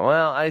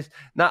 Not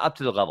up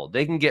to the level.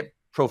 They can get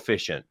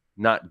proficient,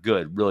 not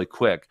good, really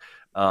quick.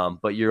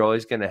 But you're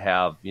always going to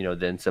have,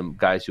 then some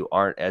guys who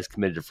aren't as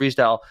committed to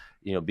freestyle,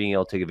 being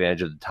able to take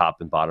advantage of the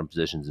top and bottom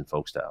positions in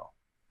folk style.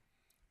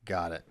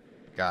 Got it.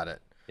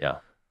 Yeah.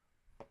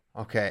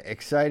 Okay.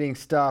 Exciting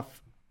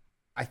stuff.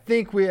 I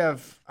think we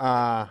have,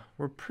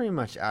 we're pretty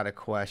much out of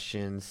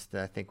questions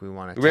that I think we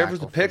want to tackle. Ready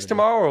for the picks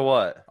tomorrow or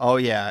what? Oh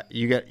yeah.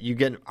 You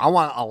get, I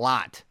want a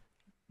lot.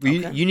 We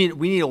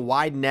need a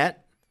wide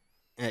net.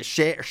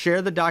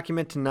 Share the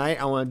document tonight.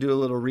 I want to do a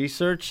little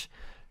research.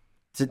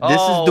 This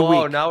is the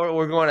week. Now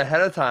we're going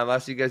ahead of time. I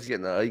see you guys you're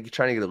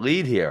trying to get a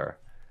lead here.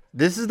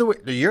 This is the week.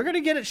 You're going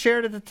to get it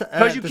shared at the time.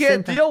 Because you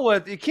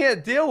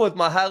can't deal with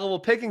my high level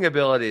picking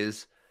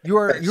abilities.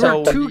 You're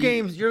 2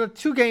 games. You're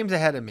 2 games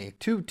ahead of me.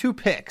 Two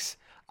picks.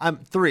 I'm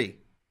 3.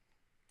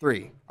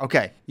 3.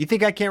 Okay. You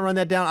think I can't run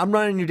that down? I'm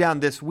running you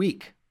down this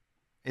week.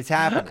 It's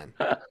happening.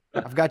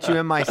 I've got you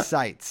in my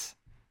sights.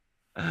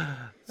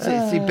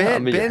 See,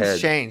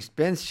 Ben's changed.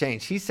 Ben's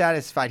changed. He's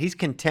satisfied. He's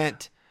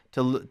content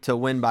to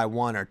win by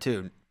 1 or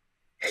 2.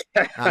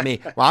 Not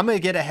me. Well, I'm going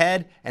to get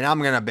ahead, and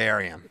I'm going to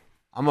bury him.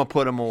 I'm going to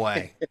put him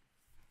away.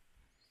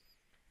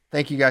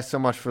 Thank you guys so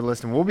much for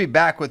listening. We'll be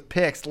back with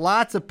picks.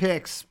 Lots of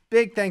picks.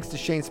 Big thanks to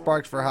Shane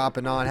Sparks for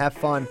hopping on. Have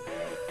fun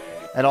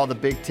at all the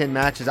Big Ten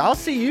matches. I'll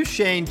see you,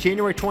 Shane,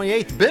 January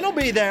 28th. Ben will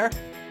be there.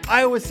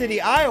 Iowa City,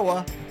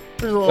 Iowa.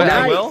 There's a little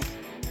I will?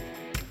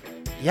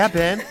 Yeah,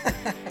 Ben.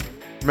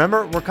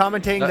 Remember, we're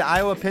commentating the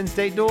Iowa-Penn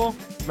State duel?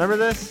 Remember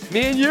this?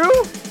 Me and you?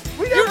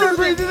 We never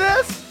agreed to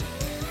this?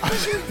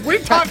 We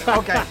talked.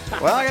 Okay.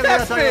 Well, I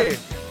got to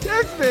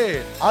Text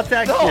me. I'll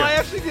text No, you. I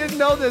actually didn't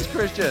know this,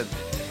 Christian.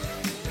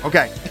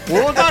 Okay.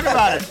 Well, we'll talk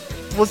about it.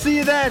 We'll see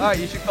you then. All right,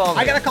 you should call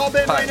me. I got to call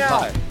Ben right now.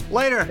 Bye.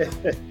 Later.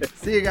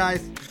 See you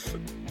guys.